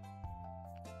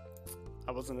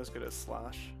as good as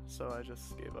Slash, so I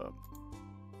just gave up.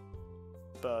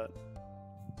 But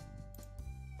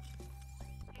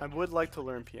I would like to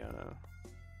learn piano.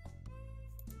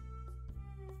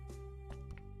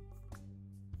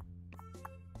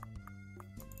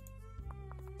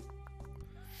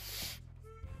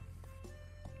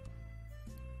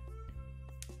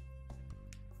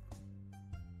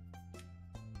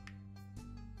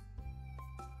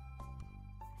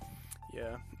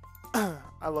 Yeah.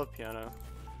 I love piano.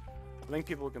 I think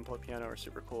people who can play piano are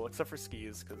super cool, except for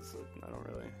skis, because I don't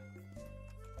really...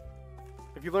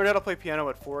 If you learn how to play piano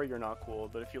at 4, you're not cool,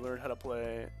 but if you learned how to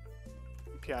play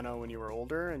piano when you were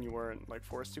older and you weren't like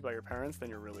forced to by your parents, then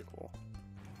you're really cool.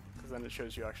 Because then it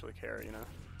shows you actually care, you know?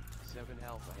 7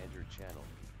 Alpha entered channel.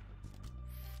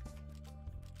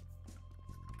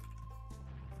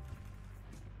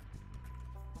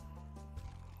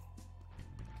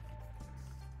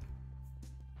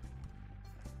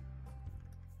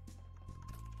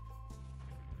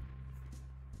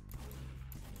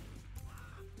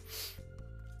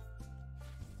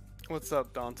 What's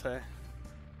up, Dante?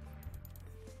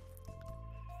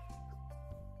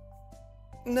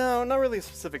 No, not really a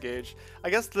specific age. I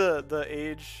guess the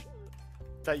age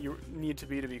that you need to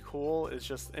be cool is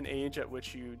just an age at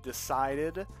which you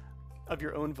decided of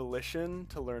your own volition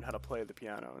to learn how to play the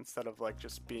piano instead of like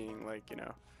just being like, you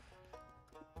know,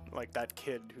 like that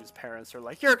kid whose parents are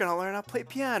like, you're gonna learn how to play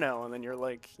piano, and then you're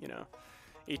like, you know,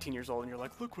 18 years old and you're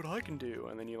like, look what I can do,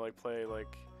 and then you like play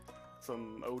like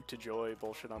some ode to joy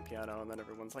bullshit on piano, and then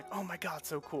everyone's like, oh my god,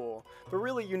 so cool. But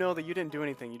really, you know that you didn't do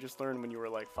anything, you just learned when you were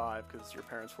like 5 because your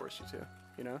parents forced you to,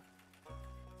 you know?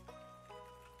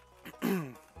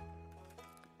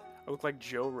 I look like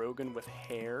Joe Rogan with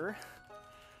hair.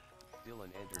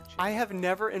 Dylan entered channel. I have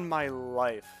never in my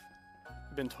life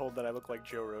been told that I look like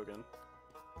Joe Rogan.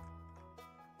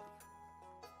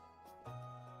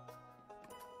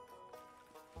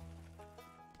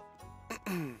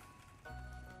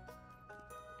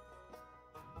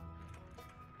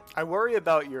 I worry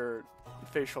about your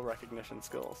facial recognition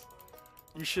skills.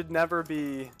 You should never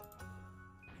be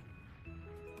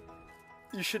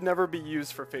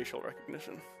used for facial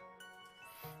recognition.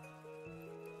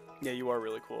 Yeah, you are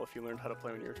really cool if you learned how to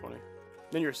play when you were 20.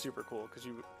 Then you're super cool because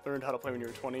you learned how to play when you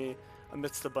were 20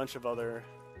 amidst a bunch of other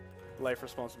life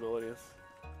responsibilities.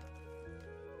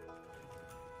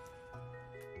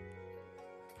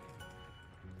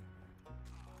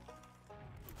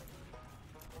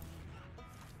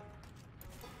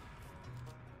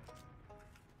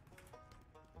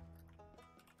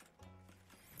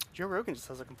 Joe Rogan just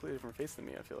has a completely different face than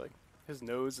me, I feel like. His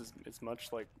nose is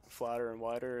much like flatter and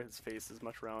wider, his face is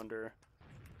much rounder.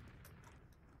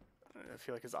 I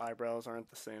feel like his eyebrows aren't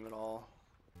the same at all.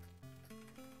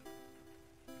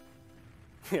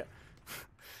 Yeah.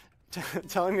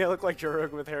 Telling me I look like Joe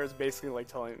Rogan with hair is basically like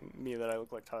telling me that I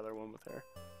look like Tyler One with hair.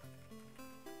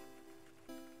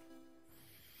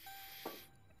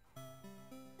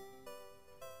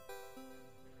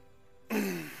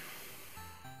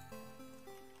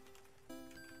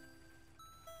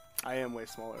 I am way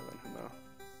smaller than him though.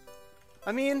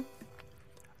 I mean,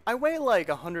 I weigh like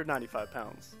 195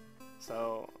 pounds,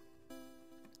 so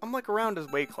I'm like around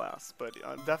his weight class, but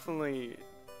definitely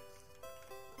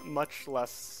much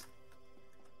less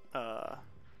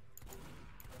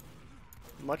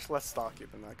stocky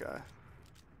than that guy.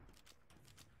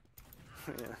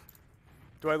 Yeah.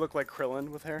 Do I look like Krillin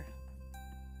with hair?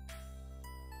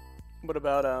 What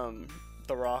about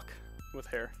The Rock with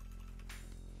hair?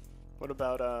 What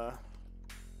about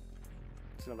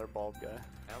it's another bald guy.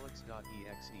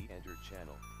 Alex.exe entered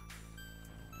channel.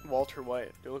 Walter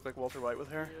White. Do you look like Walter White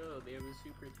with hair? Yo, they have a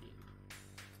super team.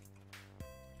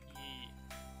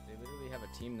 They literally have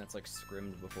a team that's like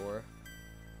scrimmed before.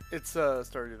 It's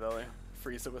Stardew Valley.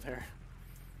 Frieza with hair.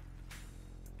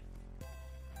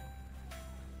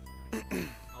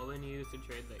 All they need is to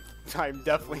trade like. I'm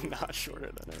definitely not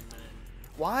shorter than him.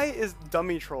 Why is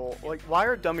dummy troll like? Why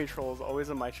are dummy trolls always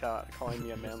in my chat calling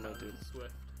me a manlet, dude?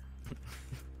 Swift.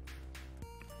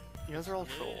 You guys are all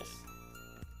trolls.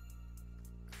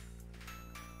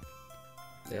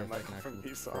 They have like Michael an from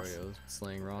actual Vsauce. Oreo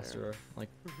slaying roster, like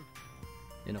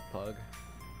in a pug.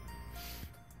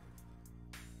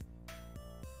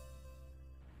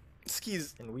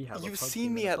 Skis, And we have you've a pug seen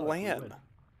team me in a at pug, we LAN. win.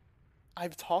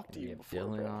 I've talked to We you have before,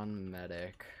 Dylan bro. on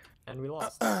medic. And we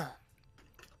lost.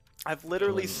 I've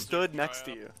literally Dylan. stood next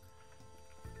to you.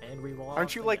 And we lost.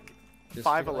 Aren't you like Just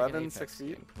treat it 5'11", like an 6 Apex feet?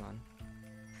 game, Come on.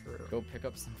 True. Go pick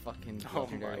up some fucking Oh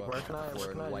legendary my Where weapons can I, before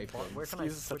where can I, and wipe them. where can I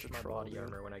Skis is such switch a my troll, body dude.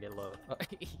 armor when I get low?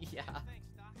 Yeah.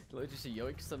 Literally just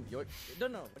yoink some yoink. No,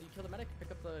 when you kill the medic, pick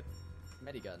up the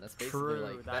medigun. That's basically True,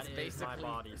 like that that's is basically my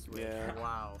body switch. Yeah.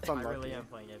 Wow. It's I unlucky. really am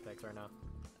playing Apex right now.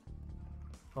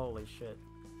 Holy shit.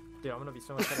 Dude, I'm gonna be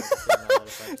so much better at this game now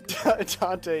that it's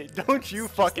Dante, don't you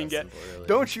fucking get,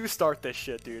 don't you start this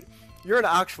shit, dude. You're an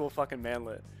actual fucking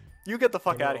manlet. You get the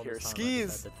fuck out of here.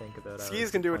 Skis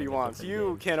can do what he wants.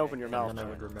 You can't open your mouth. And then I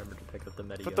man. would remember to pick up the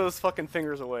medigun. Put those fucking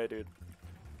fingers away, dude.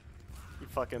 You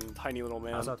fucking tiny little I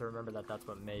man. also have to remember that that's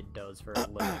what Maid does for a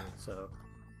living, so...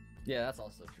 Yeah, that's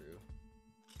also true.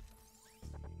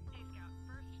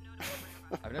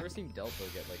 I've never seen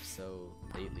Delpo get like so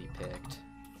lately picked.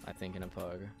 I think in a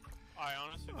pug. I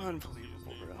honestly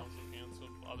Unbelievable, bro. also hands of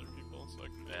other people, so I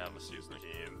could misuse the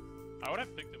game. I would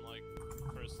have picked him like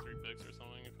first 3 picks or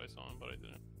something if I saw him, but I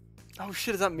didn't. Oh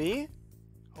shit, is that me?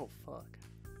 Oh fuck.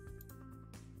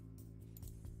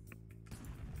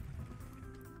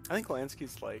 I think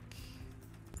Lansky's like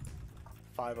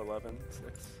 5'11",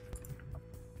 6.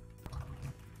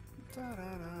 Da, da,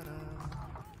 da, da.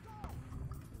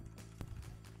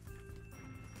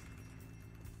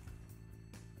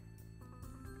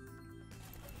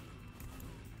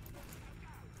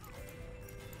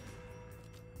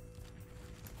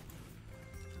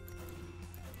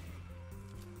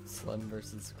 Slim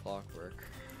versus Clockwork.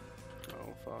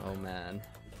 Oh fuck. Oh man.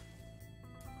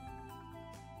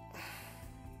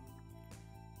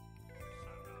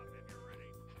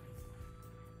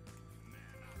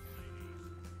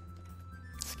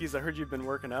 Skis, I heard you've been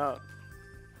working out.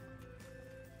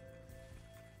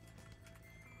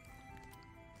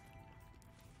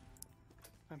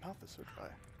 My mouth is so dry.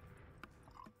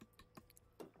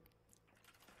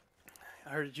 I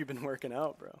heard you've been working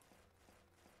out, bro.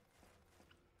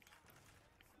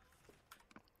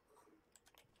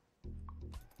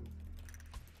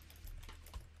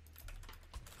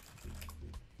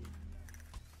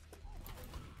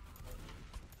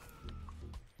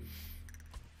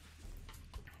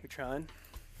 You trying?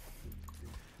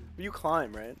 You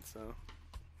climb, right? So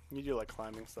you do like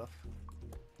climbing stuff.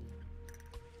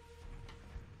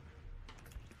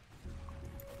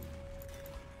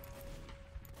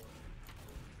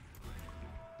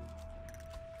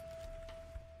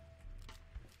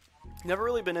 Never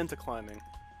really been into climbing.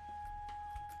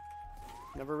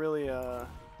 Never really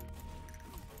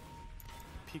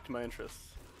piqued my interest.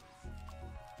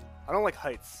 I don't like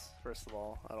heights, first of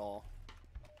all, at all.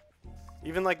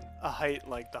 Even like a height,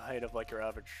 like the height of like your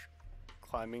average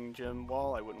climbing gym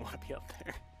wall, I wouldn't want to be up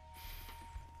there.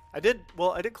 I did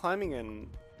climbing in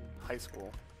high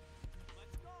school.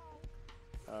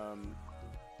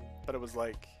 But it was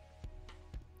like,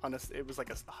 it was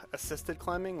like assisted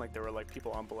climbing, like there were like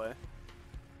people on belay.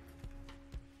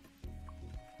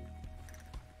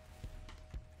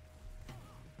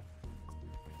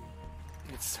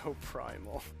 It's so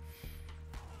primal.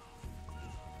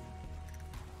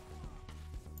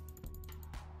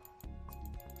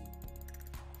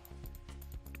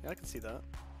 Yeah, I can see that.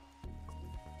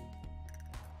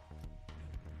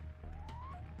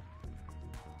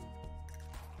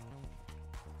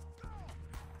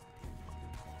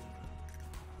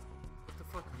 What the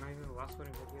fuck? Am I even the last one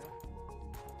in video?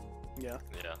 Yeah.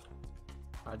 Yeah.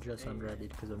 I just unready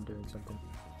because I'm doing something.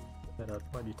 Shut up.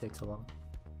 Why do you take so long?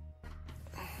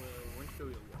 When should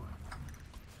we watch?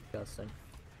 Disgusting.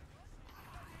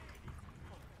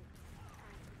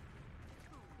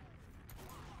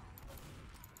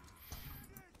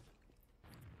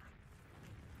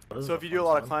 So if you do a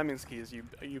lot of climbing skis,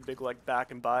 are you big like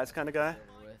back and buys kind of guy?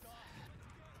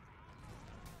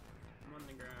 I'm on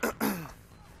the ground.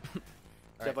 Do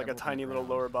you have like a tiny little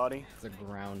lower body? It's a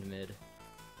ground mid.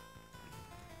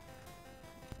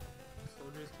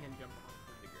 Soldiers can't jump off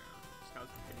of the ground.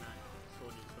 Scouts can not.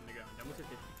 Soldiers from the ground. Double to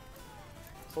 50.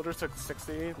 Soldiers took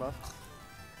 60 left.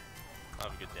 I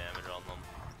have good damage on them.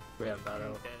 We have bad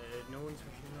out. No one's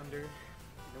pushing under.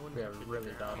 No one. We have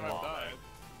really bad out.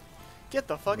 Get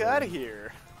the fuck out of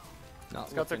here! Not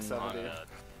Scouts took looking 70.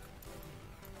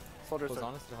 Soldiers was took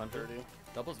honest 100. 30.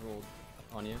 Doubles rolled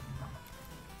on you.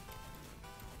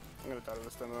 I'm gonna die to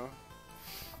this demo.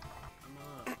 I'm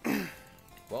up.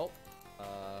 Well,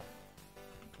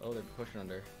 oh, they're pushing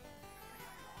under.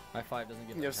 My 5 doesn't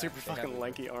give. You have attack. super They fucking have-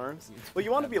 lanky arms. Well,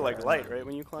 you want to be like light, right,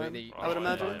 when you climb? I would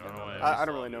imagine. I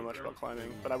don't really know much about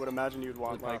climbing, but I would imagine you'd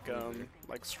want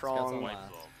like strong,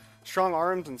 strong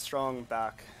arms and strong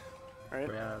back, right?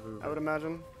 I would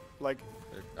imagine. Like,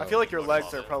 I feel like your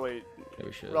legs are probably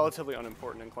relatively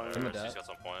unimportant in climbing,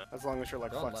 as long as you're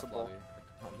like flexible.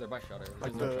 They're by shutter.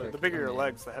 Like the bigger your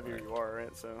legs, the heavier you are,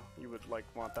 right? So you would like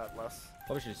want that less.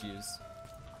 Probably should just use.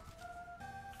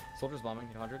 Soldiers bombing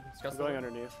 100. I'm going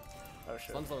underneath. Oh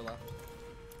shit. Sun's lower left.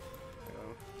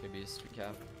 Oh. KB street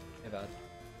cap. Hey bad.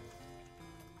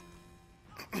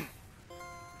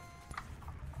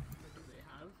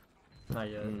 Not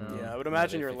yet, no. Yeah, I would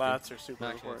imagine your 50. lats are super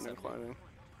Actually, important in 70.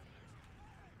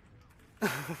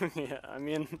 climbing. Yeah, I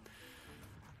mean,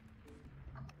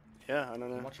 Yeah, I don't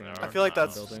know. Watching I our feel like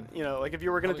that's, building. you know, like if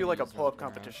you were gonna Probably do like a use pull-up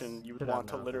north competition, you would Should want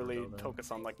to have literally building.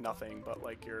 focus on like nothing but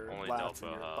like your Only lats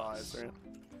and your Delta thighs, has. right?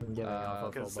 I'm getting off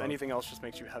of Because full anything else just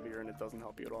makes you heavier and it doesn't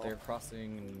help you at all. They're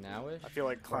crossing nowish. I feel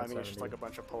like climbing is just 170. like a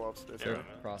bunch of pull-ups. They're Basically.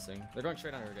 Yeah. crossing. They're going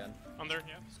straight under again. Under,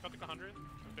 yeah. Scott took 100.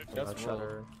 50. That's buff. roll.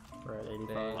 Shutter. We're at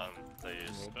 85. They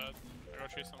used that. I go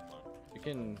chase something. You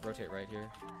can rotate right here.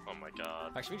 Oh my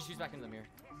god. Actually, we just use back into the mirror.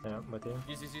 Yeah, with you.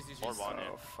 Use. Or Bonnie.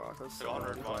 Oh fuck, that's Took so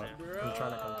 100 hard. Bonnie. I'm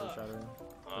trying to come through Shutter.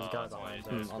 There's a guy that's behind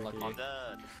why us. he's unlucky. I'm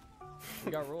dead.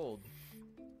 We got rolled.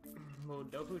 Well,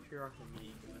 double trigger off of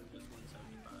me because I'm just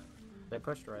 175. They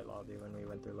pushed right lobby when we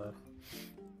went through left.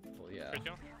 Well, yeah. Crit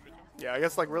kill? Yeah, I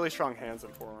guess like really strong hands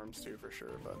and forearms too for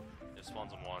sure, but It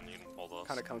spawns in one, you can pull those.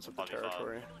 kind of comes with the 5v5.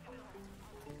 territory.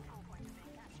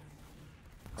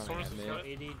 Running Source at is me. good.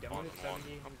 80, demo Spawns to in one.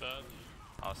 70. I'm dead.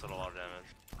 I said a lot of damage.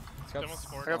 Scout's Demo's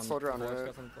scored. I got on soldier the on floor, it.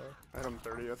 Scout's on the floor. I had him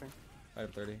 30, I think. I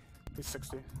have 30. He's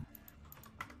 60.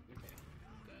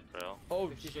 Real. Oh,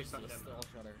 56 Jesus. on demo. Still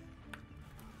shutter.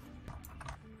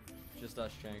 Just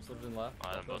us, Shanks. Slipped in left.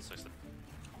 I am both 60.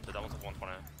 The demo's at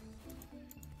 120.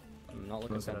 I'm not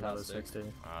looking Looks at another fantastic. 60.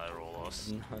 They roll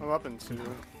us. I'm up in 2.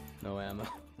 No ammo. I'm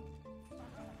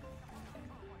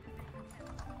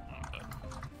dead.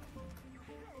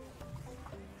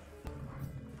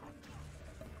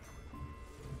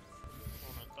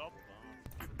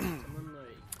 Someone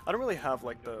like I don't really have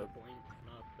like the point,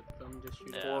 not put them just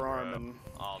shoot. Yeah, forearm bro. and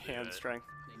I'll do hand it. strength.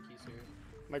 Thank you, sir.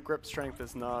 My grip strength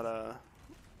is not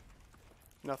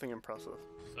nothing impressive.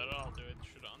 Said I'll do it.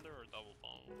 Shoot under or double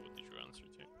bomb? What did you answer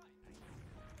to?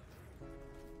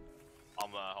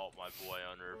 I'm gonna help my boy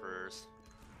under first.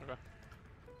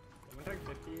 One tag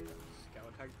 50,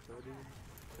 scout tag 40.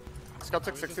 Scout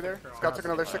took 60 there. Scout took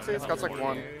another 60. Scout's like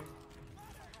 1.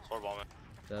 Sword bomb.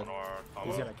 Dead. One more He's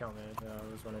combo. gonna kill me. Yeah, I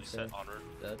was one You said HP. 100.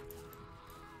 Dead.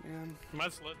 Man,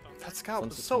 Mine's lit on that scout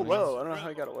was Sunset so Twins. low. I don't know how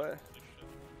he got away.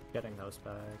 Getting those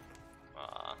back.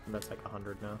 That's like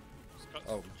 100 now.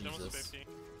 Oh, Demo's Jesus. 50.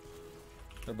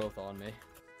 They're both on me.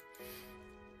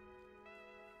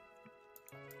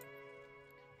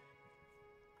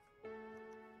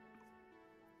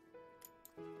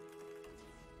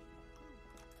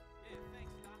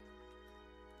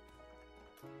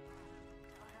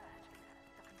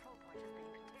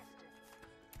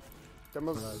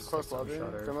 Demo's Nice. close Some lobby.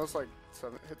 shutter. Demo's like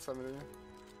hit 70.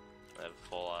 They have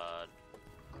full ad.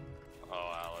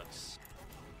 Oh, Alex.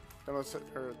 Demo's hit,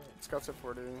 or Scout's hit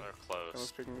 40. They're Demo's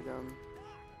close. peeking again.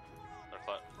 They're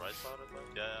right side, I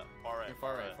think? Yeah, far right.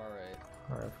 Far right, far right.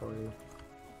 Alright, 40.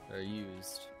 They're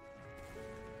used.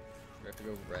 We have to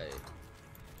go right.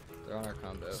 They're on our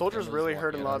combo. Soldier's Demo's really walking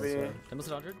hurt in in. lobby. Demo's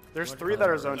at 100? There's 100 3 that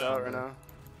are combo. zoned out right now.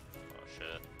 Oh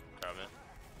shit. Grab it.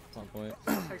 It's on point.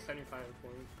 Tag 75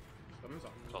 point. Someone's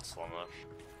on me. Called slow mush.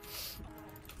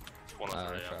 It's 1 I of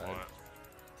 3 tried. at point.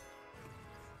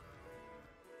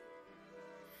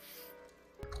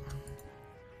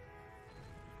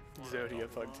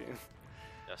 Zodiac Pug team.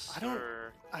 Yes, I don't-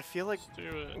 sir. I feel like Let's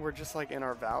do it. we're just like in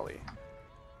our valley.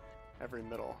 Every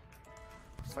middle.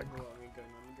 It's like Well, we going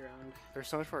on the ground. they're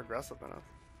so much more aggressive than us.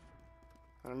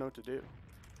 I don't know what to do.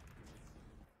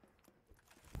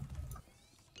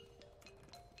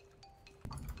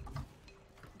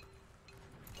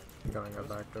 Going up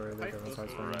back door. They're giving us high We're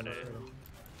swing. ready.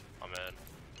 I'm in.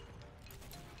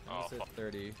 Oh, Demo's fuck. at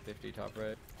 30, 50 top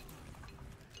right.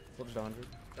 Soldier's at 100.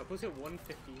 Depo's at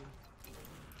 150.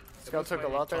 Scout took a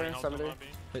lot there. Tony, help them 70. lobby.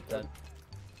 Hit dead.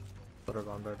 Put her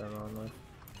bomb down on left.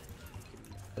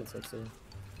 Hit 60.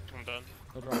 I'm done.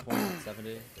 Soldier on point,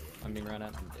 70. I'm being run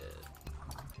at. I'm dead.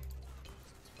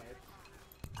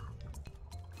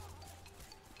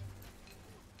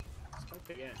 Spike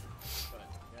again. But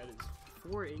that is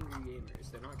 4 angry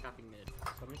gamers. They're not capping mid.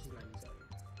 Summers is 97.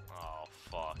 Oh,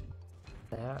 fuck.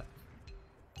 That.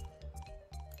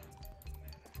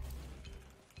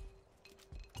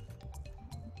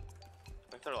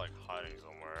 I think they're like hiding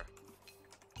somewhere.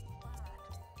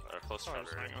 They're close to Oh, shutter.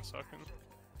 just hang on a second.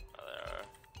 Oh, they are.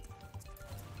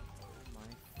 Oh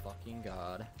my fucking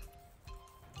god.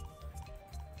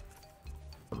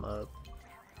 I'm up.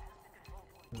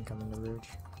 I'm coming to Rouge.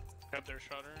 Got their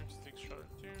shutter. Stick shutter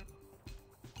too.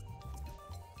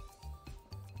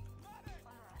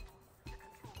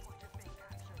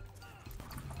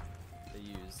 They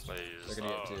used. Please. They're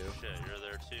gonna Oh get 2. shit, you're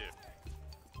there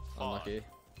too. Unlucky.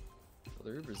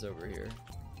 Well, the Uber's over here.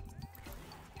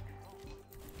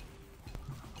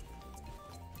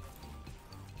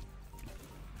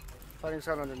 Fighting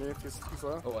shot underneath. He's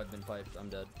low. Oh, I've been piped. I'm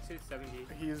dead. He's at 70.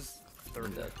 He's I'm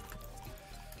 30. dead.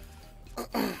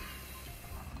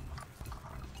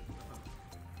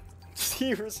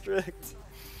 C restrict.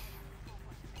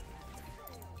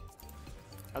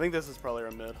 I think this is probably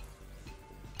our mid.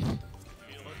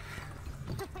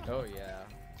 Oh yeah.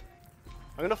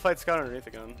 I'm gonna fight Scout underneath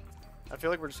again. I feel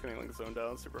like we're just getting like zoned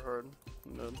out super hard.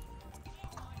 Mid.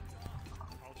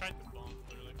 I'll try to bomb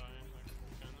really high, like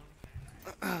scan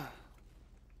them.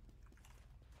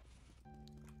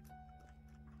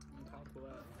 On top of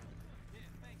that.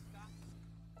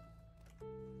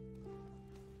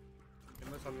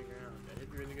 Demo's on the ground. I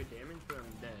did really good damage, but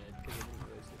I'm dead because I didn't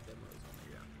realize the demo was on the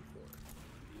ground before.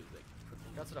 He was like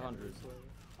freaking Got to the 100.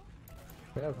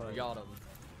 We have We like, got him.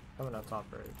 coming up top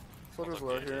right. Soldier's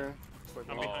low here. Just like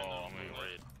I'm low. behind Oh, them. I'm getting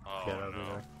raid. Oh, Get over no.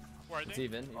 there. Where are It's they?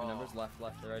 even numbers, left,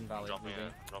 right in valley. Dropping moving.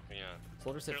 in. Dropping in.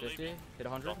 Soldiers hit They're 50, hit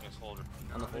 100 Dropping his holder.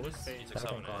 on the I fullest. just say He I took think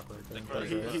 7 clockwork. They then.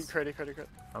 crit. He crit.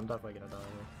 I'm definitely gonna die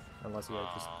here. Unless you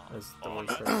just is the oh,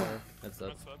 worst I'm right there. That's it.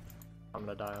 That's up. I'm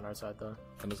gonna die on our side though.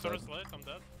 I'm Soda's lit, I'm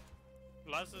dead.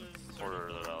 Last is...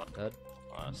 Order the out. dead.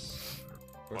 Nice.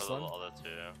 Where's What are the Slim? other two?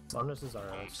 Somnus is our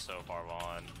I'm so far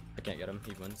behind. I can't get him.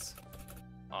 He wins.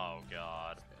 Oh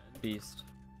god. Beast.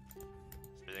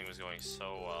 Everything was going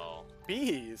so well.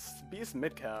 Beast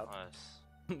mid cap.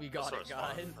 Nice. We got it,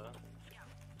 guys.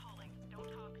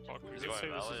 Fuck, we Is did he say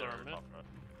going this valley is or our mid. top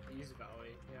right? He's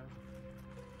Valley, yeah.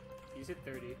 He's at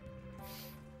 30.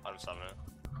 I'm 7 it.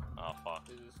 Oh fuck.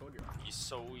 There's a soldier. He's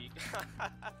so weak.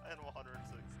 And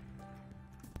 106.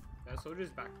 That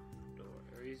soldier's back door.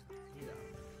 Or he's out.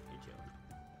 He's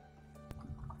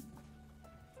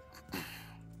chilling.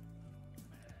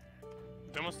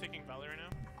 Demo's taking Valley right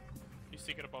now. He's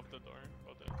taking above the door,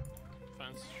 above the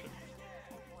fence. Shit.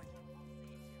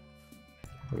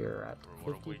 We're at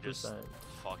What if we just 50%.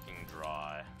 fucking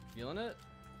dry? Feeling it?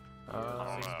 I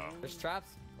don't know. There's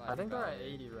traps. I think they're at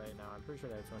valley. 80 right now. I'm pretty sure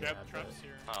that's when Yep, they had traps that.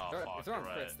 here. Oh They're- fuck, if they're on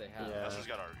you're crits, right. they have. Yeah. That's just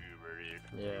got our Uber,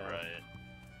 dude. Yeah. You're right.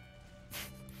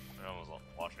 I was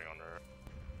watching under.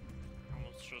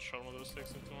 Almost just shot one of those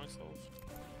sticks into myself.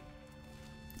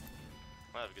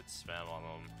 I have good spam on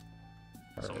them.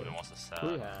 Alright. Somebody wants to stab.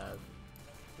 We have.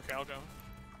 Okay, I'll go.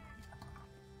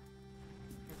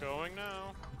 I'm going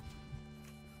now.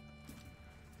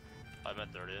 I'm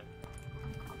at 30.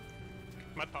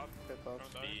 My top. Okay, pop.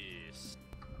 Don't die. Beast.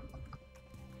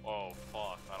 Oh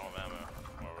fuck, I don't have ammo.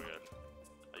 Well, we're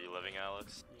good. Are you living,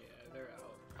 Alex? Yeah, they're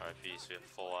out. Alright, peace. We have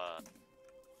full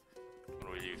what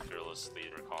do we do? Fearless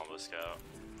lead or combo scout?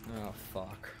 Oh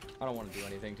fuck. I don't want to do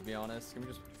anything to be honest. Can we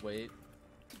just wait?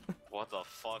 What the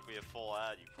fuck? We have full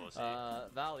ad, you pussy.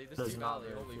 Valley. This Does is not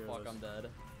Valley. very Holy fearless. fuck, I'm dead.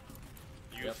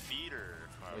 You yep. feeder.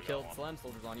 Alright, We we killed got one. Slam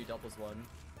soldiers on you. Deltas one.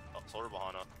 Oh, soldier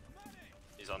behind us.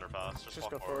 He's underpass. Just Just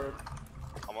walk go forward.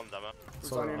 I'm on demo.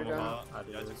 Who's on you I'm again? about- I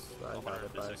do Yeah, this. I got it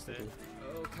by 160. sticky.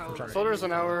 Oh, trying to- Soldier's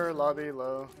an hour, lobby,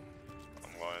 low.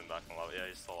 I'm going back in lobby. Yeah,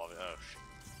 he's still lobby. Oh shit.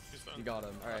 He's You done. got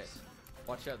him. Alright.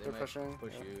 Watch out. They They're might pushing,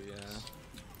 push yeah. you. Yeah.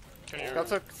 Can you... Scout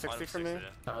took 60 from me.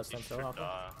 Stand He still, should Alpha.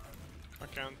 die. I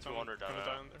can't. I'm 200 gonna down.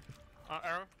 die in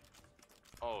there. Arrow.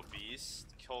 Oh, beast.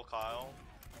 Kill Kyle.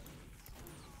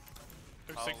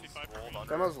 There's Kyle's 65 for rolled me.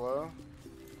 under. Demo's low.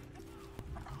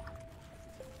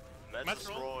 Med's Med's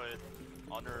rolled. destroyed.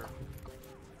 Under.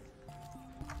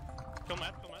 Kill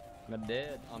Matt, kill Matt. I'm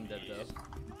dead. I'm dead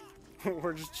though.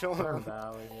 We're just chilling. We're in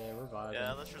Valley, yeah, we're vibing.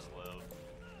 Yeah, let's just live.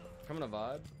 Coming to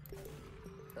vibe.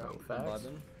 Oh, I'm facts.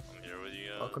 vibing. I'm here with you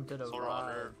guys. Welcome to the Soldier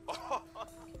under. So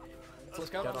let's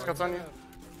go. Got on. Scout's on you.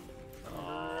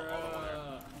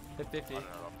 Hit 50. Nice.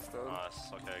 Still.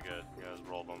 Okay, good. You guys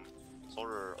rolled them.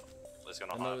 Soldier is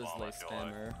gonna Demo high is bomb. I late feel like.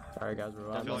 spammer. Alright, guys,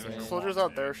 we're I feel like vibing. it's- Soldier's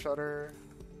out there, shutter.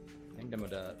 I think demo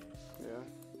that.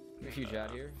 Yeah. A huge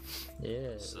out here. Yeah,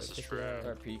 This let's is check true. it out.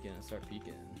 Start peeking. Start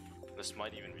peeking. This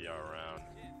might even be our round.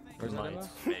 Where's that Might. demo?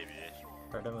 Maybe.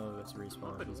 Our demo is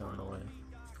respawn, he's on the way.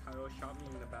 Kyle shot me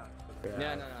in the back.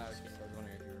 Yeah, no. I was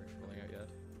wondering if you were rolling out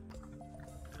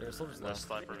yet. There's soldiers No left.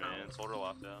 sniper man. Soldier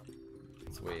left out.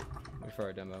 Let's wait. Wait for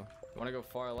our demo. You wanna go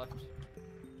far left?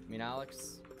 I mean,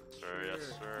 Alex? Sir, yes,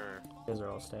 sir. You guys are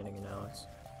all standing in Alex.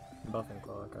 Buffing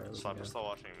clock, alright, let's go. Sniper's still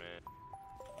watching me.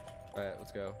 Alright,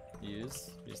 let's go. Use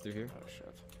through here. Oh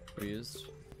shit. We used.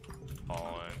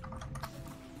 Following.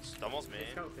 Demo's me.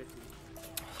 Scout 50.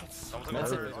 Demo's in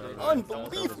That's under. it. Under.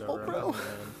 Unbelievable, bro.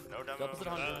 No demo. Doubles at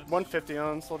 100. 150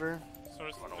 on soldier. So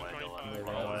it's Run away, 25. Dylan. Yeah,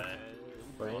 Run yeah. away.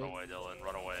 Wait. Run away, Dylan.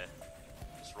 Run away.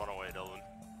 Just run away, Dylan.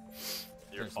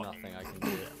 You're There's fucking. nothing I can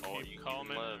do. Oh, Keep you calm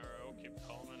can in live. arrow, keep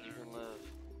calm in You arrow. can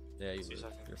live. Yeah, you 2 live.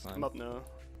 seconds. You're I'm fine. up now.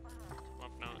 I'm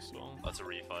up now as well. That's a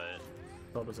refight.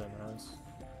 Doubles in house.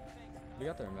 We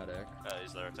got their medic.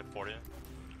 He's there. Took 40.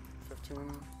 15.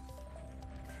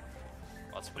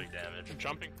 That's big damage. I'm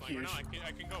jumping flank. Huge. No,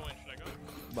 I can go in. Should I go?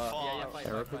 But yeah, Fuck. fight,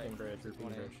 Yeah, we're fight, picking fight. bridge, we're picking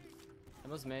 20. bridge.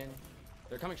 Demo's main.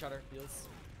 They're coming shutter. Heals.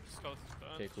 Scout's done.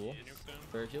 Okay, cool. He nuked him.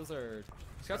 Their heals are.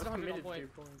 Scouts at 100 on point.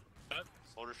 Dead.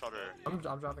 Soldier shutter. I'm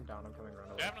dropping down. I'm coming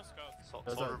around. They have no scouts.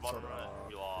 There's Soldier a bottom soldier, right.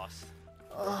 We lost.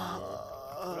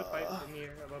 What fight in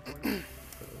here above point?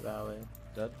 Valley.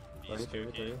 Dead. Beast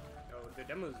kooky. Oh, the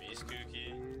demo's Beast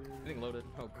kooky. Getting loaded.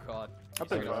 Oh god. I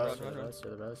think Run, last. run, run, run.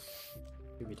 You're the best.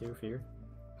 2v2 for you.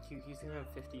 He's gonna have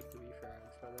 53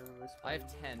 frags by the end of this I have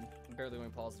fight. 10. I'm barely going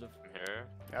positive. I'm here.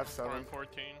 I have 4 7. and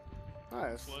 14.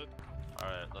 Nice. Split.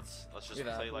 Alright, let's just We've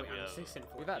had- play like Wait, we I'm have, 6 and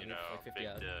 4. We've had you know, like 50 big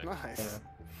ad. dick. Nice.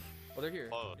 Well, they're here.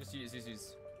 Close. Just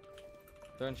use.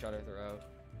 They're in shutter. They're out.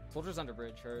 Soldiers under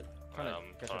bridge. Hurt. Trying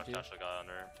to catch up to you. Catch the guy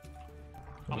under.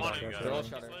 I'm on it. They're all He's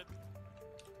shutter. lit.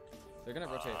 They're gonna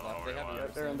rotate I don't left. know They where have he you.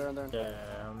 was. They're in, they're in, they're in.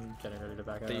 Yeah, I'm getting ready to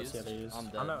back out. They Yeah, used. they used. I'm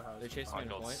I'm dead. out house. They chased me I'll in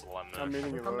go point. slam I'm them.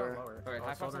 meeting you Come down lower. lower. Alright, Oh,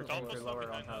 high soldier fives on tank the is floor. lower on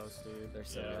Behind us. house, dude. They're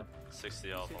so Yeah. good.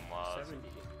 60 off on last. 70.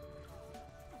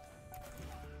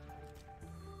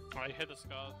 I hit the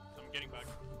scout. I'm getting back.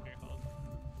 Here, hold.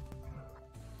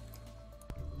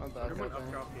 I'm back. Everyone I up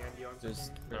think. drop behind you on Just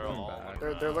something. they're They're coming all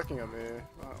back. They're looking at me.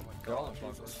 Oh my They're all god. in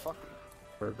Jesus front. fucking.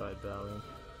 Bird by Valley.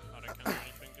 I can't do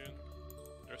anything, dude.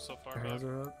 They're so far back. Arrows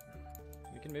are up.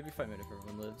 We can maybe fight mid if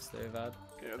everyone lives. They've had.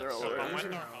 Yeah, they're all So over. I might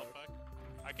our health back.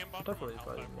 I can bump Definitely health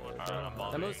fight back for mid. one. Alright, I'm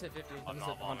bombing. Demos hit 50. I'm Demos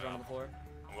not hit 100 on the floor.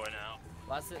 I'm going out.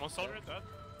 Last hit. One soldier dead.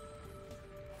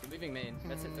 You're leaving main.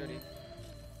 That's hit 30.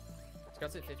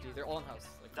 Scouts hit 50. They're all in house.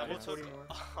 Like Double fighting took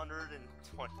house.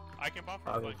 120. I can bump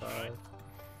for Probably like right. 5.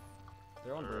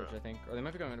 They're on bridge, I think. Or they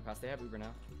might be going underpass. They have Uber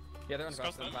now. Yeah, they're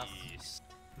Scouts underpass. They're done? underpass. East.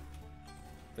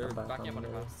 They're I'm back backing up on the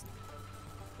underpass.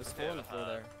 There's 4 on the floor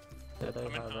there. Yeah, they I'm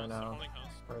in have house. right I'm now. holding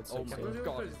house. Or it's Oh 16. my Look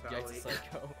god, at this this guy's valley. a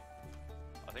psycho.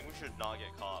 I think we should not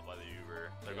get caught by the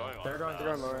Uber. They're Yeah. going on. They're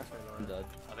going lower. I'm dead.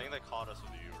 I think they caught us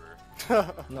with the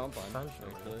Uber. No, I'm fine.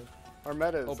 Potentially. Actually. Our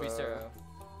meta is. Oh, beast arrow.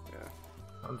 Yeah.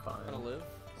 I'm Gonna fine. live.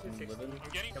 I'm 60. living. I'm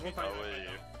getting Double 3 fight. Oh, wait.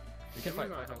 We can fight.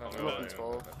 Come on, Fight. I'm open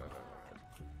 12.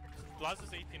 Blaz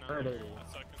is 18 Alright, on 80. a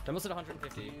second. Demos hit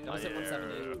 150. Demos hit Yeah.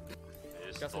 170.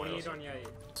 It's Got loyal. 28 on Yay.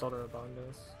 Soldier up on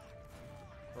this.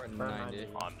 We're at Burn 90.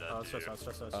 I'm dead, Oh, stress dude. out,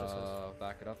 stress out.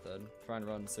 Back it up then. Try and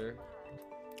run, sir.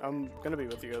 I'm gonna be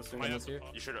with you guys soon. Might Demos have here. to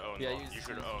You should own Yeah, them. You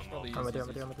should own probably them. I'm with you, use- I'm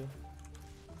with you, I'm with you.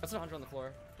 That's 100 on the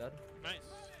floor. Dead. Nice.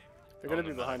 They're gonna Own be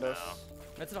them behind now. us.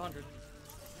 That's at 100.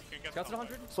 You can get Scouts at some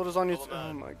 100. Soldiers on you. Pull them Oh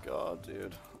in. my god,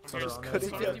 dude. I'm Soldier here. on couldn't this.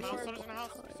 get Soldiers me. in house. Soldiers in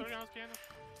house. Soldiers in house behind us.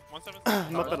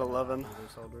 177. I'm up at 11. Either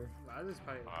soldier. That is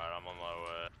probably. Alright, I'm on my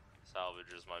way.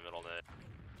 Salvage is my middle name.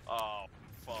 Oh,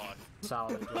 fuck.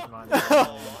 Salvage is mine.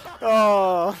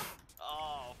 Oh.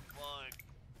 Oh, fuck.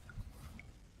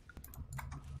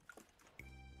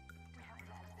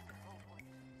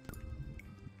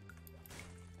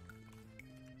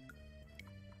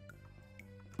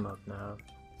 I'm up now.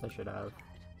 They should have.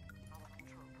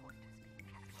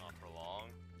 Not for long.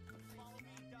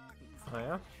 Oh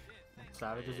yeah?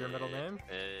 Savage is your middle name?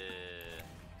 Eh.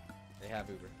 They have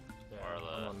Uber. Yeah, Where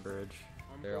are I'm they? on bridge.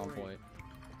 They're on point.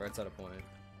 Right side of point.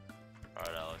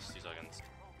 Alright, Alex, 2 seconds.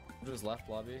 Just left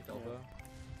lobby. Delta.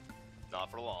 Not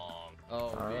for long. Oh,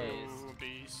 Alright. beast. Ooh,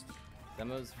 beast.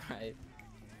 Demo's right.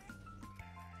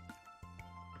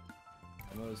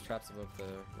 Demo's traps above the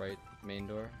right main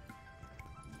door.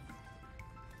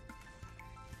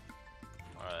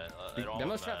 Alright, they don't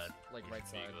Demo's have traps that. like We right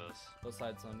should peek side. this. Both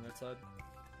sides on right side.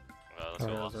 Okay, let's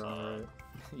go left Arrows are on side.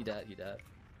 right. He dead. He dead.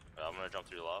 Yeah, I'm gonna jump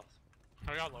through left.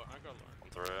 I got lower. I got lower. I'm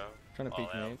through. Trying to peek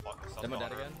yeah, main. fuck, it's Demo not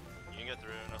dead over. again. You can get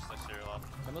through, no sticks to your left.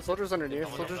 Demo's Soldiers underneath.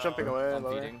 Coming Soldiers up jumping now. away. I'm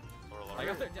Lower. feeding. Lower, lower. I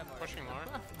got their demo. Pushing lower.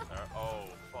 There. Oh,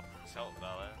 fuck. Scout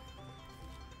ballet.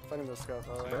 Fighting the scout.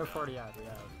 They're Alright. 40 out, we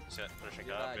have. Set, finishing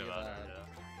You're cap. bad, We you're have bad. that,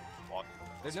 yeah. Walk.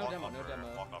 There's let's no walk demo, up no her,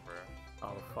 demo. Walk up her.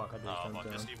 Oh fuck, I just Oh, jumped fuck.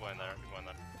 down. Just keep going there. Keep going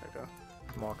there. Okay.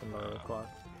 I'm walking the clock.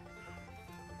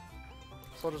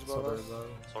 Soldiers above Soldier us. low.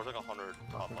 Source like 100.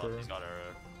 Pop Walking up. through. He's got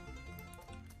arrow.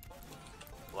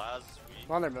 Laz, sweet.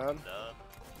 I'm on there, man. Dead.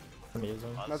 I'm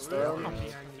using. Laz, That's sweet. down. Behind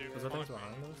you. Is there things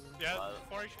behind us? Yeah, Uh,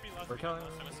 4 HP left. We're killing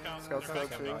And a scout. Scout's They're dead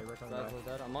back too. up. Valley, we're coming back. Dead,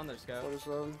 dead. I'm on their scout. Soldiers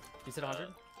low. He's at 100.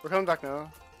 We're coming back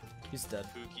now. He's dead.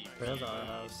 Pookie. There's our Peas.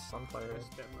 house. One player. There's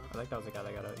demo. I think that was the guy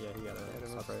that got it. Yeah, he got it. Yeah,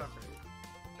 Stop right. Stuck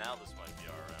right. Now this might be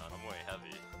our round. I'm way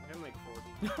heavy. I'm like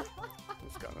 40.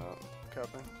 He's gone out.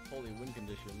 Capping. Holy win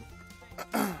condition.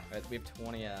 Alright, we have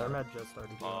 20 Their out. med just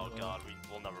started. Oh going. god,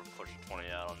 we'll never push a 20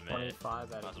 out on mid. 25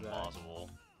 out That's of that. impossible.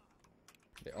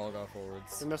 They all got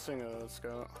forwards. You're missing a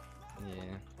scout. Yeah.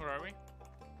 Where are we?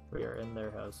 We are in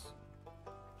their house.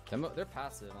 They're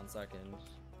passive on second.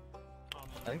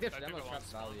 I think their demo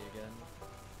traps Valley again.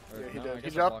 Or, Yeah, he no, I did. He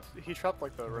guess it dropped. blocked. He trapped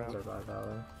like the Those round. are by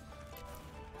Valley.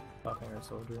 Fucking our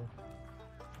soldier.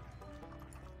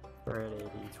 We're at 80.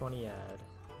 20 ad.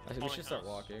 I think we should start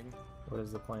walking. What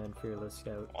is the plan, Fearless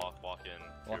Scout? Walk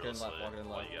in. Walk in left, fearlessly walk in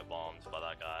while left. you get bombed by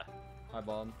that guy. High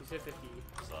bomb. He's hit 50.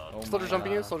 So, Oh Soldier my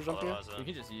jumping in, God. soldier jumping in. otherwise, You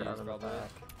can just use Grab in the probably. back.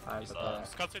 I have He's the up. back.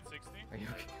 Scott's hit 60. Are you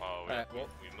okay? oh, Alright, well-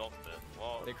 we milked it.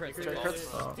 Whoa. They crits. They They crits. crits.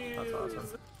 Oh, that's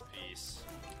awesome. Peace.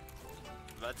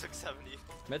 Med took 70.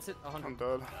 Meds hit I'm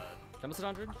 100. dead. Demos hit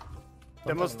 100.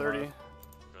 Demo's Something 30. left.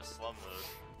 Just slum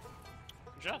move.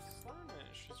 Just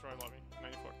she's right lobby.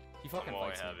 94. He fucking I'm all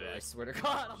fights me, heavy. bro. I swear to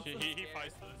God. I'm He so he scared.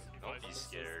 fights this. He Don't fights be this.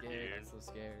 scared, I'm dude.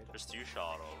 so scared. Just 2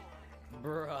 shot him.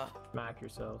 Bruh. Smack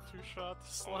yourself. 2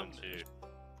 shots. One, Slam. 2.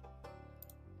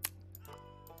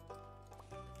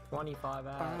 25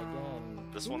 out again.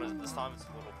 This one is. This time it's a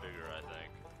little bigger, I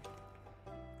think.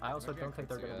 I also Maybe don't think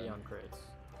they're crits gonna be again. on crits.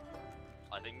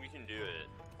 I think we can do it.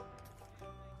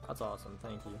 That's awesome,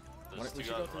 thank you. There's We 2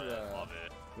 should go guys through right. the- Love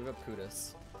it. We have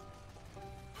Kudus.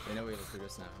 They know we have a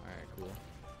Kudus now. Alright, cool.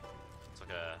 It's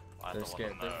okay. I have They're to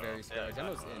scared. let They're them very know. scared. Yeah,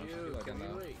 Demo's exactly. in. Should be like Can him we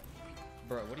now. wait?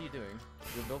 Bro, what are you doing?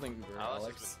 You're building Uber, Alex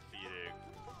Alex. has been feeding.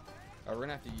 Oh, we're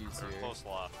gonna have to use We're here. close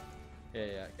left. Yeah,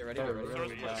 yeah. Get ready, They're get ready.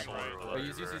 really Throws bad. pushing right. Oh,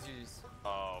 use.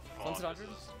 Oh, fuck. Sunset This 100?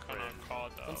 is Kinda cringe.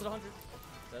 caught. Sunset 100.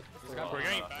 Dead. He's got We're Yeah.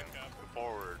 getting back up. Go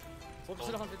forward. Soldier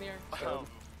hit 100 in the air.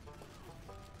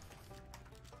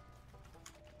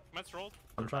 Mets rolled.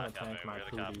 I'm trying to Cap tank it, my we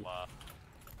gotta cap cootie. left.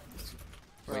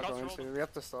 We're not Scott's going rolled. to. We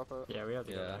have to stop it. Yeah, we have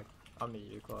to go Yeah. back. I'll meet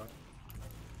you, Clock.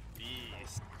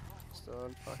 Beast.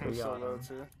 Still fucking We got so low him.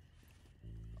 too.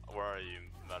 Where are you,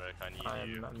 medic? I need I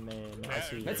you. am main. Yeah, I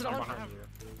see you. it's I'm an behind you.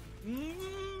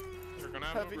 You're gonna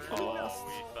have Heavy Uber. kill. Oh,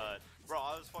 we fed. Bro,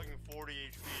 I was fucking 40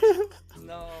 HP.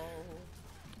 No.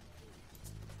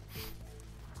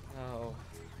 No.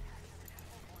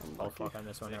 Oh fuck, I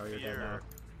missed one. Oh, you're dead now. Here.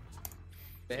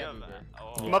 They have Yeah, Uber.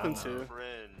 oh, I'm up in 2.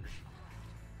 Cringe.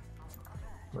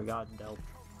 We got dealt.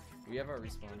 We have our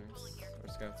respawners.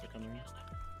 Our scouts are coming.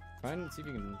 Try and see if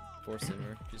you can force him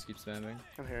or just keep spamming.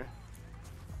 I'm here.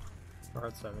 We're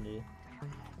at 70.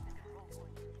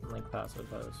 I'm like passive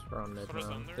house. We're on mid Soda's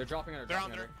now. under. They're dropping under. They're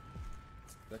dropping under.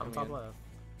 They're I'm coming top in. left.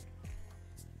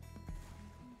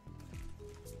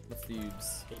 What's the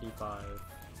Ubes? 85.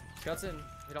 Scouts in.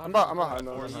 Hit I'm 100. behind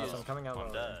Or them. he is. I'm coming out I'm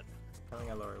lower. dead. Coming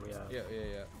out lower. We have. Yeah.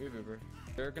 We have Uber.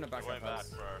 They're gonna back They up went back house.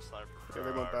 for our sniper. Yeah,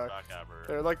 they went our back. abber.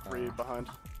 They're like 3 behind.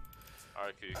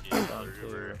 Alright, Kookie. Down Another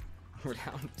Uber. 2. We're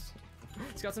down.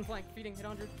 Scouts in flank. Feeding. Hit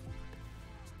 100.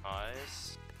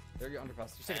 Nice. They're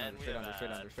underpass. Just take it And under. we Straight have under. Straight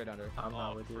that. under. Straight under. I'm Oh,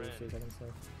 not with you. friend. 2 seconds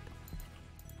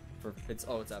left. It's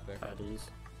epic. Baddies.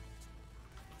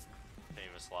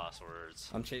 Famous last words.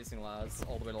 I'm chasing Laz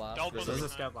all the way to Laz. Delta's There's a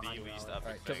behind. scout The behind you. least Alex. epic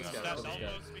Alright, kill thing the I've scout, That ever kill the seen.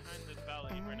 scout. Delta's behind the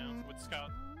valley right now with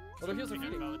Scout. Oh, the heels are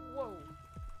Behind feeding. valley. Whoa.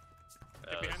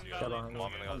 Yeah, behind this the guy. valley. behind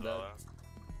Bombing me. the I'm Godzilla.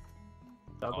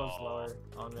 Douglas Oh. lower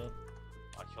on me.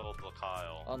 I killed the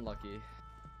Kyle. Unlucky.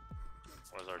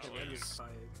 Where's our team?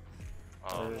 Oh,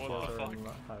 Oh, what fuck. the fuck? in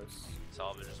the house.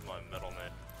 Salvage is my middle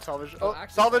name. Salvage. Oh, Oh,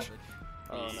 actually salvage!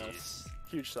 Oh, Jeez. nice.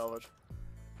 Huge salvage.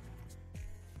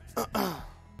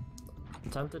 I'm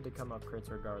tempted to come up crits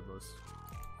regardless.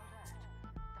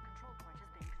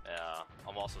 Yeah,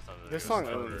 I'm also tempted to This go song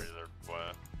sniper owns. either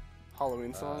way.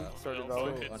 Halloween song. Started Delta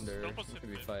Valley. hits- Under. Delta's Could hit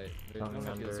we 50. fight? There's no Coming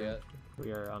kills under. yet.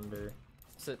 We are under.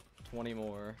 Sit 20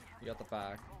 more. You got the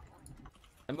back.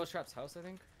 Embo traps house, I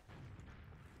think.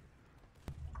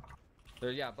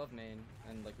 They're above main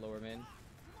and like lower main.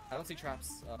 I don't see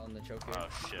traps on the choke here. Oh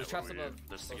shit, There's traps we're above. weird.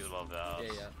 There's things close. above that. Yeah.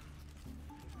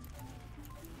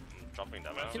 I'm dropping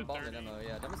demo. You can bomb the demo.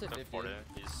 Yeah, demo's at 50. 40.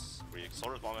 He's weak.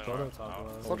 Soldier's bombing. Soda around. top Oh,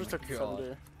 left. Soldier my took God.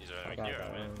 70. he's I running got here,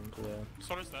 that man. round, yeah.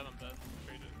 Soda's dead, I'm dead.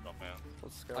 Traded. Drop man.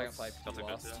 Let's I got go. piped. That's a You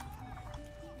good lost. tip.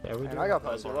 Yeah, we And do. I got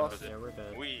have piped. that. We lost. Yeah, we're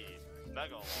dead. We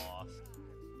mega lost.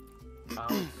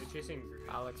 Alex, They're chasing green.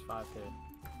 Alex 5k.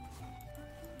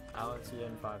 Alex, you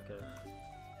in 5k.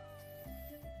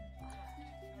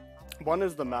 One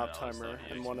is the map Alex, timer,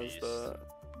 that and one is EXP. the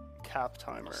cap I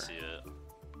timer. see it.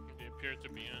 They appear to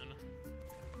be in.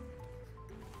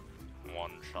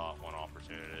 One shot, one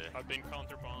opportunity. I've been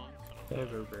counter bombed. They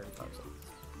have Uber in 5 seconds.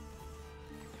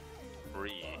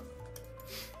 Free.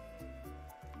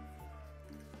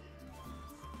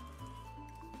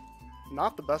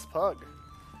 Not the best pug.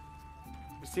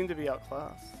 We seem to be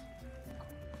outclassed.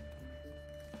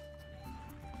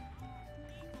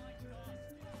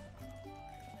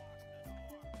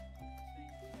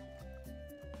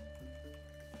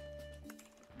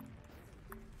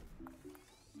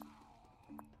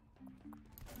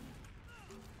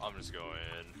 I'm just going.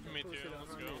 Me too,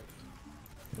 let's go.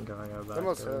 I'm going out back. They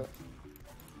must there. hit.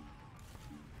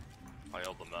 I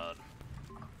held the med.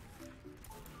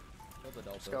 Kill the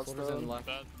Delta. Scouts Soldier's down. in left.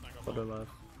 Dead, I got Soda bombed.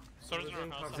 left. Swords in our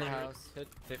house. He's in house. Hit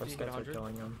 50, hit 100.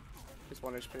 killing him. He's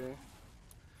 1 HP.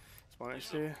 He's 1 He's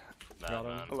HP. Got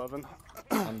him. 11.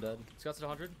 I'm dead. Scott's at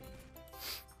 100.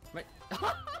 Wait.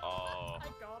 Oh, I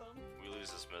got him. we lose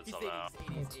this mid He's somehow.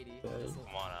 80, he's 80. Good.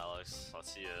 Come on, Alex.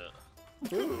 Let's see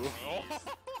it. Ooh.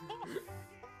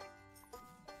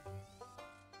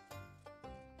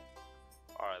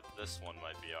 Alright, this one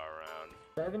might be our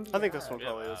round. I think this one We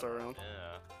probably have is our Adam. round.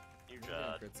 Yeah. Huge We're getting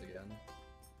ad. crits again.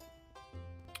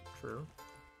 True.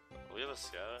 Do we have a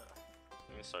scout?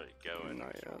 Let me start going.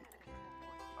 Not yet.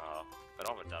 Oh, they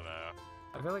don't have a demo.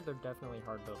 I feel like they're definitely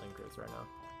hard building grids right now.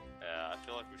 Yeah, I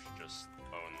feel like we should just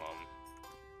own them.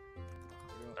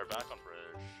 They're back on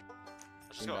bridge.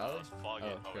 Let's just go. Invalid? Let's fog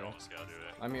it. Oh, Oh, we okay. don't have a scout, do we?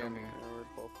 I'm here, I'm here. Yeah, we're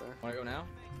both there. Wanna go now?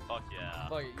 Fuck yeah.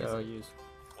 Fuck it, Go use it. use.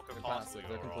 What could They're possibly passive, go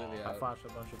they're completely wrong? I out. flashed a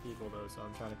bunch of people though, so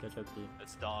I'm trying to catch up to you.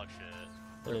 It's dog shit.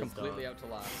 They're It is completely dog. out to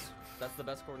last. That's the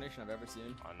best coordination I've ever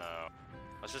seen. I know.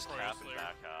 Let's just Or cap is and there-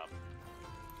 back cap.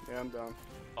 Yeah, I'm down.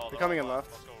 Oh, They're coming all in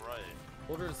left. Let's go right.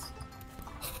 Holders.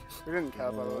 We didn't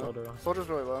cap, by the way. Older. Soldier's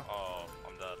really low. Oh,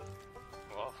 I'm dead.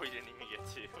 Well, we didn't even get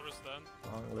to. Swords dead.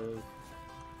 Long live.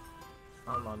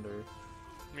 I'm under.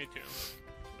 Me too.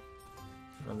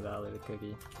 I'm Valley with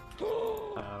Cookie. Ow.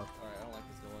 Alright, I don't like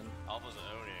this going. Alpha's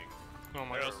owning. Oh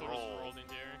my They're god, Swords rolled. rolled into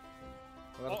here.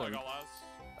 What Oh, about I them? got last.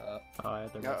 Oh, I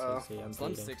had them Uh-oh. at 60. I'm Slum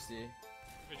bleeding. 60. It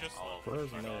just Oh, slammed.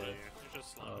 Where's I got Mid? it. It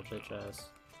just Oh, slammed. bitch ass.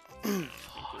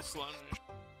 It slammed.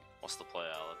 What's the play,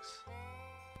 Alex?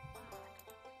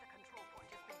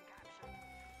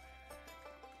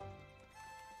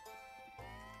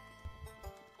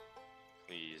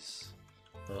 Please.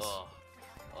 Yes. Ugh.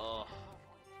 Ugh.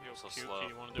 Yo, So cute, slow.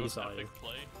 you wanna do He a saw epic you.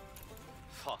 play?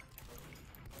 Fuck.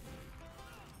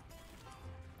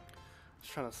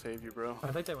 Just trying to save you, bro.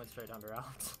 I think they went straight under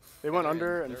Alex. They went They're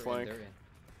under in, and they're in, flank. they're in.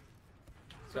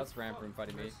 Scott's ramp room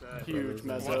fighting me. Huge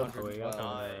mess up. Oh, we got them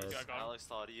Nice. guys. Yeah, I got him. Alex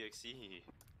thought EXE.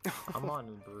 I'm on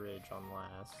the bridge on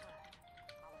last.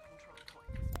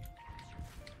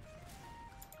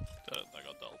 Dead, I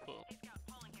got Delpo.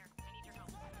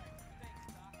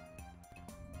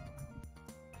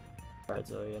 Alright,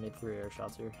 Zoe, I need 3 air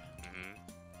shots here.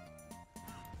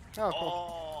 Oh, cool.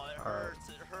 Oh, it Alright. hurts.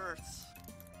 It hurts.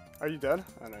 Are you dead?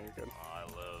 I know you're good. Oh, I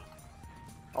live.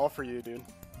 All for you, dude.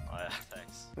 Oh, yeah,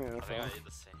 thanks. Yeah, I think I fine. ate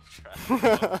the same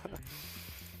trap.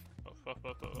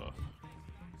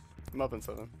 I'm up in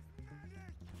 7.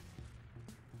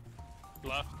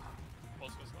 Left.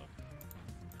 Pulse goes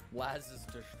left. Laz is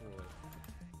destroyed.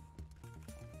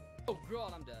 Oh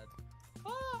god, I'm dead.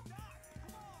 Ah!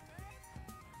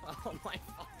 Oh my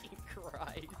fucking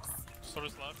Christ.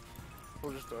 Swords left.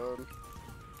 We're just dead.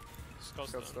 Skull's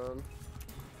Scott's dead. dead.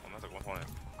 I'm at the 1 point.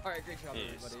 Alright, great job,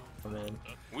 Yes. everybody. I'm in.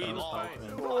 We That was lost.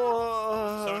 fine.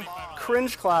 Whoa. 75.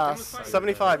 Cringe class.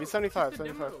 75. He's 75.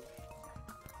 75.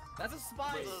 That's a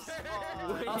spy!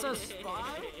 That's a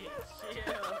spy?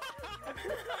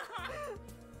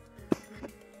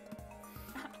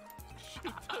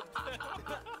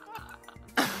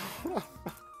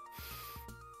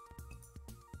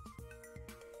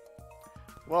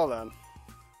 Well then,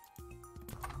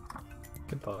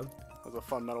 Good pug. that was a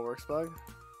fun Metalworks bug.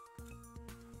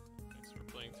 Thanks for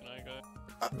playing tonight,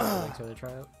 guys. Thanks for the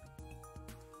tryout.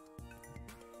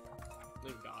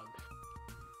 Thank God.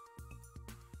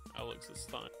 Alex is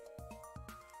stunned.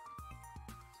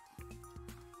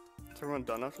 Is everyone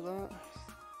done after that?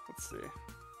 Let's see.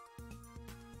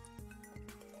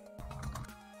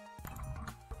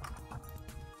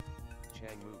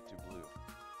 Chang moved to blue.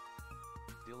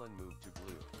 Dylan moved to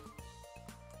blue.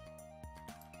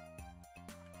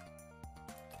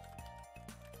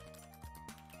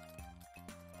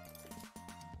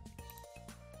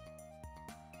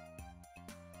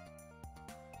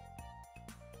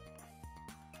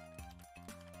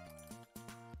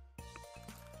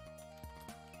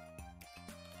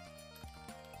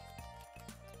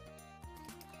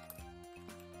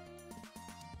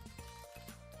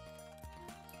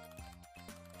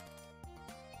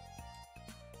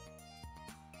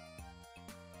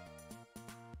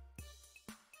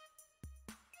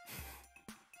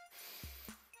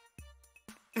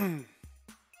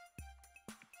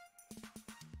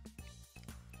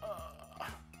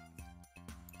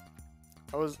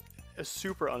 That was a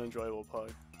super unenjoyable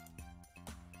pug.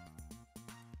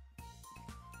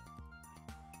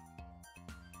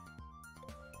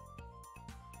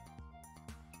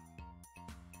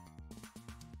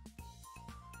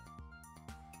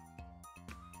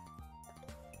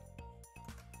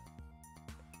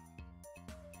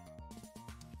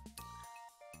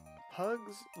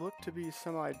 Pugs look to be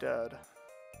semi-dead.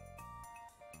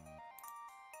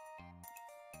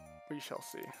 We shall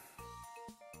see.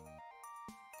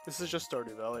 This is just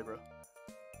Stardew Valley, bro.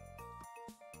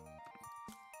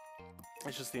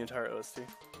 It's just the entire OST.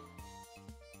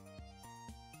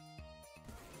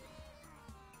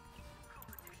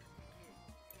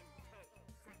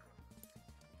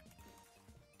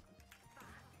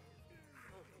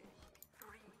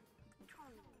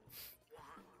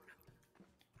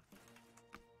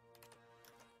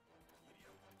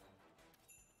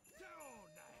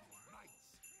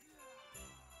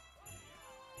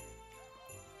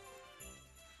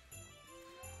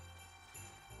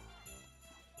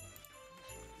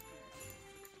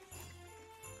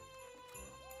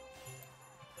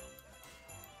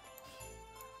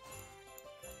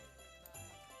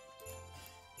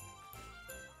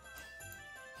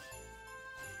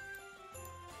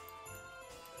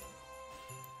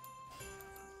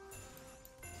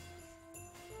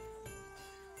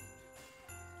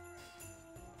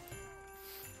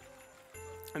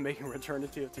 I'm making Return to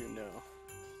TF2, no.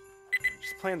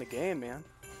 Just playing the game, man.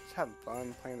 Just having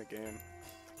fun playing the game.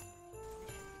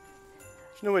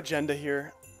 There's no agenda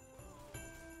here.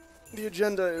 The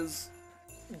agenda is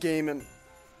gaming.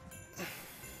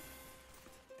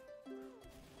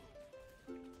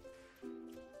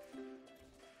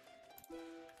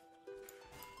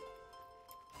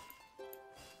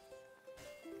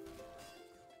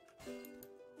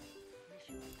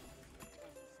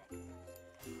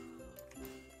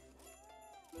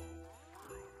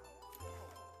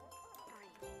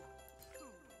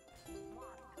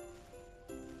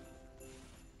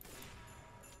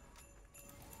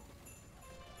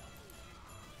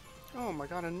 Oh my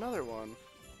god, another one.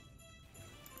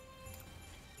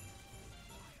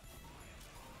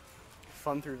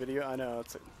 Fun through video? I know,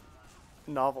 it's a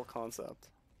novel concept.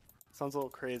 Sounds a little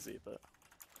crazy, but...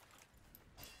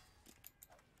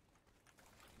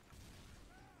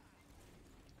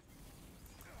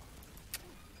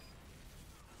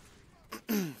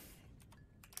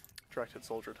 Directed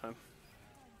soldier time.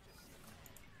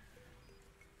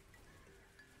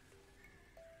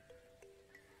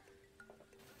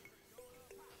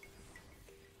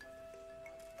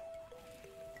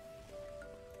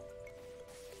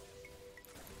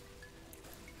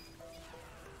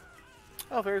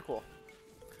 Oh, very cool.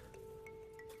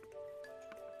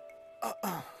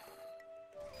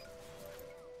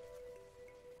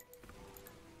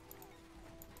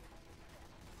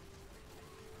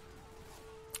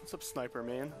 What's up, sniper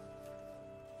man?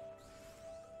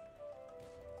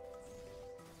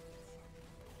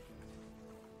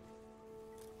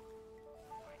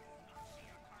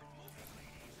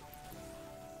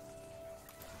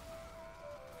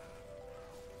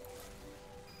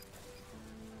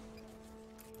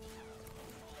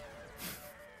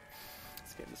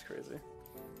 This game is crazy.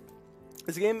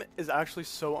 This game is actually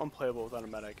so unplayable without a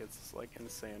medic. It's like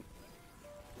insane.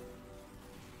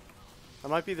 That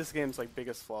might be this game's like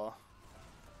biggest flaw.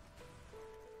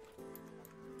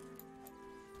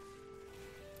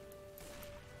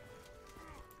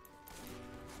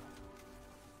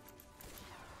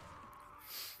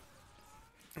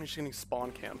 I'm just getting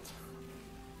spawn camped.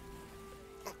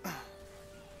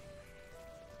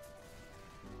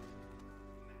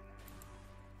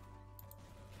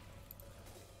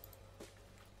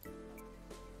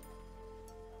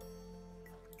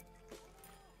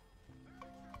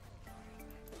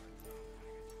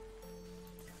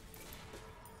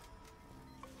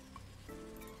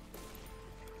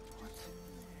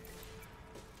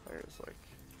 There's like...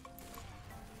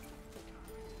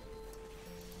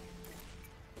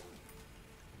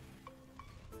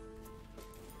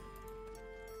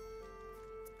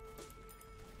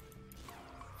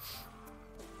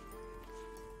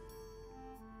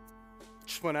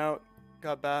 Just went out,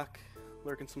 got back,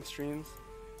 lurking some streams.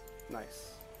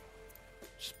 Nice.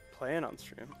 Just playing on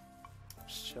stream.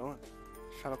 Just chilling.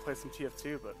 Just trying to play some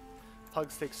TF2, but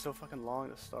pugs take so fucking long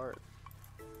to start.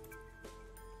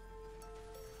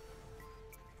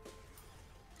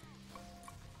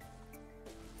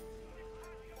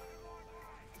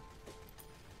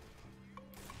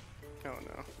 Oh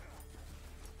no.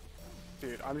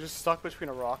 Dude, I'm just stuck between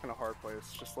a rock and a hard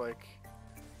place. Just like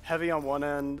heavy on one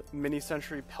end, mini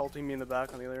sentry pelting me in the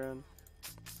back on the other end.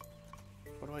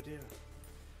 What do I do?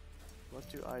 What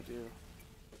do I do?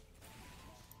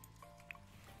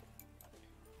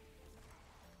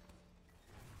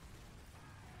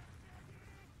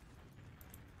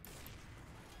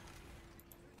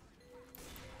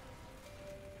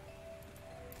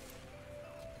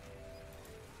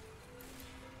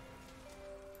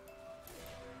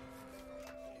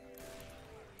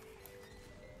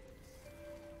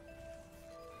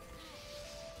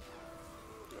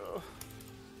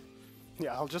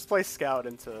 Yeah, I'll just play Scout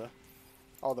into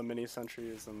all the mini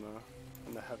sentries and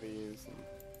the heavies and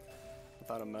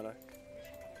without a medic.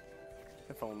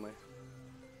 If only.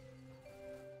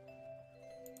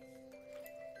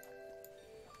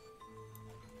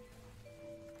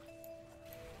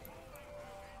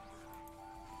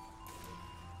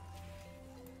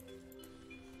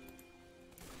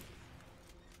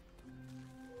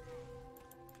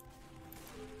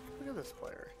 Look at this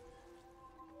player.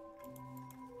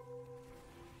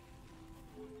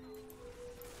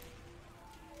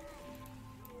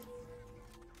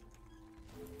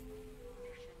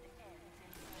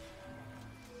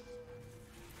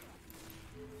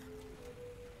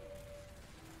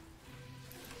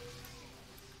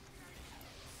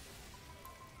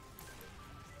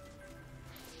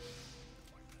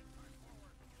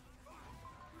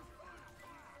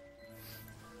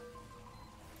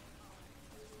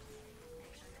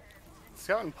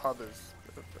 Scout and pub is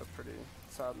a pretty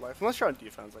sad life. Unless you're on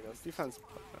defense, I guess. Defense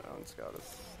on scout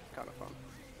is kind of fun.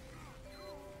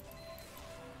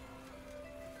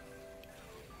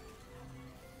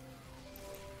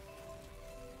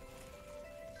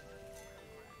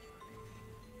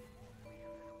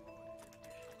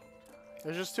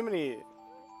 There's just too many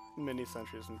mini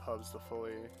sentries and pubs to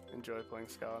fully enjoy playing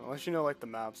scout. Unless you know like the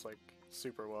maps like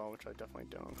super well, which I definitely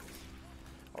don't.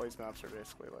 All these maps are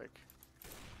basically like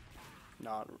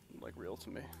not like real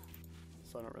to me,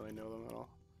 so I don't really know them at all.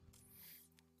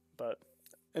 But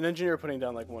an engineer putting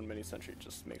down like one mini sentry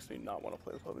just makes me not want to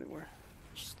play the pub anymore.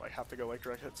 Just like have to go like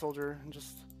direct hit soldier and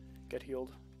just get healed.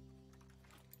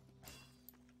 Do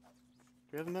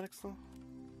we have the medic still?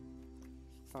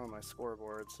 It's not on my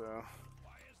scoreboard, so.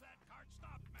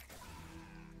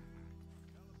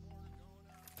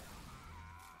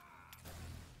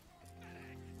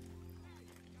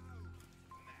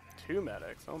 Two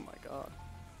medics, oh my god.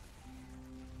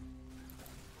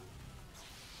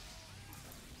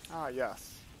 Ah,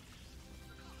 yes.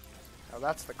 Now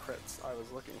that's the crits I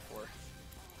was looking for.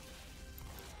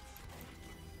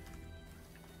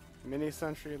 Mini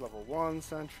sentry, level 1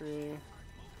 sentry.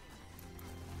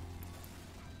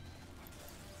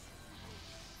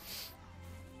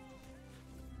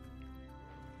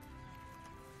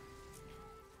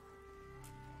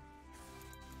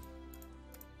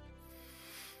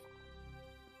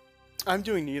 I'm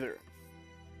doing neither.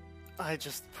 I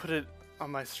just put it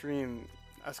on my stream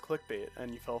as clickbait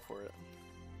and you fell for it.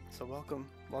 So welcome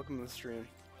to the stream.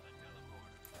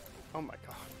 Oh my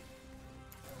god.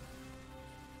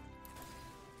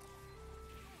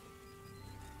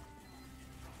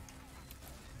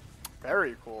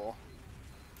 Very cool.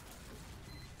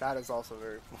 That is also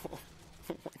very cool.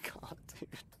 Oh my god, dude.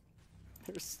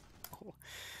 There's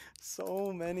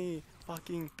so many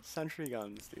fucking sentry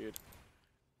guns, dude.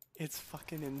 It's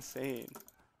fucking insane.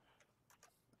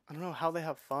 I don't know how they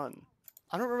have fun.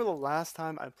 I don't remember the last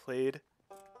time I played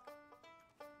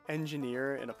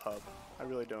engineer in a pub. I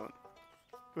really don't.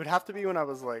 It would have to be when I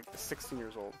was like 16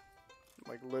 years old.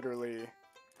 Like literally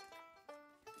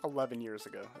 11 years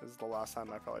ago is the last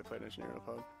time I probably played engineer in a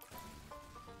pub.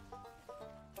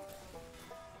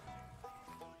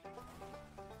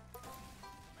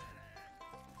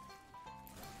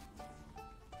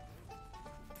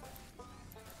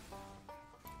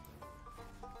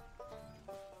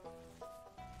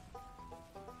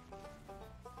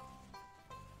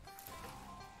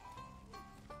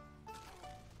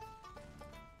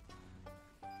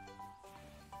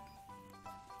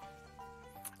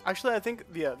 Actually, I think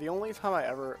the only time I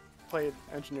ever played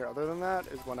engineer other than that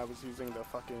is when I was using the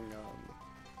fucking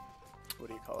what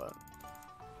do you call it?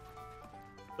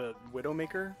 The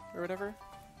Widowmaker or whatever.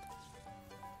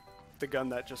 The gun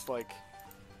that just like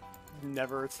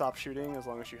never stopped shooting as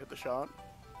long as you hit the shot.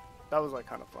 That was like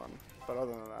kind of fun. But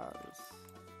other than that, it was...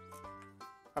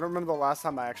 I don't remember the last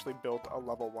time I actually built a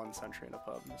level 1 sentry in a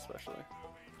pub, especially.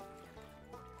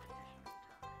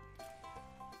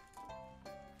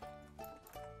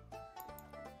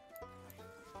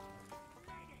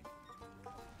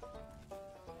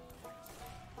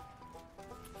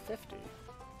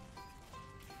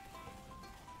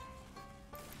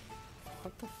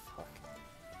 What the fuck?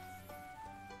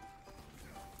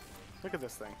 Look at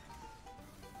this thing.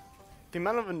 The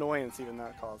amount of annoyance even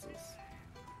that causes.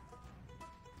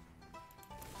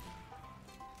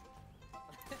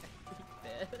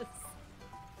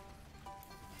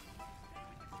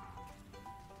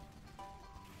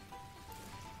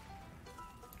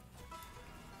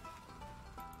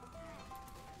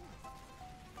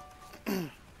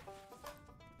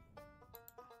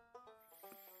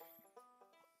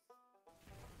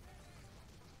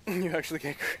 You actually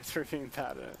get crits for being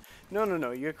bad at it. No,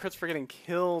 you get crits for getting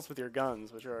kills with your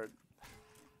guns, which are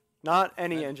Not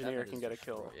any That engineer mid can is get a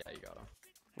destroy- kill Yeah, you got him.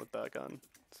 with that gun,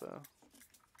 so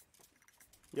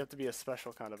you have to be a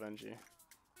special kind of NG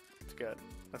to get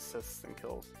assists and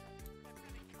kills.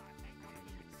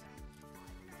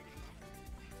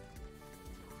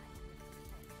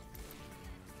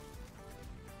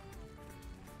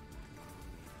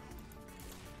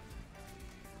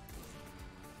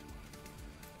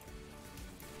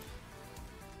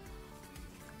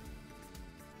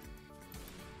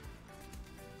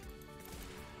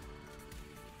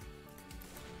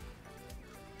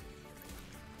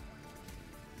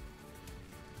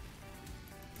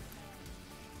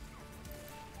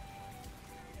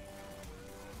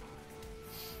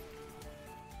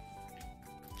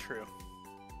 True.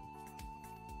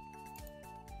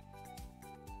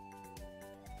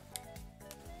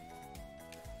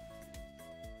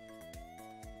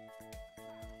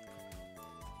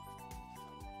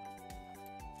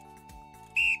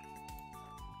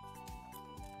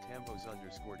 Tambos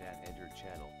underscore dat entered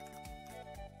channel.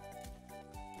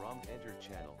 Rom entered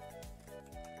channel.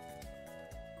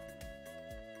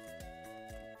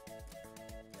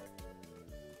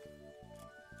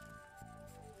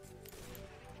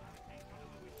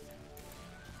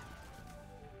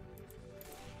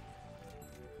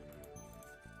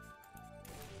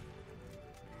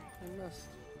 I missed.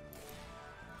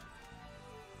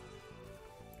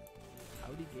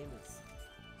 Howdy gamers.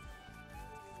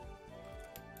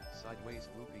 Sideways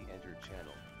Loopy entered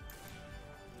channel.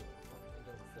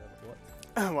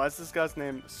 What? Why is this guy's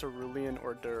name Cerulean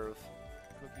Hors d'oeuvre?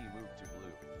 Cookie moved to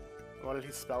blue. Why did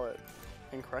he spell it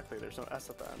incorrectly? There's no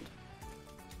S at the end.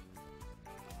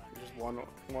 Just one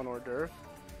hors d'oeuvre.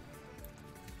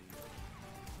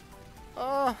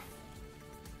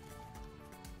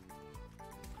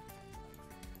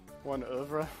 One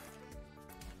oeuvre.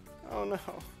 Oh no.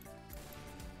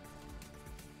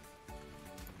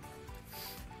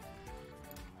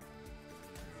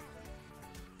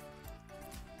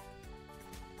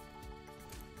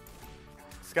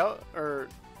 Scout or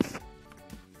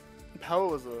Powell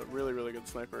was a really, really good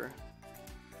sniper.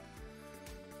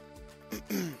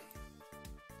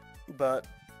 But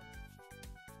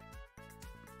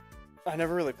I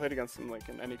never really played against him like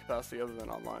in any capacity other than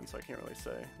online, so I can't really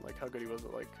say like how good he was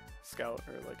at like scout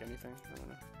or like anything. I don't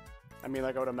know. I mean,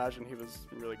 like I would imagine he was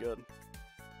really good,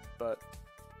 but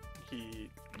he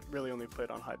really only played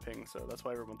on high ping, so that's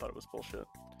why everyone thought it was bullshit.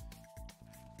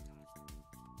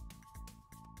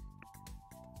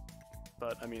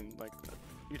 But I mean, like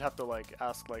you'd have to like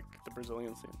ask like the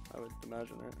Brazilian scene, I would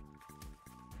imagine, right?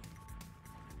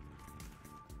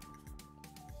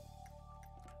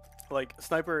 Like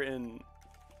sniper in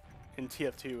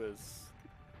TF2 is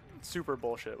super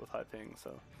bullshit with high ping,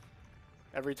 so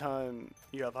every time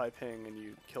you have high ping and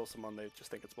you kill someone, they just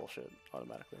think it's bullshit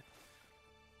automatically.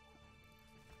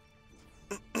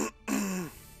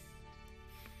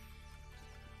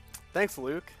 Thanks,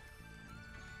 Luke.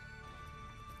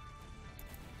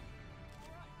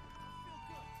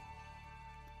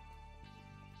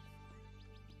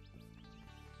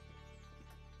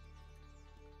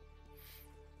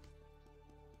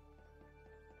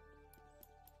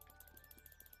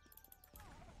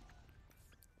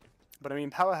 But I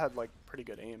mean, Power had like pretty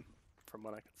good aim from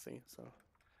what I could see, so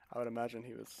I would imagine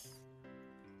he was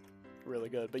really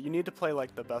good. But you need to play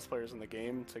like the best players in the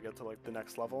game to get to like the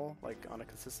next level, like on a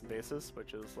consistent basis,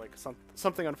 which is like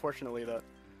something unfortunately that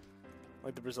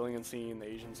like the Brazilian scene, the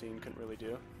Asian scene couldn't really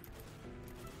do.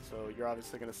 So you're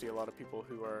obviously going to see a lot of people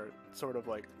who are sort of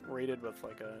like rated with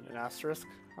like an asterisk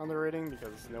on their rating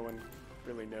because no one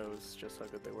really knows just how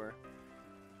good they were.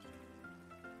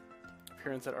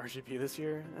 Appearance at RGP this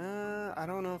year? I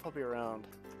don't know if I'll be around.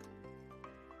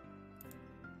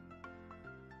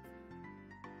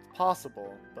 It's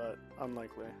possible, but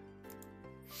unlikely.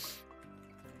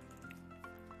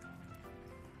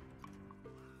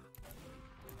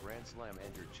 Grand Slam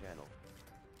entered channel.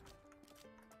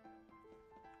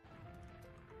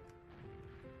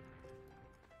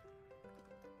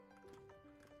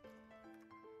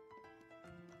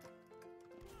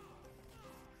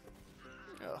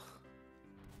 Ugh.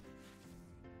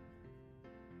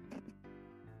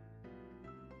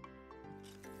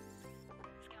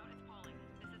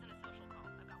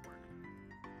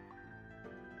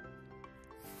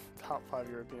 Top 5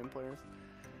 European players.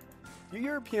 You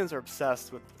Europeans are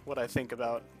obsessed with what I think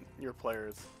about your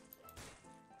players.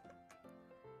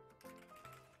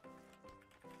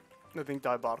 I think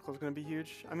Diabolical is going to be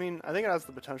huge. I mean, I think it has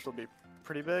the potential to be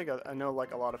pretty big. I know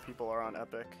like a lot of people are on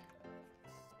Epic.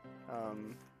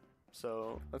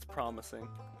 So that's promising.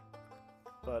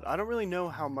 But I don't really know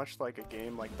how much like a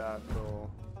game like that will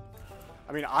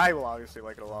I mean, I will obviously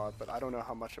like it a lot, but I don't know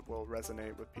how much it will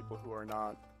resonate with people who are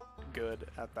not good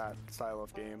at that style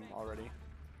of game already.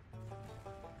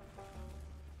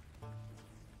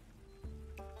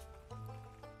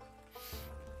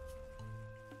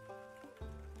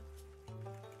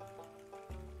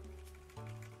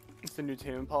 Is the new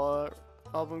Tame Impala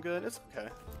album good? It's okay.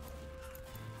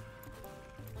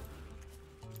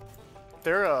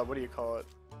 Their, what do you call it?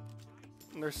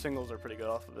 Their singles are pretty good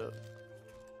off of it.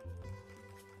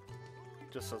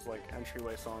 Just as like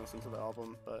entryway songs into the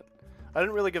album, but I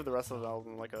didn't really give the rest of the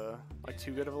album like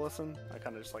too good of a listen. I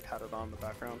kind of just like had it on in the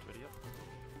background. Video.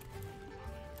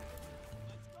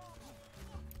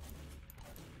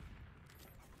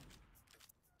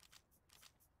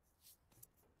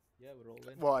 Yeah, we're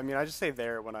rolling. Well, I mean, I just say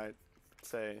there when I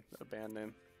say a band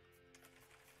name.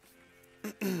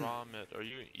 Raw mid. Are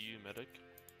you EU medic?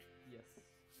 Yes.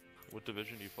 What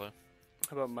division do you play?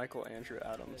 How about Michael Andrew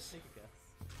Adams? Take a guess.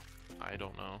 I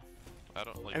don't know. I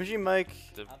don't like. MG Mike.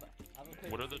 Div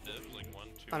what are the divs? Like 1,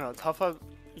 2. I don't know. Top 5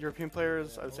 European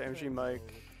players. I would say MG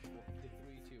Mike. 3,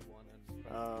 2, 1,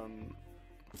 and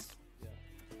Yeah.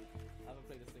 I haven't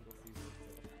played a single season, so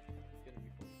it's gonna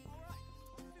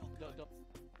be fun. Don't.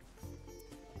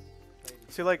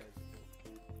 See, like,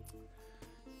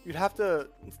 you'd have to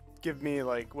give me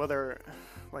like whether,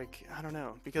 like, I don't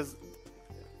know, because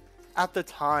at the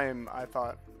time I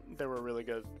thought there were really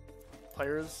good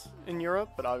players in Europe,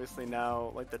 but obviously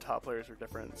now like the top players are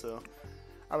different, so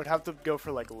I would have to go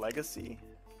for like legacy.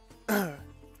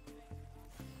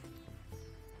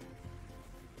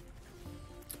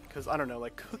 Because I don't know,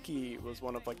 like Cookie was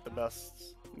one of like the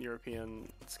best European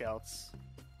scouts,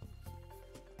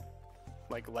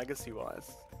 like legacy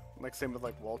wise. Like same with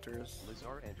like Walters.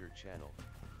 Lazar entered channel.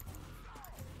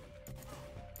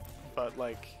 But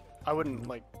like I wouldn't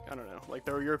like, I don't know, like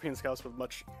there are European scouts with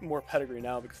much more pedigree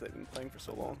now because they've been playing for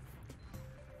so long.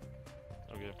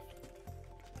 Okay.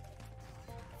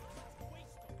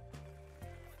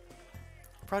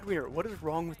 Brad Wiener, what is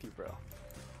wrong with you, bro?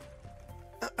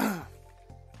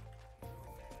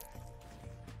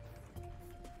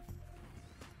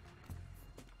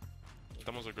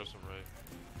 That was aggressive, right?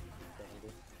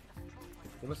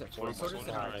 What was it? Soldiers 40 on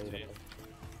soldiers? IT.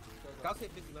 Scout's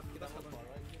hit 50 left. Get that one.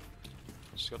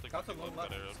 Just got the Scout's quick on look, one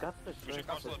got left. arrow. Scott's the Push it,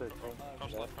 cross left,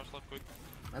 cross left, quick.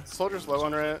 That's Soldier's low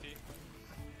on right.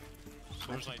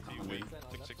 Soldiers 90, wait,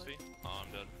 take 60. Oh,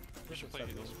 I'm dead. We should play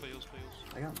heals, play heals, play heals.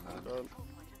 I got that.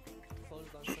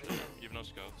 You have no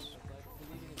scouts.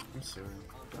 I'm sorry.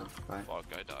 Bye. Fuck,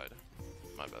 I died.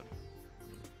 My bad.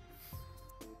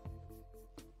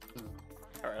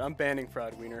 Alright, I'm banning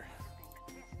Brad Wiener.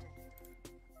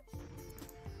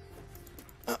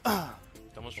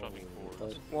 Almost dropping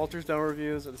forward. Walter's demo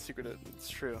reviews are the secret. It's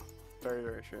true. Very,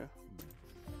 very true.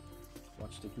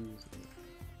 Watch the keys.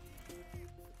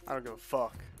 I don't give a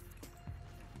fuck.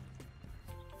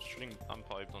 Shooting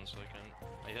unpiped on second.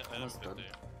 I hit him 50. Alright,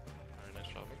 nice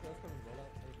job.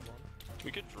 We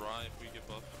could drive, we get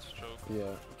buff, it's a choke.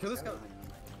 Yeah. Kill this guy.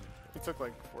 He took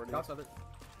like 40. Scout's other.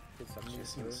 Hit 70.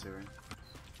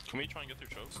 Can we try and get through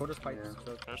choke? Soldier's pipe.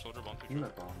 Air soldier bomb through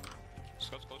choke.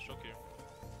 Scout's close choke here.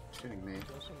 Shooting me.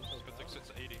 Scout takes it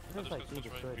to 80. That's Other like Scout's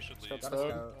Jesus right, we Christ. should leave. Scout's It's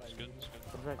dead. good, it's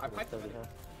good. I'm I piped trying to it.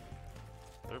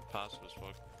 They're passive as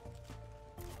fuck.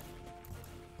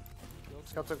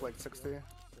 Scout took like 60.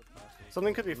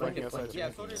 Something could be flanking us.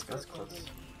 Yeah, Soldier's close.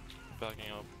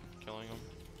 Backing up, killing him.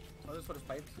 Other Soldier's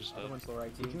pipe. Just Other dead. one's low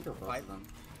right. You can kill both of them.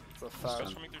 It's a Scout's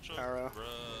fast coming through choke. arrow. Bruh.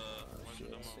 Where's the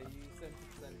demo?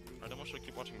 Our demo should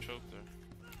keep watching choke there.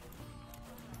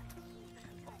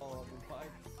 Oh, I'm five.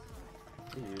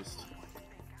 He used.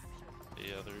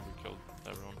 Yeah, they even killed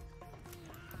everyone.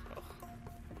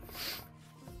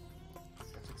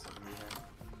 Scout took 70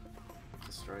 there.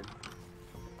 Destroyed.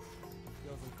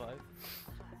 Heals in 5.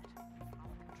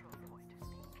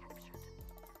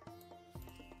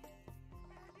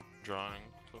 Drawing.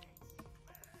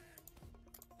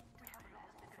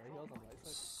 Heals on right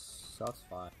side. Scout's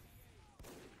 5.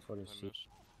 Soldier's I 6. missed.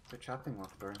 They're trapping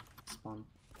left door. Spawn.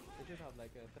 They should have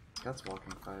like a. Scout's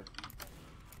walking 5.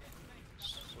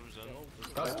 Soldier's in.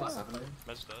 Scout's Med's 7.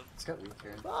 dead. Scout weak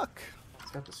here. Fuck!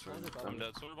 Scout destroyed. I'm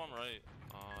dead. Soldier bomb right.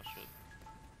 Aw, shit.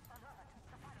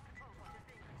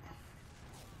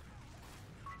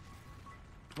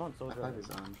 Come on, My soldier. 5 is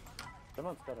on. Come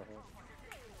on, Scott ahead.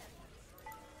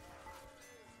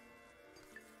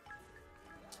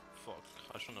 Fuck,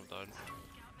 I shouldn't have died.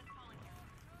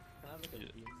 Can I have like a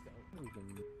Yeah. beam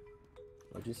scout?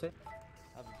 What'd you say?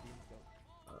 I have a beam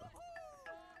scout.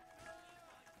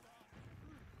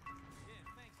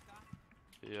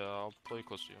 Yeah, I'll play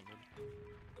close to you, man.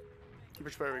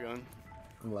 Which way are we going?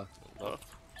 I'm left. Left.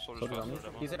 Soldier's Soldier fast on me. for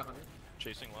demo. He's at 100.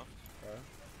 Chasing left.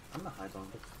 I'm the high bomb.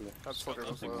 That's Scout soldier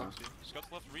left. was low.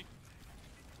 Scout's left. Re.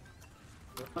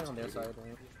 They're playing on their side.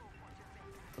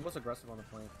 The most aggressive on the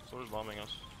flank. Soldier's bombing us.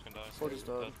 Can die. Soldier's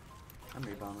dead. I'm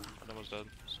rebounding. Our demo's dead.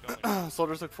 Scout.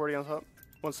 Soldiers look 40 on top.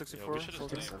 Yeah, 164. we should have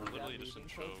Soldiers. stayed. Literally just in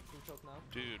choke.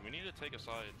 Dude, we need to take a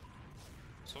side.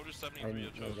 Soldier's 73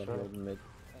 at choke. Mid.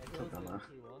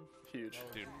 Huge.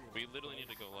 Dude, we literally need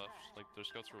to go left. Like, their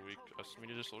scouts were weak. We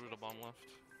need to soldier to bomb left.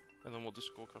 And then we'll just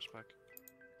go across back.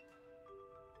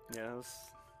 Yeah, it's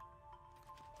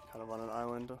kind of on an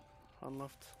island on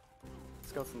left.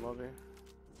 Scouts in lobby.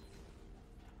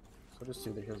 So just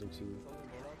 2, the heroes are 2.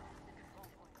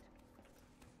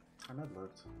 I'm not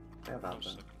looked. They have I'm out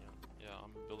then. stuck, yeah,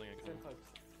 I'm building a cannon.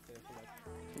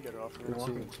 You get it off They're me.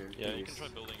 walking too. Yeah, you can try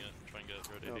building it. Try and get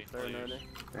red No, 80. they're I'll nerdy. use-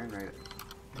 They're in right.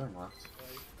 Going left.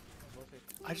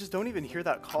 I just don't even hear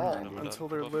that call I'm dead. until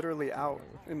they're literally out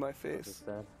in my face.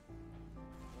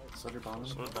 Soldier bombing.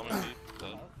 Soldier's bombing deep.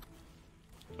 Dead.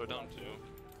 They're down 2.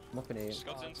 I'm up in 8.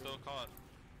 Scouts in still caught.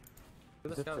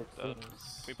 Who's the scout? Dead. Can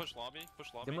we push lobby? Push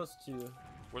lobby. Demo's 2.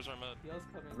 Where's our med?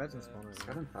 Med's in spawn Scout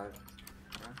right in 5.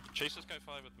 Chase this guy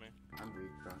 5 with me. I'm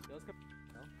weak, bro.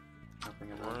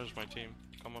 Nothing at Where all. is my team?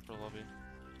 Come up or lobby.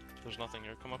 There's nothing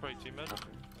here. Come up right, team med.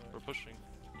 Nothing. We're pushing.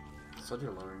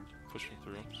 Soldier lowering. Pushing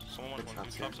through. Someone Good wants one.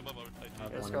 shots Drops here. above our IT. I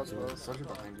have Yeah, one scouts and low. two. Soldier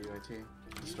behind you, IT.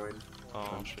 Destroyed.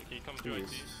 Oh shit. Can you come through IT?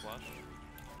 Jeez. Flash.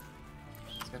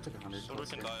 Scout took 100. Soldier Close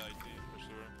can here. die IT for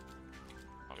sure.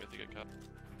 Oh, we have to get cap.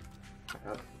 Back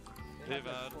up. They've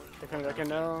had. They're coming back in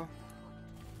now.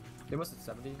 Demo's at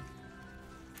 70.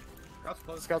 Scout's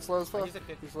close. Scouts low as fuck. He's at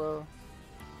 50. He's low.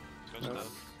 Scouts Nice.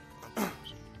 dead.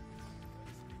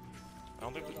 I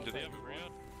don't think. Do they have a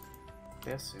yet?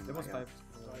 They assume. Demo's I 5.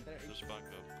 Just back up.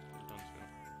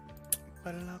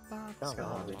 We're done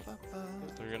Ba-da-da-ba,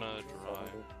 They're gonna try.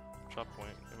 Trap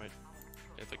point. They might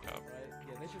hit the cap.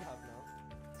 Yeah, they should have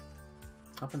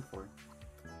now. Up in 4.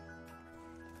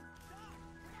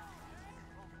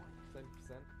 70%.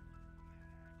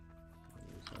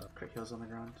 Quick heals on the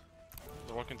ground.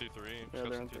 They're walking through 3. Yeah, Scouts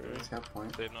they're in in through 3. 3. Scout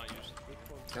point. They have not used.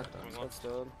 Scout done. Scouts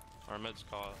dead. Our med's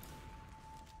caught.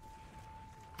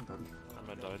 I'm done. Our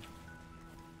med died.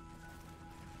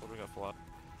 What we got flat?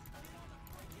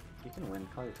 You can win.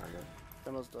 Call your target.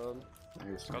 Demo's dead. No,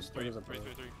 he was fine. Scouts 3. 3, 3,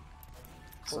 3.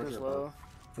 Soldier's Soldier low. above.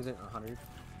 He's at 100.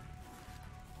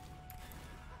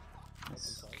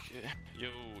 Nice. Okay. Yo,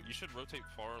 you should rotate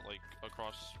far, like,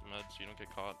 across med so you don't get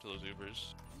caught to those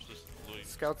Ubers. Just literally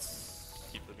Scouts.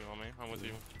 keep the view on me. I'm with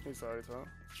you. He's already top.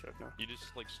 Check now. You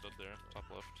just, like, stood there, top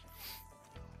left.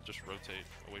 Just rotate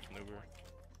away from the Uber.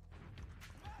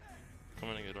 Come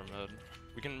in and get our med.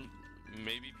 We can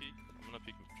maybe peek. I'm gonna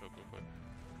peek and choke real quick.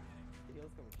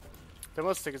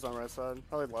 Demo's stick is on right side.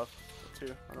 Probably left.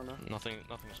 2. I don't know. Nothing's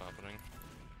happening.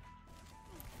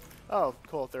 Oh,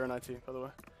 cool. They're in IT, by the way.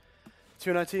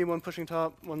 2 in IT, 1 pushing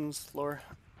top, 1's lower.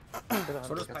 Soldier's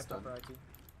Scout's piped up done. for IT.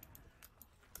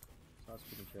 Scout's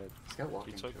pretty good. Scout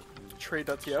walking. took- too.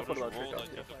 Trade.tf? What about Rolled,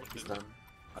 trade.tf? He's done.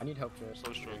 I need help, Jared.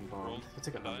 Slow stroke. Getting bombed. Rolled. He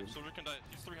took Can die. 100. Soldier can die.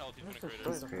 He's 3 health. He's gonna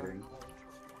He's crater. cratering.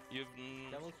 You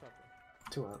have.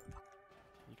 2 up.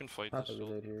 You can fight Not this. that we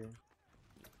still. did here.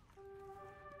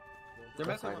 They're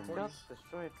messing fighting. on 40.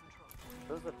 Destroyed.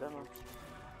 There's a demo.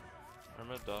 Our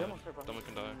med died. Demo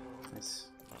can die. Nice.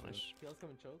 Oh, nice. Heels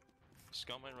coming choke.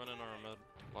 Scout might run in our med.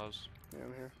 Laz. Yeah,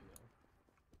 I'm here.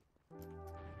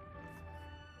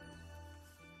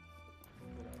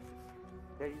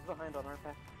 Yeah, he's behind on our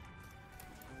pack.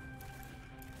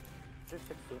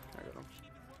 360. I got him.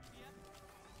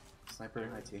 Sniper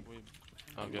in IT.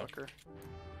 Okay. Lucker.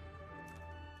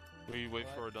 We wait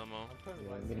for a demo. Yeah,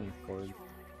 I'm getting cord.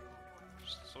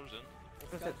 Soldier's in.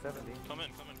 Just at 70. Come in,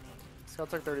 come in, come in. Scout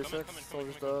took 36. Come in.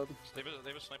 Soldier's dead. They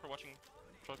have a sniper watching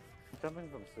truck. Jumping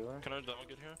from sewer. Can our demo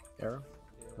get here? Arrow?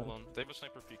 Hold on. They have a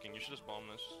sniper peeking. You should just bomb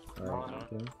this. Alright,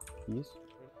 okay. He's? He's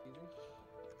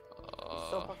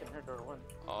so fucking hurt door 1.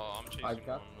 I'm chasing I've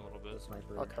got one a little the bit.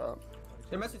 sniper. I'll cut.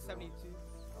 They're messing 72.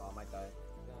 Oh, I might die.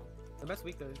 They're mess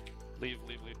weak though. Leave.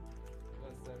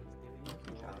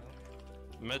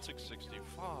 Med 660.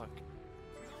 Fuck.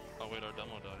 Oh wait, our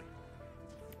demo died.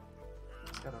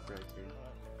 Scout up for IT.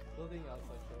 Building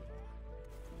outside choke.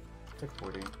 Took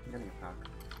 40. I'm getting a pack.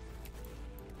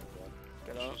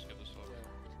 Get Let's out. just get this up.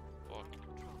 Fuck.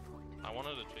 I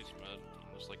wanted to chase med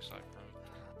and just like sack for him.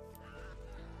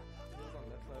 Heels on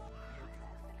left side.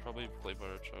 Probably play by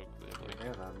our choke. They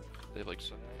have They have like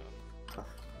 7 cap.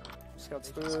 Scouts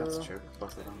Scout's through. choke.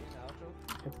 Both of them. Now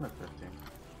choke. Hit them at 15.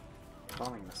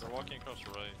 Bombing this They're up. walking across the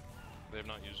right. They have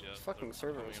not used yet. This fucking They're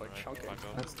server coming is in like right. chunking. Back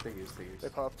up. That's they use. They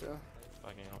popped, yeah.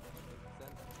 Backing out.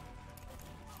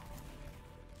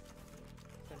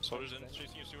 Soldiers in,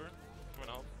 chasing you sewer. Coming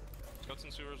to help. Scott's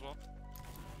in sewer as well.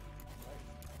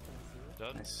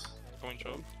 Dead. Nice. Going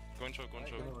choke. Going choke, going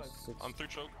choke. I'm through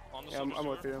choke. On the Yeah, soldier I'm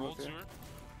with sewer. you, I'm Rolled with you. sewer.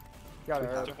 Got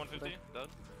it. Took 150. Dead.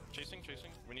 Chasing, chasing.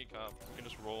 We need cap. We can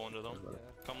just roll into them.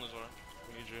 Come Lizar.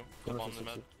 We need you. Go bomb the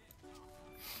med.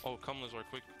 Oh, come Lizar,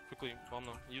 quickly. Bomb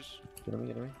them. Use. Get me,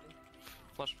 get me.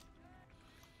 Flash.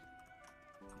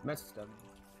 Med's dead.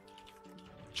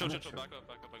 Chill, back up a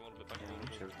little bit,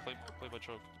 Play by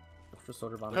choke. For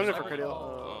soldier bomb. Coming for critical.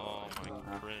 Oh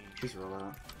my cringe. Please roll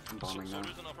out. I'm bombing now.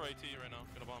 Soldiers in upper IT right now.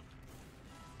 Gonna bomb.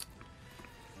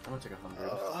 I'm gonna take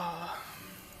 100.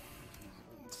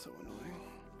 It's so annoying.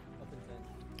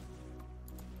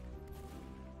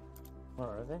 Where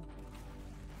are they?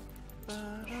 Shit.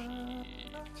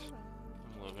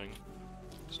 I'm living.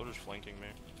 Soldiers flanking me.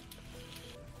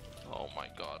 Oh my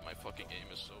god, my fucking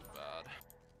aim is so bad.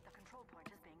 The control point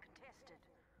is being contested.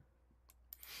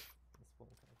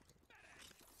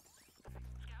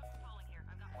 Scout falling here.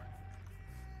 I've got one.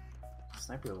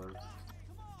 Sniper alert.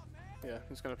 Yeah,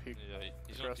 he's gonna peek. Yeah,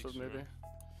 he's gonna Aggressive, peek maybe.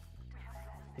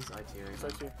 He's IT right He's now.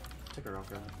 IT. Take a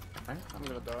rocket. I think I'm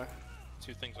gonna die.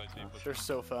 Two things IT, but They're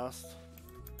so fast.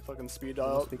 Fucking speed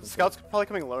dial. Scout's probably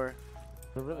coming lower.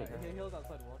 They're really He heals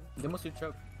outside one. They must do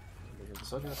choke. The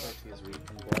soldier IT is weak.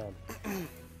 I'm dead.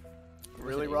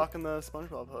 Really rocking the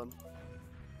SpongeBob hood.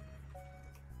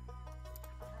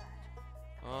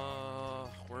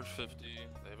 Word 50.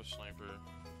 They have a sniper.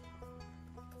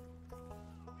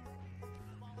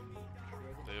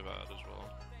 They have ad as well.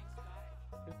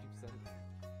 50%.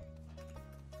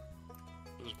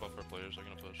 We'll just buff our players, they're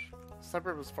gonna push.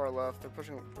 Sniper was far left. They're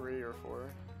pushing 3 or 4.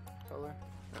 Probably.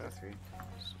 Yeah, 3.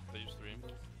 They use 3.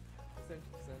 70%.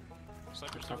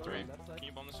 Sniper's Top top 3. Can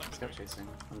you bomb the sniper? Scout chasing.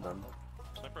 I'm done.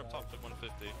 Sniper up top took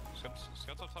 150. Scout's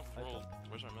up top rolled.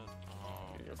 Where's our mid?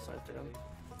 Oh. You got sniped again.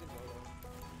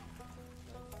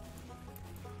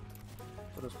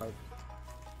 What is 5?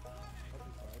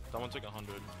 That one took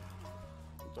 100.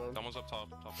 Done. That one's up top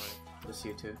right. Just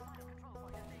you two.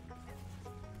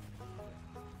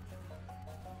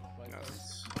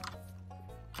 Nice.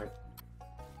 Right.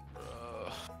 I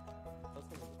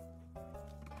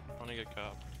wanna get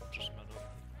cap. Just meta.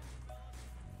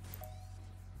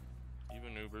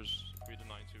 Even Ubers, if we did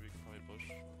 9-2, we could probably push.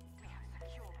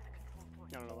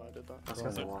 I don't know why I did that. Those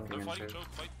guys are walking They're in fighting choke.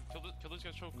 choke, fight. Kill these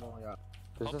guys choke. No, yeah. Help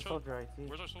There's a choke. soldier IT.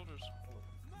 Where's our soldiers?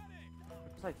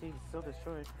 This IT is still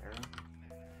destroyed, Aaron.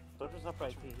 Soldier's up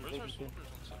IT. He's Where's our 82. soldiers? 1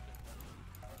 second.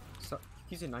 So,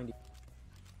 he's in 90.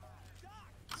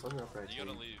 Soldier up right. You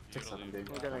gotta leave. You Take gotta 7, leave. dude.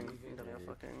 I'm getting a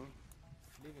fucking.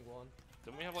 Leaving one.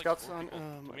 Then we have like Scout's 4 on. people. Oh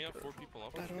Then my we have god. 4 people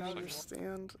up. I in don't a second.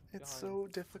 understand. It's so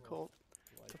difficult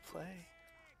to play.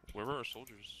 Where were our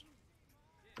soldiers?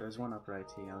 There's one up right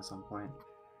at some point.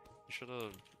 You should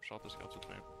have shot the scouts with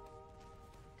me.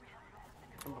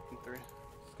 I'm up in 3.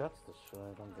 Scott's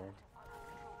destroyed. I'm dead.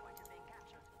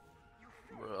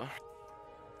 Bruh.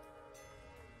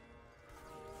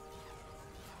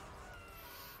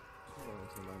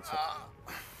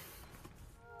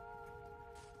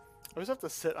 I always have to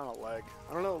sit on a leg.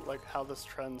 I don't know like how this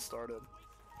trend started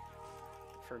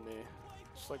for me.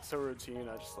 It's like so routine.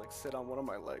 I just like sit on one of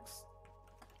my legs.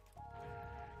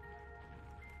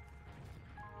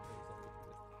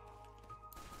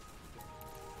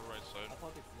 The right side.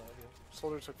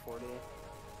 Soldier took 40.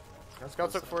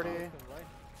 Scout took 40.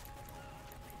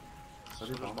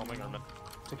 Soldier Soldiers bombing our mid.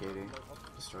 Took 80.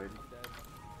 Destroyed.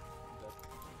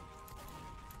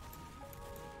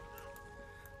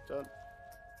 Dead.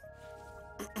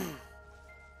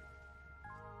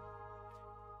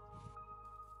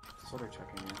 Soldier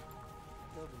checking you.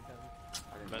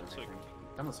 I didn't Med do took. anything.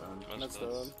 That was owned. That's dead.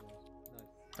 dead.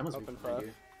 That was Up in weak.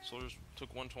 5. Soldiers took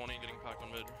 120, getting packed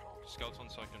on mid. Scouts on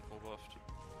second, full buff.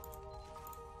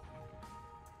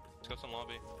 Scouts on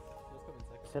lobby.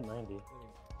 He's at 90.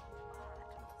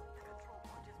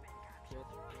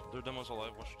 Their demo's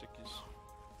alive, watch stickies.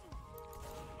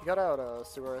 He got out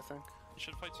sewer, I think. You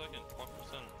should fight second, block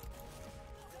percent.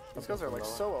 These guys are like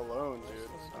so alone, dude.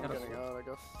 I'm getting out, I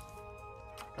guess.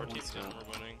 Our team's in,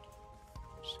 we're winning.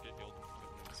 Just get healed.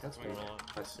 Scout's Swing big. roll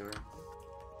out. By sewer.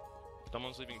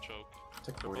 Demo's leaving choke.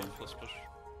 Took They're 40. both, let's push.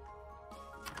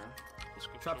 Okay. Let's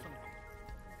go Trap choke. him.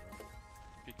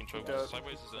 Peek and choke. Dead.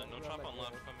 Sideways is in. No trap on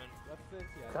left, come in.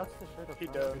 Scott's destroyed. He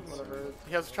dead, whatever.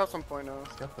 He has traps on point now.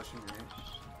 Scout pushing right.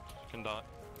 Can dot.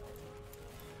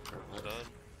 He's dead.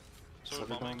 So we're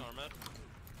Soldier bombing down. our med.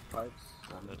 Pipes.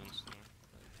 Dead instantly.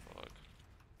 Fuck.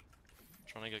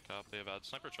 Trying to get cap. They have ad.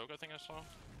 Sniper choke, I think I saw.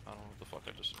 I don't know what the fuck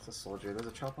I just It's a soldier. There's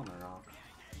a trap on the rock.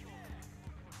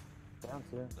 Down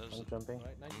 2. There's- I'm jumping.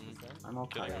 I'm all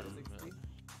Getting tired. out of mid.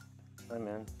 I'm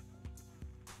in.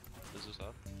 Is this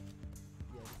up?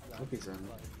 I hope he's in.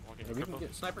 Walking Yeah, we can cripple.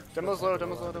 get sniper. Demo's low,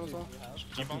 demo's low, demo's low.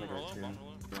 Keep on Something roll like up, that, on too.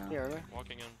 roll up. Yeah, are they?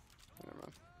 Walking in. Never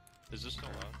mind. Is this still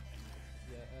up?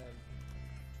 Yeah,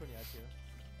 20 out here.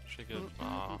 Should get.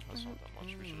 Ah, that's not that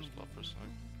much. We should just bluff for a sec.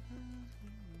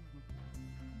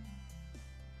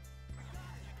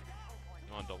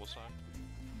 You want double side?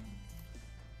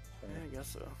 Yeah, I guess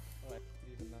so. Alright,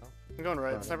 even now. I'm going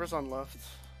right. Sniper's on left.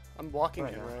 I'm walking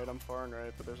Right in now. right. I'm far and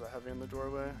right, but there's a heavy in the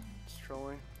doorway. It's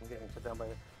trolling. I'm getting put down by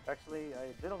it. Actually,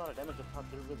 I did a lot of damage up top.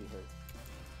 They're really hurt.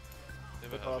 They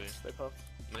They have a heavy. popped. They popped.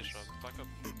 Nice shot. Back up.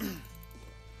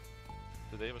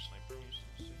 Did they have a sniper?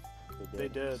 You see? They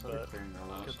did, Soldier but clearing their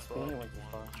loss. good Danny spot. went to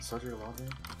spawn. Soldier lobby.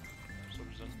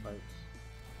 Soldier's in. Spikes.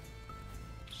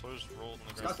 Soldier's rolled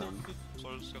in the Scott's ground. in.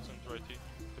 Soldier's got some right T.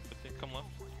 50. Come left.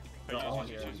 They're Hey, all use.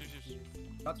 here.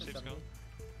 Scott's in Save 70. Scott.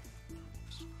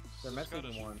 They're messing Scott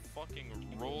is one.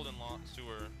 fucking rolled in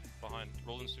sewer behind.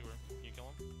 Rolled in sewer. Can you kill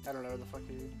him? I don't know where the fuck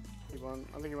he went.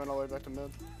 I think he went all the way back to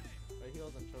mid. Right,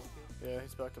 heals and trophy. Yeah,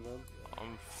 he's back to mid.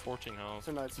 I'm 14 health. It's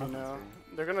a night team Nothing now.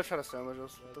 free. They're gonna try to sandwich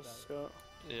us with this scout.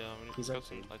 Yeah, I mean, He's got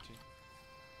actually- some IT.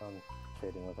 I'm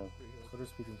trading with him. Soldier's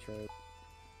speaking trade.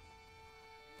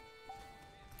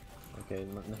 Okay,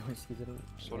 no one's keeping it.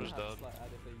 Soldier's dead.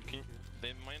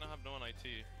 They might not have no one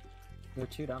IT. They're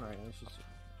 2 down right now. It's just...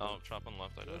 Oh, trap on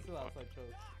left, I died. Fuck.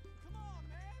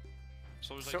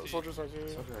 Soldier's IT. Soldier's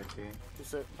IT. Soldier IT.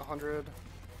 He's at 100.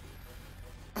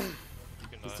 You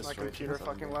can He's die. My destroyed. computer He's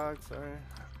fucking on lagged, sorry.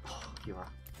 You are.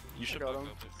 You should got back him.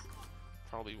 up.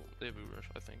 Probably they have Uber,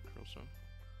 I think, real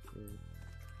soon.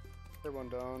 They're one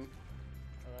down.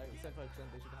 Alright, we said 5%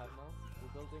 they should have now.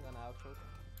 We're building on outpost.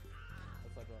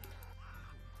 That's like what?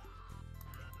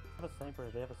 They have a sniper.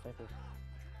 They have a sniper.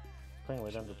 Playing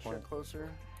way down to point. Get closer.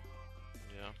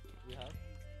 Yeah. We have?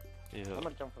 Yeah. I'm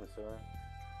gonna jump from the sewer.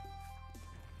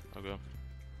 Okay.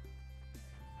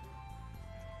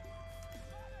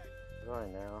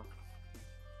 Going now.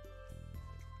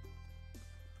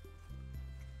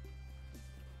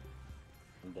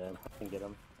 I'm dead. I can get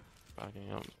him.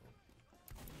 Backing up.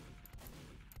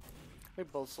 I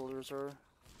think both soldiers are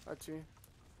IT.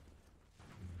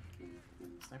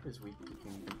 Sniper's weak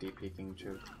peeking, deep peeking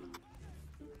choke.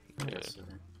 Yeah. Yes, sir.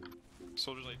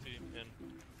 Soldier's IT in.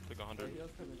 Took 100.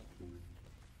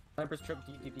 Sniper's trip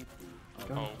deep. Oh,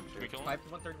 can we kill him?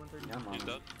 130. Yeah, I'm He's on.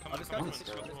 dead. Come Oh, on, this come on. guy's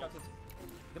Come on.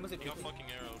 Demo's He got fucking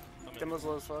arrowed. Come in. Demo's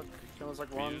low as fuck. Demo's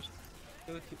like one. Used.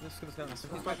 This guy's down. He's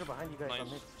sniper behind you guys Nice. on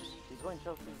mid. He's going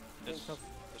choke. He's It's, going choke.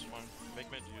 it's fine.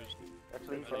 Make mid used.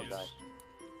 Actually, he's Mid going used. die.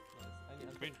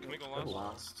 Can we go They're last?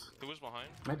 lost. Who was behind?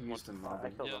 Might be used in lobby. I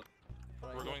killed Yeah. him.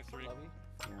 We're going 3.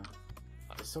 Yeah.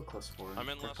 They're still close forward. I'm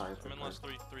in They're last. five, I'm they're in five. last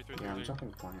 3. 3, 3, 3, Yeah, I'm 3.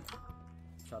 jumping point.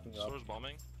 Chopping up. Soldier's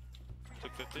bombing.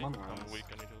 Took 50. I'm on I'm last. weak.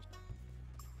 I need heals.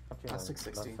 That's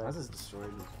 660. That's is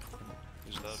destroyed.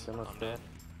 He's dead. Simo's I'm dead.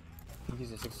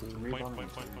 He's a 60. Point.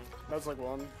 That's like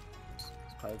one.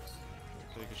 Spikes.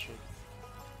 Take a shit.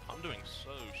 I'm doing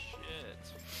so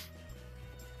shit.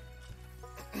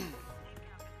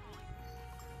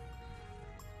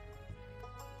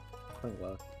 Playing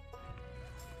left.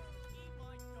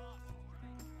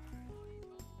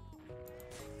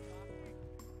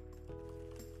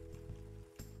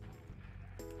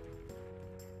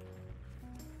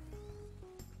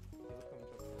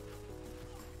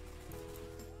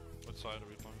 What side are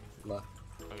we playing? Left.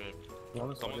 Okay.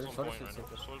 One is Someone's on soldier, point right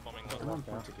now. Soldier's bombing I'm on left.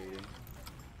 point, took 80.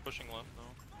 Pushing left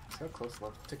now. So close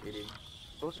left, took 80.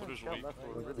 Soldier's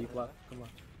weak. Deep left, come on.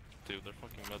 Dude, their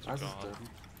fucking meds are As is gone. dead.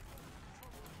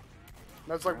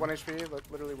 That's like 1 HP, like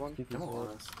literally one. Them on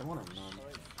us. Them on a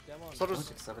none.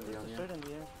 Soldier's. 70 on you. Straight in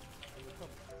the air.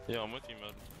 Yeah, I'm with you,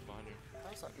 med. Behind you. How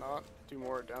does that not do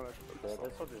more damage? Yeah,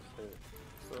 that soldier's hurt.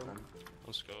 So,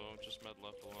 Let's go. Just med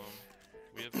left alone.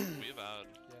 We have ad.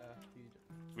 Yeah, huge.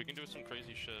 We can do some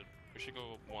crazy shit. We should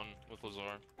go 1 with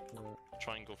Lazar.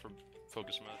 Try and go for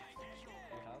focus med.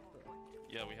 We have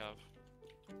the... Yeah, we have.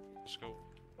 Let's go.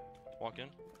 Walk in.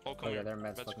 Oh, come Oh, yeah, here. their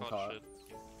med's Med's fucking caught caught. shit.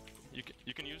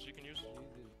 You can use.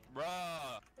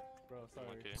 Bruh. Bro, sorry.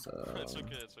 Okay. So, it's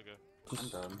okay. I'm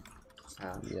done.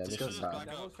 Yeah, You this should is just bad. back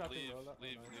Demo's up. trapping Leave. roll up.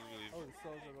 Leave. Oh, the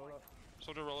soldier roll up.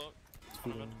 Soldier roll up.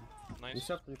 Speeding. Nice. You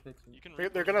still have 3 picks. You can.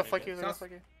 they're gonna make flank it. you, they're gonna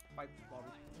flank you. Fight Bobby.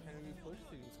 Can we push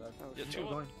to you, sir? Yeah, Keep two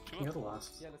going. Two You're up. the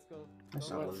last. Yeah, let's go. Nice Go.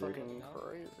 job, That's Lizard. fucking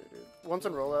crazy, dude. One's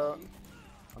in rollout.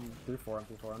 I'm 3-4,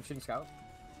 I'm shooting scout.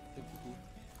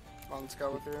 On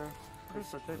scout with you. Who's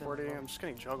 40? I'm just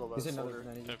getting juggled by He's the another soldier.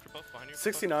 90. Yeah, creep up behind you.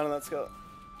 69 on that scout.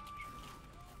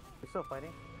 We're still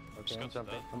fighting? Okay, I'm Scout's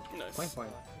jumping. dead. Nice. Point.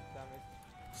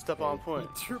 Damage. Step on point.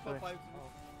 Triple 5.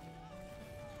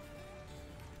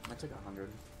 I took 100.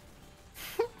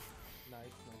 Nice.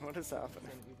 What is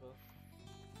happening?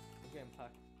 I'm getting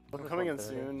packed. I'm coming in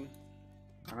soon.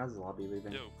 I'm at the lobby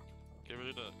leaving. Yo, get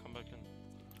ready to come back in.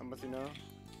 I'm with you now.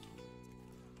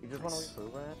 You just want to leave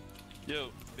food, man? Yo,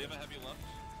 they have a heavy left?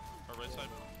 Or right side?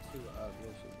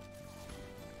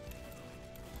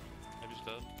 Heavy's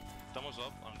dead. Demo's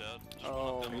up, I'm dead. Just run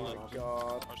Oh up heavy my left.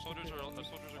 god. Our soldiers are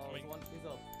coming. He's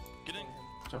up. Get in!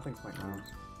 Jumping point now.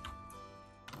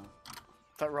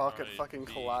 That rocket Alright, fucking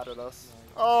peace. collided us.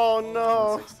 Oh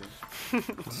no! 160.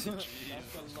 That's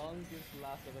the longest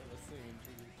last I've ever seen.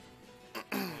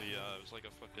 Yeah, it was like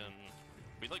a fucking...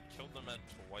 We like killed them at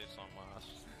twice on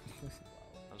last.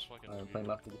 That's fucking Playing weird.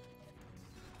 left again.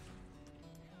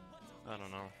 I don't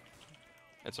know.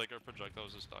 It's like our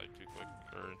projectiles just died too quick,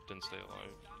 or didn't stay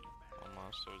alive on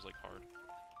last, so it was like hard.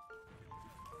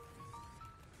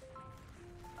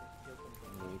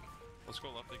 Let's go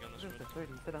left again this mid.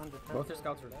 Both your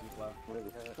scouts are deep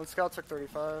left. One scout took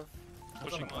 35.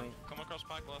 Pushing left. Come across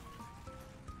pack left.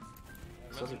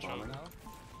 Soldier bombing.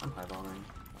 I'm high bombing.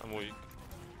 I'm weak.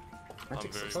 I I'm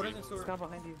take very 60. weak. Scout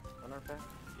behind you. On our back.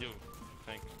 Yo,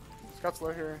 tank. Scout's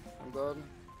low here. I'm dead.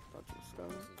 Not just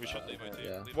scouts. We should leave my team.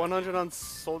 yeah. Leave my 100 on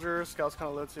soldier. Scout's kind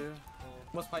of low too.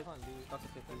 Most fight. Scouts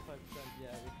at 55%, yeah,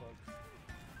 we fucked.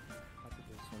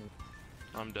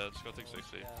 I'm dead. Let's go take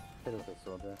 60. Yeah. Hit with a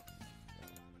soldier.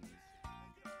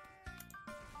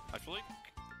 I feel like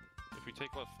if we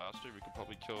take left faster, we could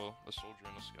probably kill a soldier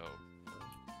and a scout.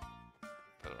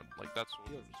 Like that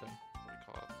soldier was like we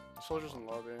caught. Soldiers in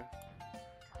lobby.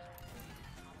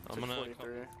 I'm Took gonna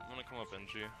 43. come up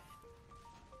NG.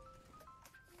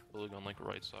 Really on like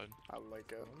right side. I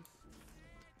like it.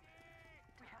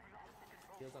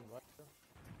 Heals on what?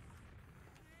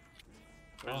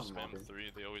 I just spam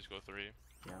 3. They always go 3.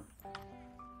 Yeah.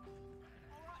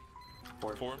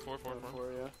 4, Four. 4, 4, 4. 4,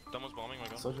 yeah. Demo's bombing, my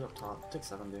god. Soldier up top. Take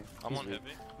 70. I'm He's on weak.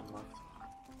 heavy. I'm left.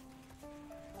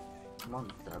 I'm on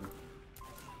dead.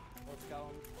 Oh,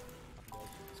 scout.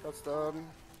 Scout's dead.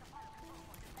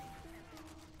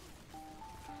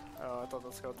 Oh, I thought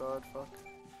the scout died. Fuck.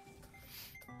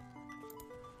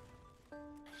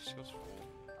 Scout's full.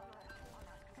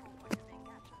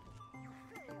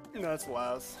 No, it's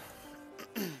Laz.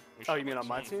 We Oh, should you mean have, on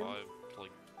my someone team? 5 to,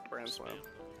 like, Brand spam swap. the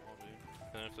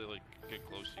lobby. And if they like get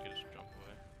close, you can just jump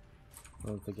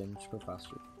away. Once again, just go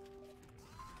faster.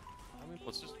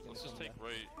 Let's just take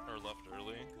right or left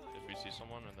early if we see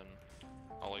someone, and then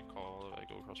I'll like call if I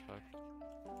go across back.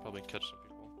 Probably catch some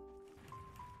people.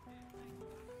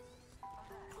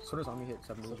 Soldier's on me hit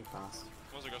 70. Soldier fast.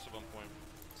 Someone's aggressive on point.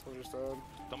 Soldier's dead.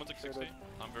 Someone took 60.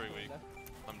 I'm very weak.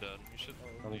 I'm dead. You should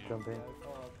I'm leave. jumping.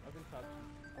 Oh, I've been trapped.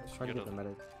 Let's try to get the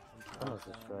medic.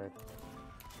 Almost destroyed.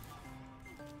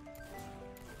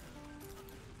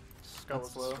 Scout was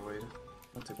That's low. destroyed.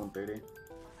 I'll take 130.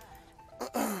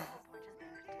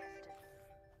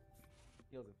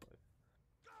 Heals at 5.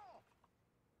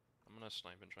 I'm gonna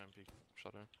snipe and try and peek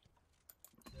shutter.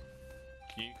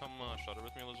 Can you come shutter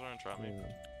with me, Lazar, and trap me?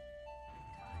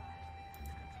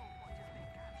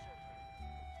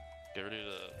 Get ready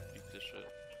to peek this shit.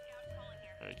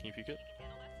 Alright, can you peek it?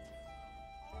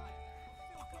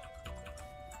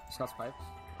 Scout's pipes.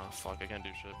 Oh fuck, I can't do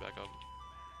shit. Back up.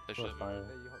 They should. Fire.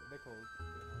 They cold.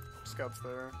 Scout's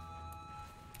there.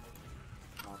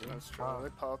 Lobby. Nice try. They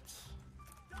popped.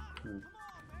 Hmm.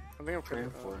 I think I'm Three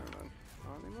and pretty. four.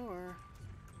 Not anymore.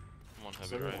 I'm on heavy,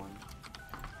 Soldier right? 1.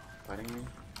 Fighting me.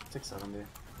 Take 70.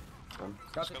 Done.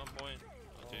 Just got on point.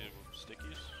 Dude,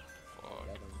 stickies.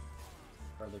 Fuck.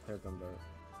 Or they cleared them, but.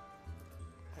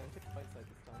 Can I take fight side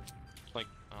this time? Like,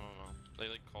 I don't know. They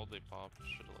like called, they popped.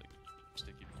 Should've like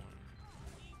sticky point.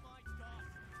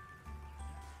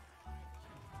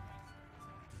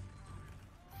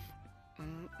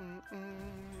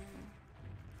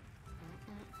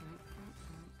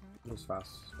 Moves fast.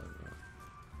 So,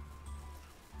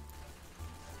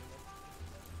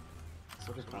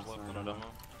 Soldier Someone's fast. left I on a don't know. demo.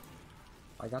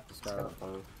 I got the Scout scout.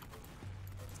 above.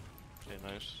 Okay,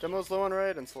 nice. Demo's low on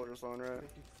right and soldier's low on right.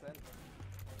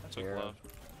 50%. Took Yeah. left.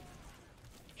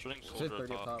 Shooting Shit, soldier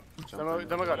 30 top. up top. Jumping.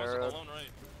 Demo got Demo's arrowed. alone right.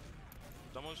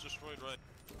 Demo's destroyed right.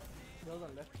 Heals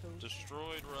on left too.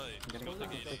 Destroyed right. Let's go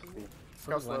take 80. 60.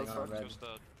 Scout's low. landing on Fuck. red. Just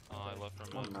dead. Oh, I left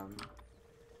from One mid. man.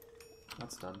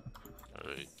 That's done.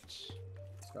 Alright.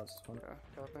 Scout's 20. Yeah,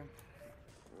 copy.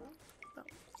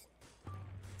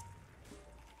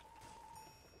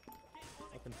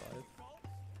 Up in 5.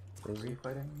 Are Crazy. you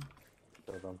fighting?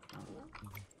 Kill them.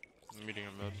 I'm meeting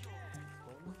him mid.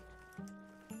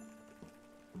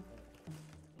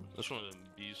 This one is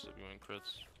a beast if you win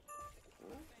crits.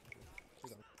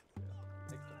 Heals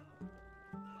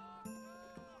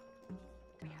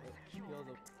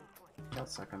up. Got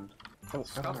second. Oh, Scout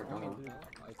Scout's or only double? blue.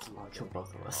 Oh, kill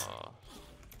both of us.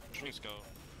 String scout.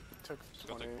 Took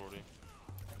Scout 20. take 40.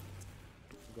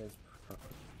 You guys.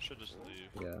 Should just leave.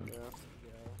 Yeah. Yeah.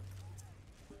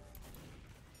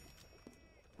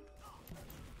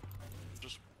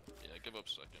 Just, yeah, give up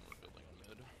second. We're building on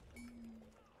mid.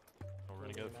 Oh, we're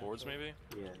gonna get forwards maybe?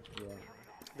 Yeah.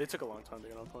 They took a long time to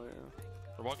get on point, yeah.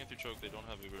 We're walking through choke, they don't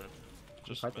have Uber.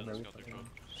 Just Fight spend them this very got through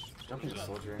choke. Jumping to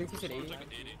soldier. I think he said 80. Soldier's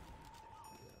like 80.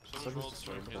 Soldier's Soldier's rolled,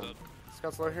 sorry, destroyed he's them. dead.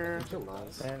 Scott's low here. He killed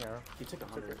us. He took Took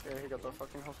 100. it. Yeah, he got the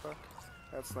fucking health back.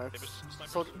 That's snipes.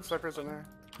 Snipers. Snipers in there.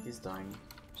 He's dying.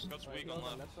 Scout's weak on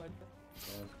left.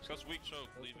 Scout's weak choke,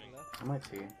 leaving. I might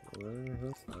see.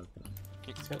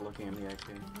 He's got looking at me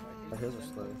actually. My heels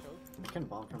are slow. I can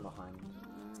bomb from behind.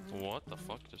 What the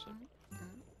fuck does it?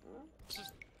 This is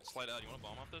slide out, you wanna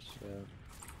bomb off this? Yeah.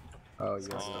 Oh,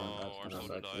 yeah. Our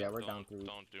soldier died. Yeah, we're down 3.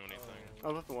 Don't do anything. I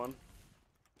was with the one.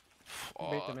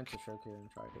 Bait them into choke here and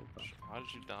try to. How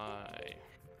did you die?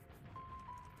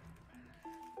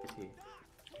 Is he? You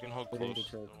can hold They didn't close.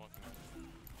 get choke. Don't walk in.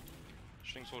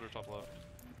 Shooting soldier top left.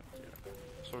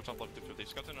 Soldier top left 250.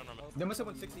 Scout's in on our mid. They must have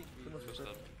 160. Just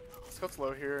dead. Scott's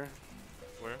low here.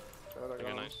 Where? God,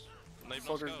 Okay, nice. Name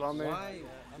Soldiers scouts. bomb me. Why?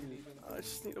 I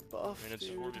just need a buff. I mean, it's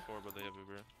dude. 4v4, but they have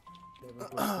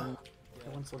Uber.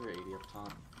 Got one soldier 80 up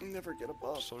top. Never get a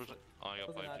buff. Soldier's. Oh, I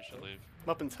got 5, you should leave. I'm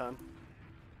up in 10.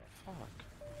 Fuck.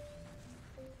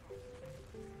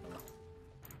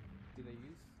 Do they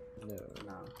use?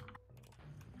 No.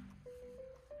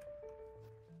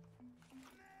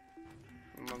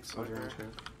 I'm on Soldier sniper. in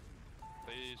choke.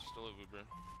 They still have Uber.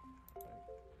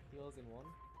 Heals in 1.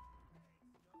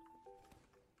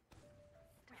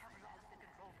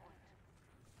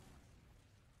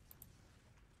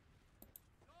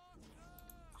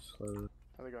 Slow.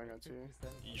 Are they going on 2?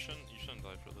 You shouldn't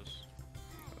die for this.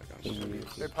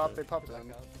 They popped in. Alright.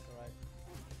 Leaving 3-1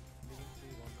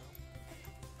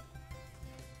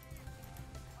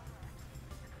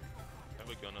 I have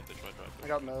a gun up, they try drive. I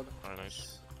got mid. Alright,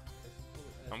 nice.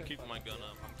 I'm keeping my gun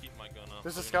up.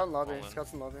 There's a They're scout in gonna lobby. fall in.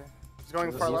 Scout's in lobby. He's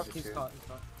going He's far easy left. too. He's caught.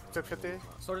 Took 50.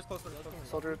 Soldier's close.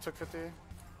 Soldier took 50.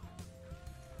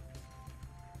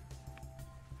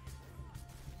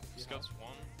 Scout's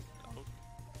 1. Oh.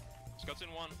 Scout's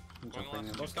in 1. I'm Going jumping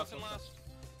last. in. 2 scouts in last.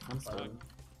 I'm stunned.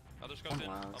 Other scouts I'm in.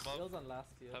 last. Above. Heals on last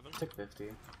here. Heaven. Took 50.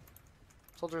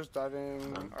 Soldier's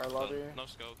diving Done. our lobby. No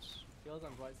scouts. Heals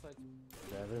on right side.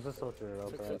 Yeah, there's a soldier out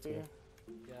Took there. 50.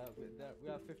 Yeah, we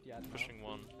have 50 at now. Pushing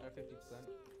 1. They're 50%.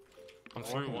 I'm Oh,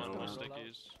 through okay, 1. No roll out.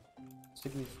 stickies.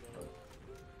 Stickies.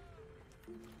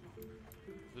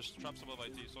 There's traps above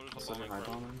IT. Soldiers above Soldier high my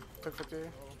front. bombing. Took 50.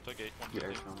 Took 8. You air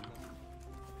 150. shot.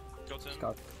 Scouts in.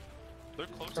 Scout. They're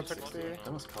close Scout to took the 60. right That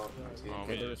now. was caught from IT. Oh,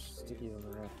 Okay, yeah. there was stickies on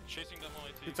the right. Chasing them on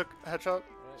He IT. took headshot.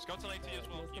 Scouts on IT as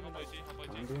well. You help IT. Help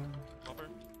Coming IT. down. Hopper.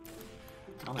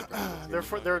 I'm not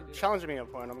grabbing They're challenging me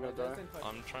at point. I'm gonna die.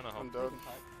 I'm trying to I'm help. dead.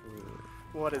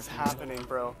 What is happening,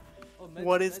 bro? Oh, med-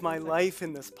 What is med- my med- life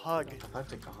in this pug? If I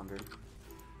take 100.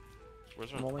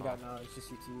 Where's I'm our only top? got now. It's just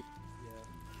CT.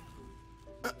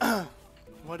 Yeah.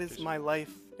 What is my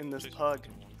life in this Chasing pug?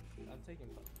 1. I'm taking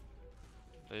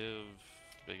They have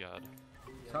big ad.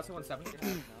 Scout's in 170. They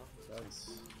have now. Nice.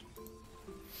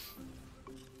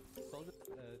 Soldier,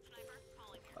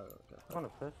 Oh, okay. I wanna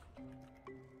push.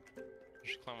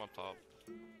 Just climb up top.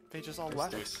 They just all There's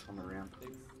left. sticks on the ramp.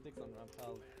 sticks on ramp. I'll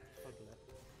hug left.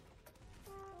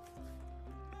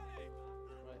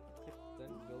 Right, hit then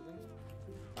building.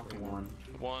 Fucking one.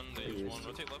 1, they They use used 1. it.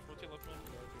 Rotate left, rotate left, man.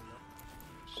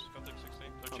 Scott there 60.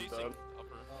 They're I'm chasing dead.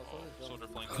 upper. Oh, Oh, soldier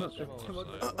flank Come on,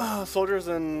 us. come Soldiers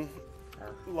in F.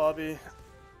 lobby.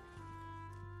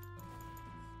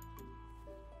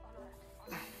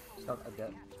 Scout a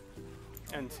dead.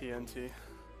 NT.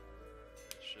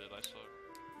 Shit, I suck.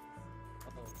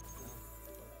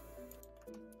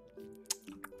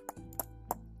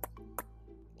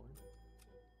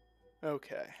 Oh,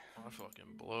 Okay. I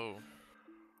fucking blow.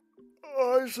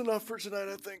 Oh, it's enough for tonight,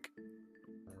 I think.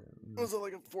 Was it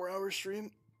like a 4-hour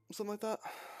stream? Something like that?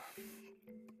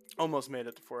 Almost made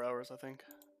it to 4 hours, I think.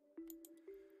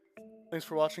 Thanks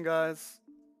for watching, guys.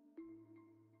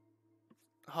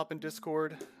 Hop in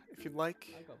Discord if you'd like.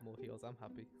 I got more heals. I'm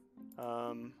happy.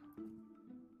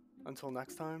 Until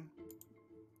next time,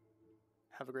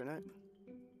 have a great night.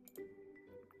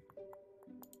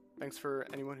 Thanks for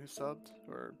anyone who subbed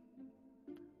or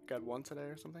got one today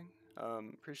or something.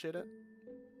 Appreciate it.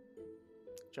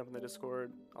 Jump in the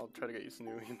Discord. I'll try to get you some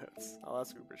new emotes. I'll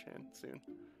ask Uber Chan soon.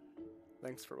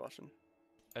 Thanks for watching.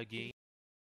 Again.